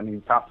 grandchildren, then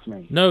he tops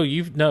me. No,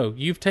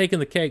 you've taken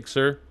the cake,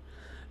 sir.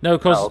 No,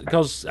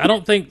 because I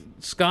don't think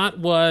Scott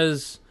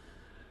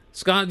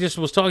just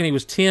was talking. He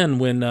was 10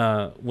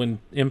 when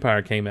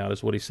Empire came out,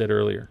 is what he said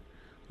earlier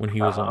when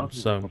he was on.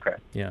 So, okay.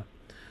 Yeah.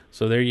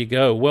 So there you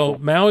go. Well,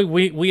 Maui,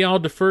 we all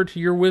defer to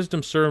your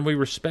wisdom, sir, and we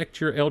respect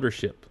your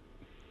eldership.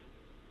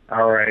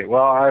 All right.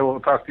 Well, I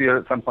will talk to you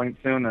at some point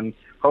soon, and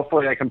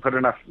hopefully I can put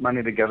enough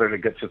money together to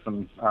get you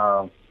some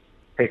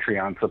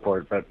Patreon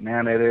support. But,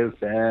 man, it has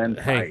been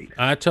tight.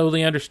 I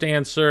totally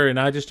understand, sir, and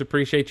I just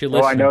appreciate you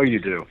listening. Well, I know you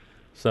do.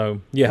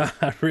 So, yeah,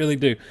 I really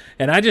do.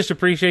 And I just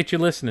appreciate you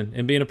listening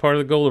and being a part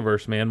of the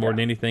Golaverse, man, more than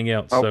anything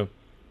else. Oh. So.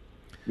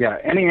 Yeah,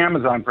 any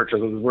Amazon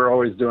purchases, we're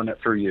always doing it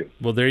through you.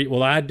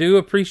 Well, I do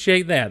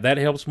appreciate that. That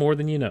helps more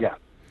than you know. Yeah.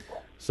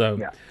 So,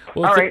 yeah.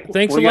 Well, all right.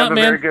 Thanks a lot, have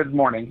man. Very good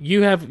morning.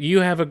 You have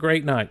a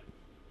great night.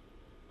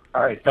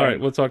 All right. Thanks. All right.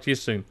 We'll talk to you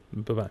soon.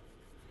 Bye-bye.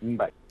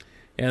 Bye.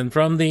 And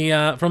from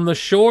the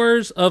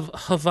shores of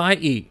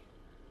Hawaii,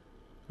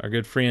 our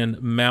good friend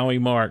Maui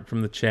Mark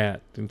from the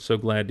chat. I'm so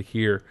glad to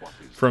hear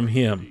from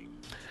him.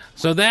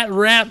 So that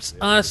wraps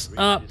us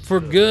up for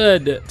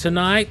good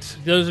tonight.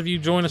 Those of you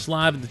join us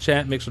live at the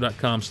chat,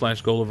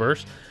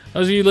 mixer.com/Golaverse.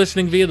 Those of you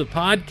listening via the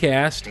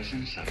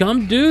podcast,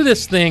 come do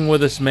this thing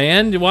with us,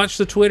 man. Watch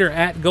the Twitter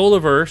at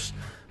Golaverse.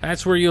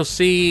 That's where you'll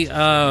see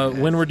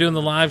when we're doing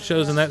the live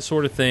shows and that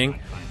sort of thing.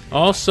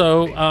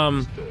 Also,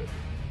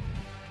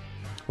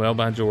 well,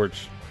 by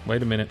George,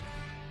 wait a minute.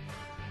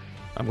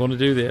 I'm going to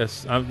do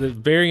this. I'm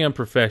very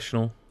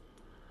unprofessional.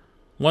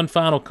 One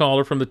final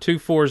caller from the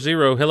 240.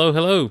 Hello,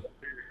 hello.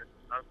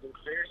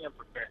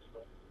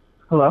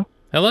 Hello?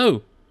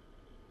 Hello.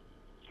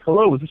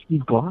 Hello, is this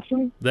Steve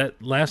Glosson?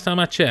 That last time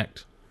I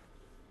checked.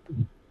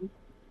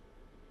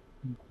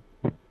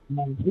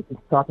 This is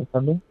Talking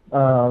Sunday.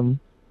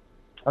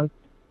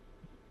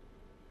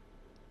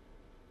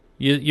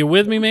 You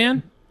with me,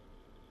 man?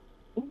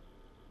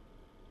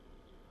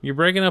 You're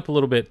breaking up a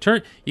little bit.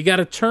 You got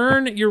to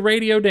turn your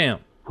radio down.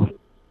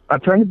 I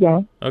turned it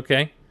down.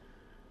 Okay.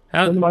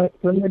 Turn the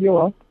radio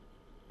off.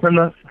 Can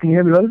you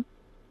hear me better?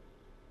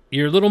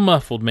 You're a little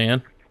muffled,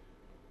 man.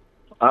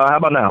 How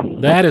about now?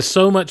 That is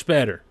so much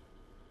better.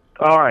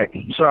 All right.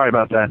 Sorry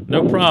about that.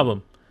 No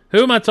problem.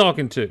 Who am I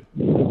talking to?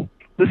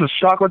 This is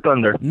Chocolate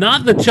Thunder.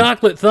 Not the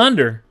Chocolate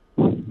Thunder.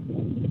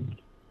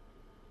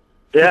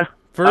 Yeah.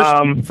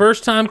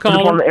 First time caller. I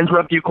just wanted to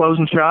interrupt you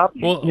closing shop.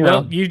 Well,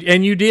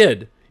 you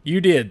did. You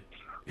did.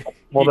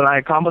 Well, then I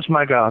accomplished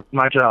my job.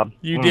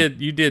 You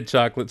did,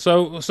 Chocolate.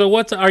 So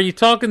are you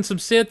talking some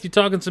Sith? You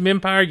talking some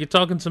Empire? You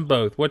talking some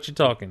both? What you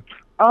talking?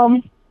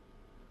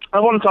 I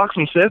want to talk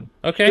some Sith.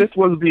 Okay. Sith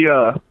was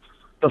the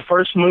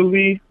first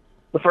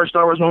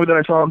Star Wars movie that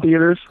I saw in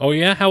theaters. Oh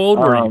yeah, how old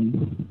were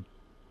you?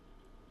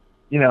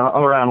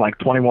 I'm around like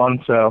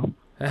 21, so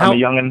I'm a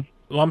youngin'.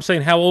 Well, I'm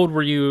saying, how old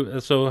were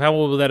you? So how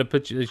old would that have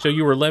put you? So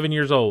you were 11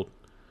 years old.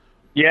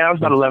 Yeah, I was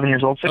about 11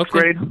 years old. Sixth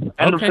grade.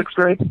 End of sixth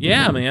grade.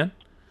 Yeah, man.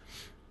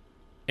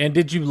 And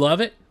did you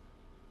love it?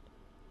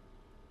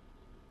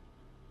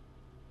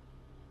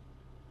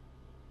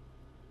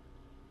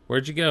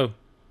 Where'd you go?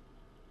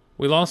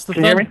 We lost the.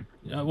 Can you hear me?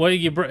 Well,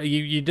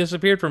 you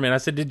disappeared for a minute. I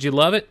said, did you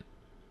love it?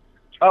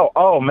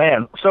 Oh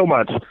man, so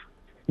much.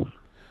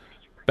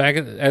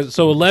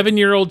 So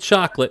 11-year-old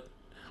Chocolate.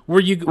 Were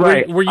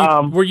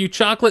you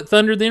Chocolate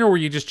Thunder then, or were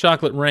you just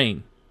Chocolate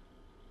Rain?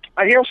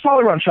 I was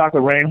probably around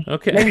Chocolate Rain.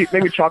 Okay.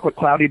 Maybe Chocolate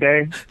Cloudy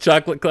Day.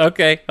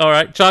 Okay. All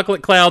right.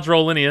 Chocolate clouds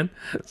rolling in.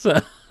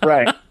 So.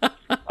 Right.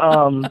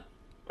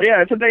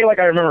 Yeah, it's a day like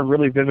I remember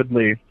really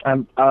vividly.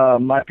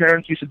 My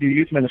parents used to do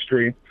youth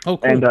ministry. Oh,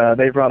 cool. And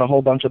they brought a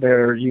whole bunch of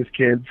their youth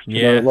kids to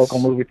the local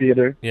movie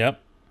theater.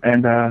 Yep.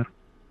 And I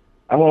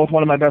went with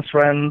one of my best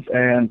friends,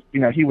 and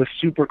he was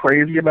super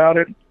crazy about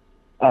it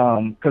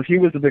because he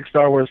was a big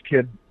Star Wars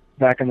kid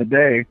back in the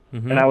day,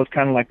 and I was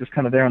kind of like just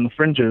kind of there on the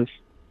fringes.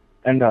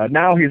 And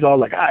now he's all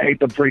like, I hate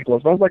the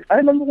prequels. But I was like, I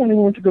remember when we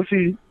went to go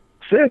see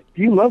Sith.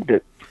 You loved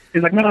it.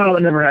 He's like, no,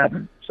 that never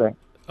happened. So.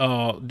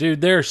 Oh,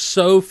 dude, there are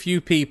so few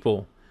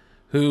people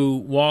who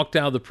walked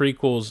out of the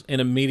prequels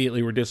and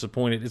immediately were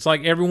disappointed. It's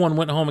like everyone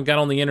went home and got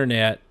on the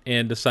internet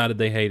and decided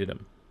they hated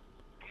them.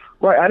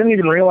 Right. I didn't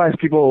even realize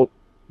people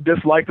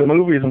dislike the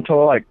movies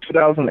until like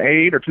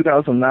 2008 or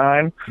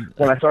 2009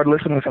 when I started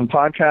listening to some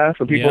podcasts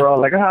and people were all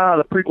like,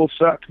 the prequel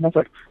sucked. And I was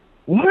like,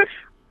 what?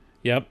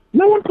 Yep.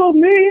 No one told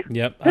me.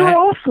 Yep. They're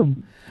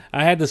awesome.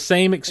 I had the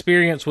same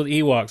experience with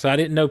Ewoks. I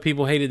didn't know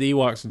people hated the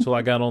Ewoks until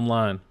I got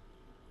online.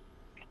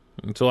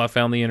 Until I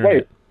found the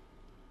internet.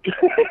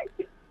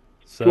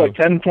 So, like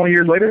 10, 20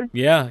 years later?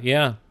 Yeah.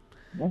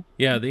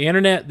 The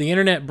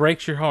internet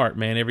breaks your heart,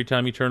 man, every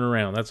time you turn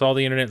around. That's all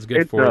the internet's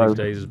good for these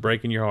days, is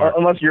breaking your heart.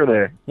 Unless you're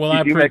there.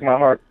 Well, you make my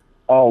heart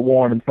all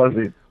warm and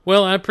fuzzy.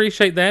 Well, I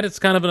appreciate that. It's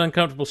kind of an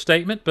uncomfortable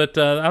statement, but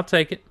I'll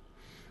take it.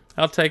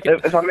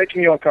 If I'm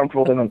making you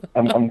uncomfortable, then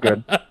I'm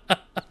good.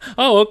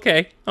 Oh,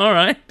 okay. All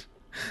right.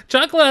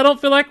 Chocolate, I don't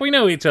feel like we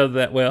know each other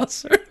that well,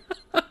 sir.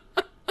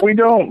 We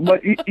don't,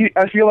 but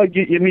I feel like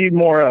you need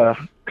more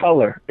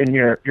color in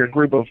your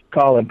group of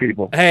calling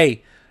people.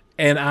 Hey,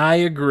 and I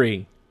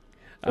agree.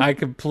 I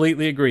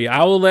completely agree.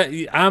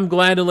 I'm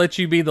glad to let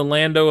you be the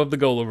Lando of the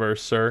Goliverse,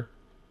 sir.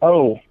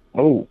 Oh,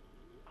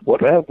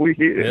 what have we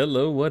here?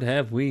 Hello, what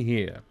have we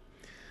here?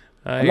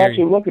 I'm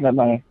actually looking at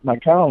my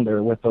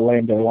calendar with the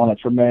Lando on it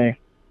for May.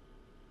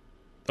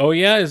 Oh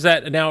yeah, is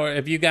that now?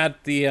 Have you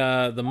got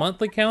the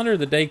monthly calendar or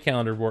the day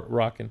calendar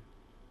rocking?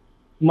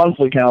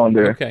 Monthly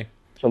calendar. Okay.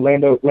 So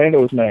Lando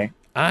is May.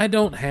 I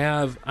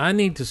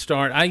need to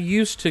start. I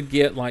used to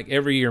get like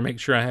every year make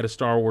sure I had a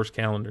Star Wars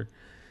calendar,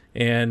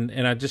 and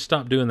I just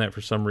stopped doing that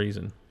for some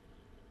reason.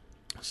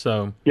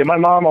 So yeah, my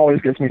mom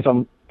always gets me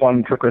some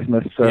one for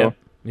Christmas. So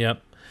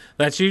yep.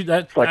 That's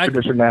like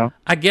tradition now.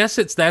 I guess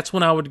that's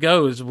when I would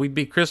go. Is we'd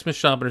be Christmas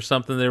shopping or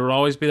something. There would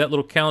always be that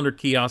little calendar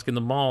kiosk in the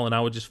mall, and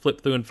I would just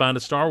flip through and find a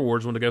Star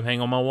Wars one to go hang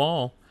on my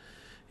wall,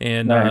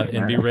 and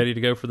be ready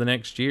to go for the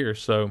next year.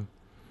 So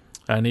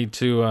I need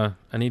to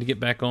get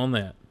back on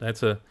that.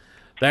 That's a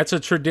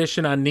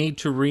tradition I need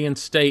to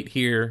reinstate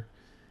here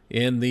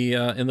in the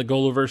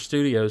Goliverse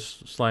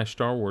Studios /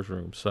 Star Wars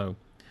room. So,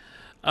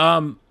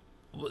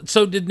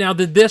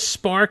 did this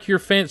spark your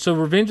fan? So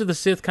Revenge of the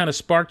Sith kind of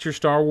sparked your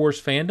Star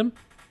Wars fandom?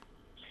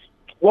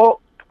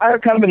 Well, I've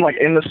kind of been like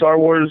into Star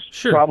Wars.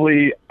 Sure.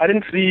 Probably, I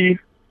hadn't seen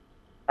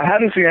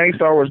any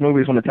Star Wars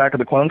movies when Attack of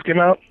the Clones came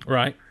out.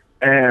 Right.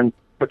 And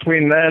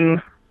between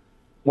then,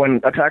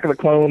 when Attack of the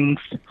Clones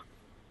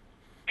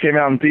came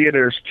out in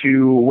theaters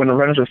to when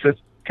Revenge of the Sith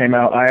came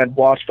out, I had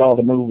watched all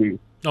the movies.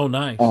 Oh,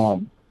 nice.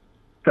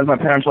 Because my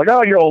parents were like,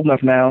 "Oh, you're old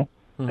enough now,"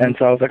 and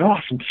so I was like,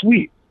 "Awesome,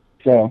 sweet."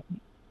 So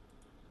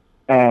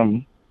I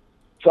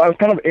was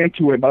kind of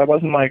into it, but I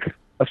wasn't like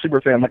a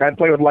super fan. Like I'd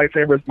play with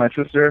lightsabers with my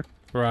sister.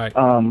 Right.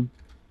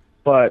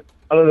 But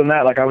other than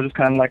that, like I was just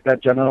kind of like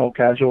that general,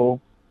 casual,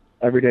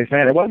 everyday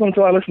fan. It wasn't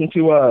until I listened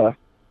to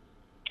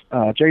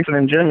Jason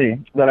and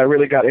Jimmy that I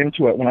really got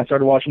into it. When I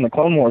started watching the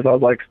Clone Wars, I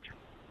was like,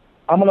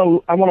 I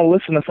want to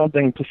listen to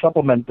something to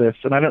supplement this,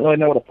 and I didn't really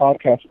know what a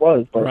podcast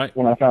was. But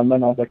when I found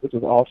them, I was like, this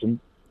is awesome.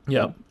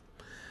 Yeah,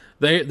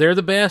 they're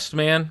the best,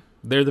 man.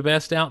 They're the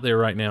best out there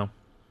right now.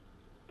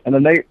 And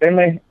then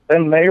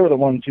they were the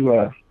ones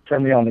who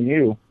turned me on to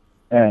you,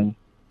 and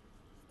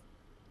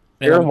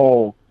their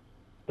whole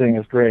thing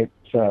is great.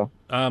 So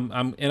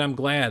I'm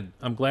glad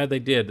they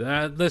did.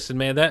 Listen,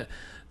 man, that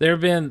there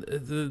have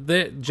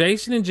been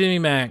Jason and Jimmy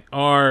Mac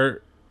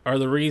are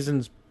the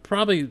reasons,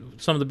 probably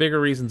some of the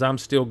bigger reasons I'm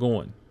still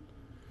going,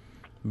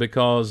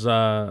 because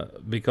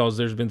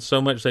there's been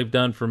so much they've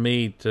done for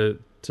me to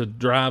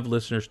drive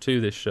listeners to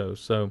this show.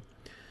 So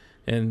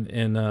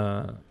and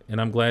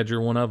I'm glad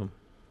you're one of them.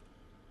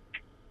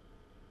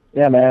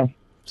 Yeah, man.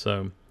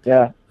 So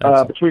yeah,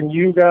 between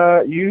you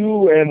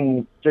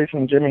and Jason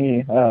and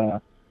Jimmy,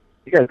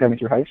 you guys got me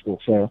through high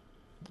school. So,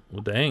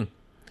 well, dang,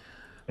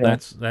 yeah.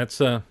 that's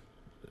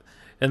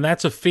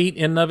a feat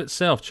in and of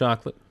itself,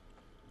 Chocolate.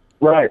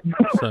 Right.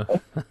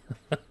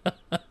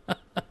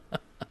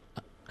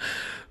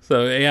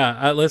 So yeah,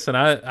 I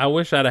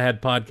wish I'd have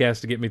had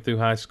podcasts to get me through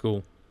high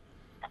school.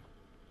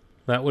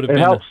 That would have been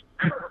helps.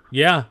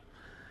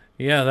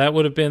 Yeah, that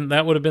would have been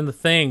the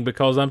thing,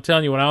 because I'm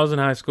telling you, when I was in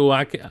high school,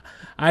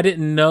 I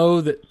didn't know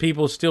that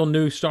people still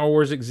knew Star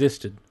Wars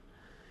existed.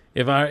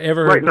 If I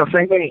ever right, no,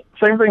 same thing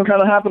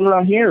kind of happened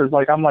around here. It's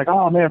like I'm like,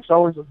 oh man, Star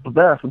Wars is the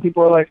best, and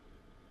people are like,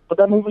 but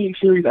that movie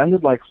series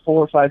ended like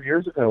 4 or 5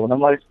 years ago, and I'm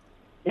like,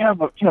 yeah,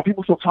 but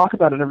people still talk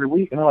about it every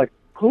week, and they're like,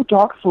 who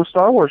talks for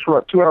Star Wars for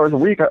 2 hours a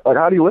week? Like,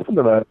 how do you listen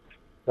to that?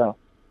 So,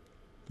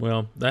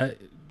 well, that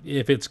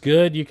if it's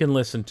good, you can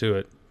listen to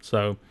it.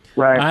 So.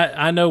 Right.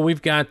 I know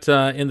we've got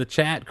in the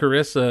chat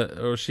Carissa,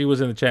 or she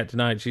was in the chat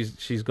tonight.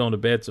 She's gone to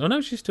bed. So,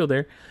 no, she's still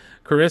there.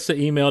 Carissa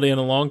emailed in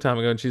a long time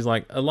ago, and she's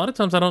like, a lot of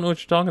times I don't know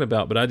what you're talking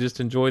about, but I just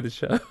enjoy the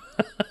show.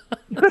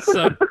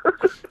 So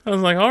I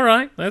was like, all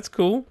right, that's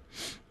cool.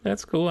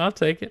 That's cool. I'll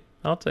take it.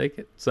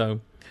 So,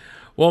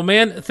 well,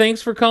 man,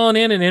 thanks for calling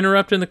in and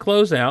interrupting the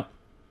closeout.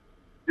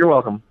 You're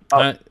welcome.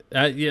 Yeah,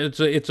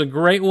 it's a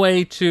great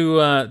way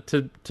to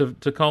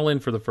call in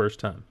for the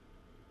first time.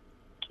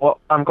 Well,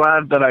 I'm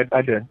glad that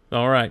I did.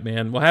 All right,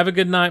 man. Well, have a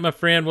good night, my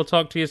friend. We'll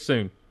talk to you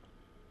soon.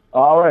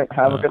 All right.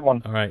 Have a good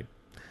one. All right.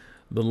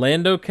 The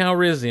Lando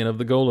Calrissian of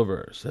the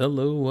Goliverse.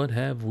 Hello, what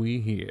have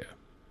we here?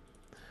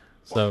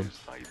 So,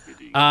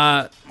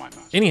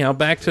 anyhow,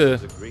 back to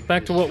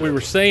what we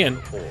were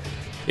saying.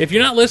 If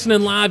you're not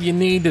listening live, you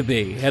need to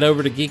be. Head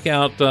over to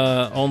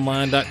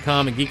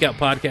geekoutonline.com and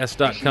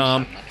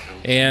geekoutpodcast.com,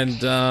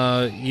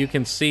 and you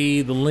can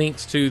see the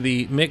links to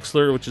the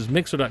Mixler, which is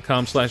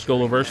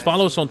mixler.com/Golaverse.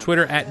 Follow us on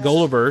Twitter at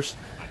Golaverse,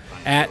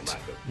 at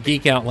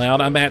Geek Out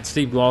Loud. I'm at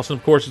Steve Glosson.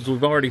 Of course, as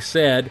we've already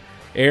said,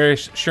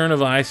 Erich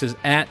Chernovice is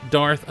at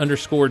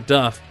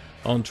Darth_Duff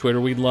on Twitter.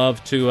 We'd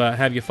love to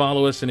have you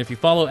follow us, and if you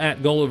follow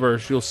at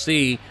Golaverse, you'll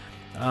see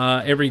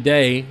every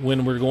day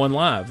when we're going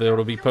live.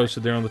 It'll be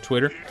posted there on the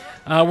Twitter.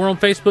 We're on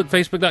Facebook,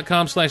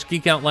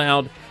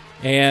 facebook.com/geekoutloud,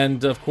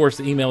 and of course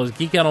the email is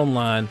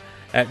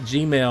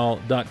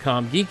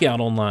geekoutonline@gmail.com,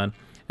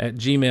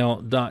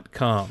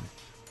 geekoutonline@gmail.com.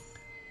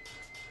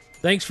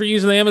 Thanks for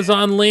using the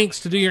Amazon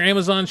links to do your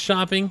Amazon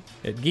shopping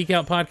at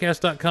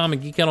geekoutpodcast.com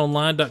and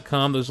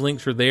geekoutonline.com. Those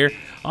links are there.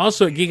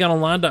 Also at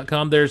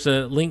geekoutonline.com, there's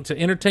a link to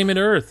Entertainment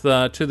Earth,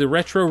 to the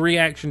retro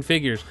reaction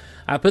figures.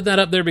 I put that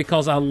up there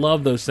because I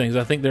love those things.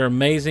 I think they're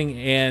amazing,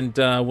 and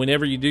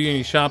whenever you do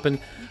any shopping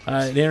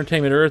at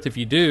Entertainment Earth, if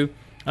you do,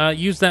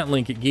 use that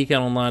link at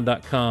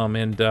geekoutonline.com,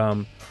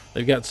 and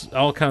they've got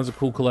all kinds of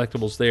cool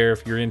collectibles there.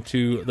 If you're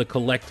into the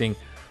collecting,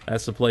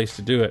 that's the place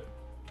to do it.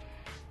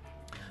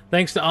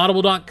 Thanks to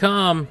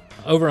Audible.com,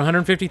 over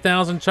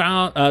 150,000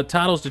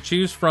 titles to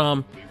choose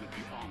from.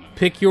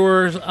 Pick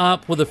yours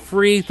up with a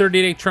free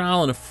 30-day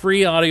trial and a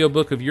free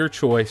audiobook of your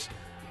choice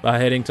by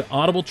heading to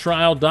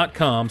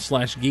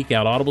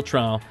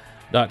audibletrial.com/geekout,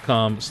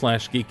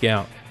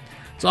 audibletrial.com/geekout.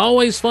 It's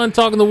always fun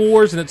talking the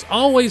wars, and it's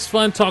always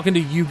fun talking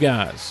to you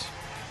guys.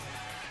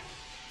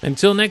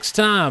 Until next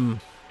time,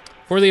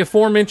 for the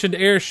aforementioned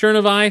Erich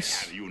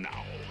Chernovice,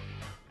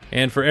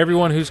 and for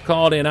everyone who's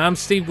called in, I'm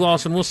Steve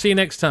Glosson. We'll see you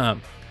next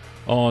time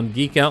on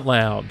Geek Out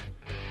Loud.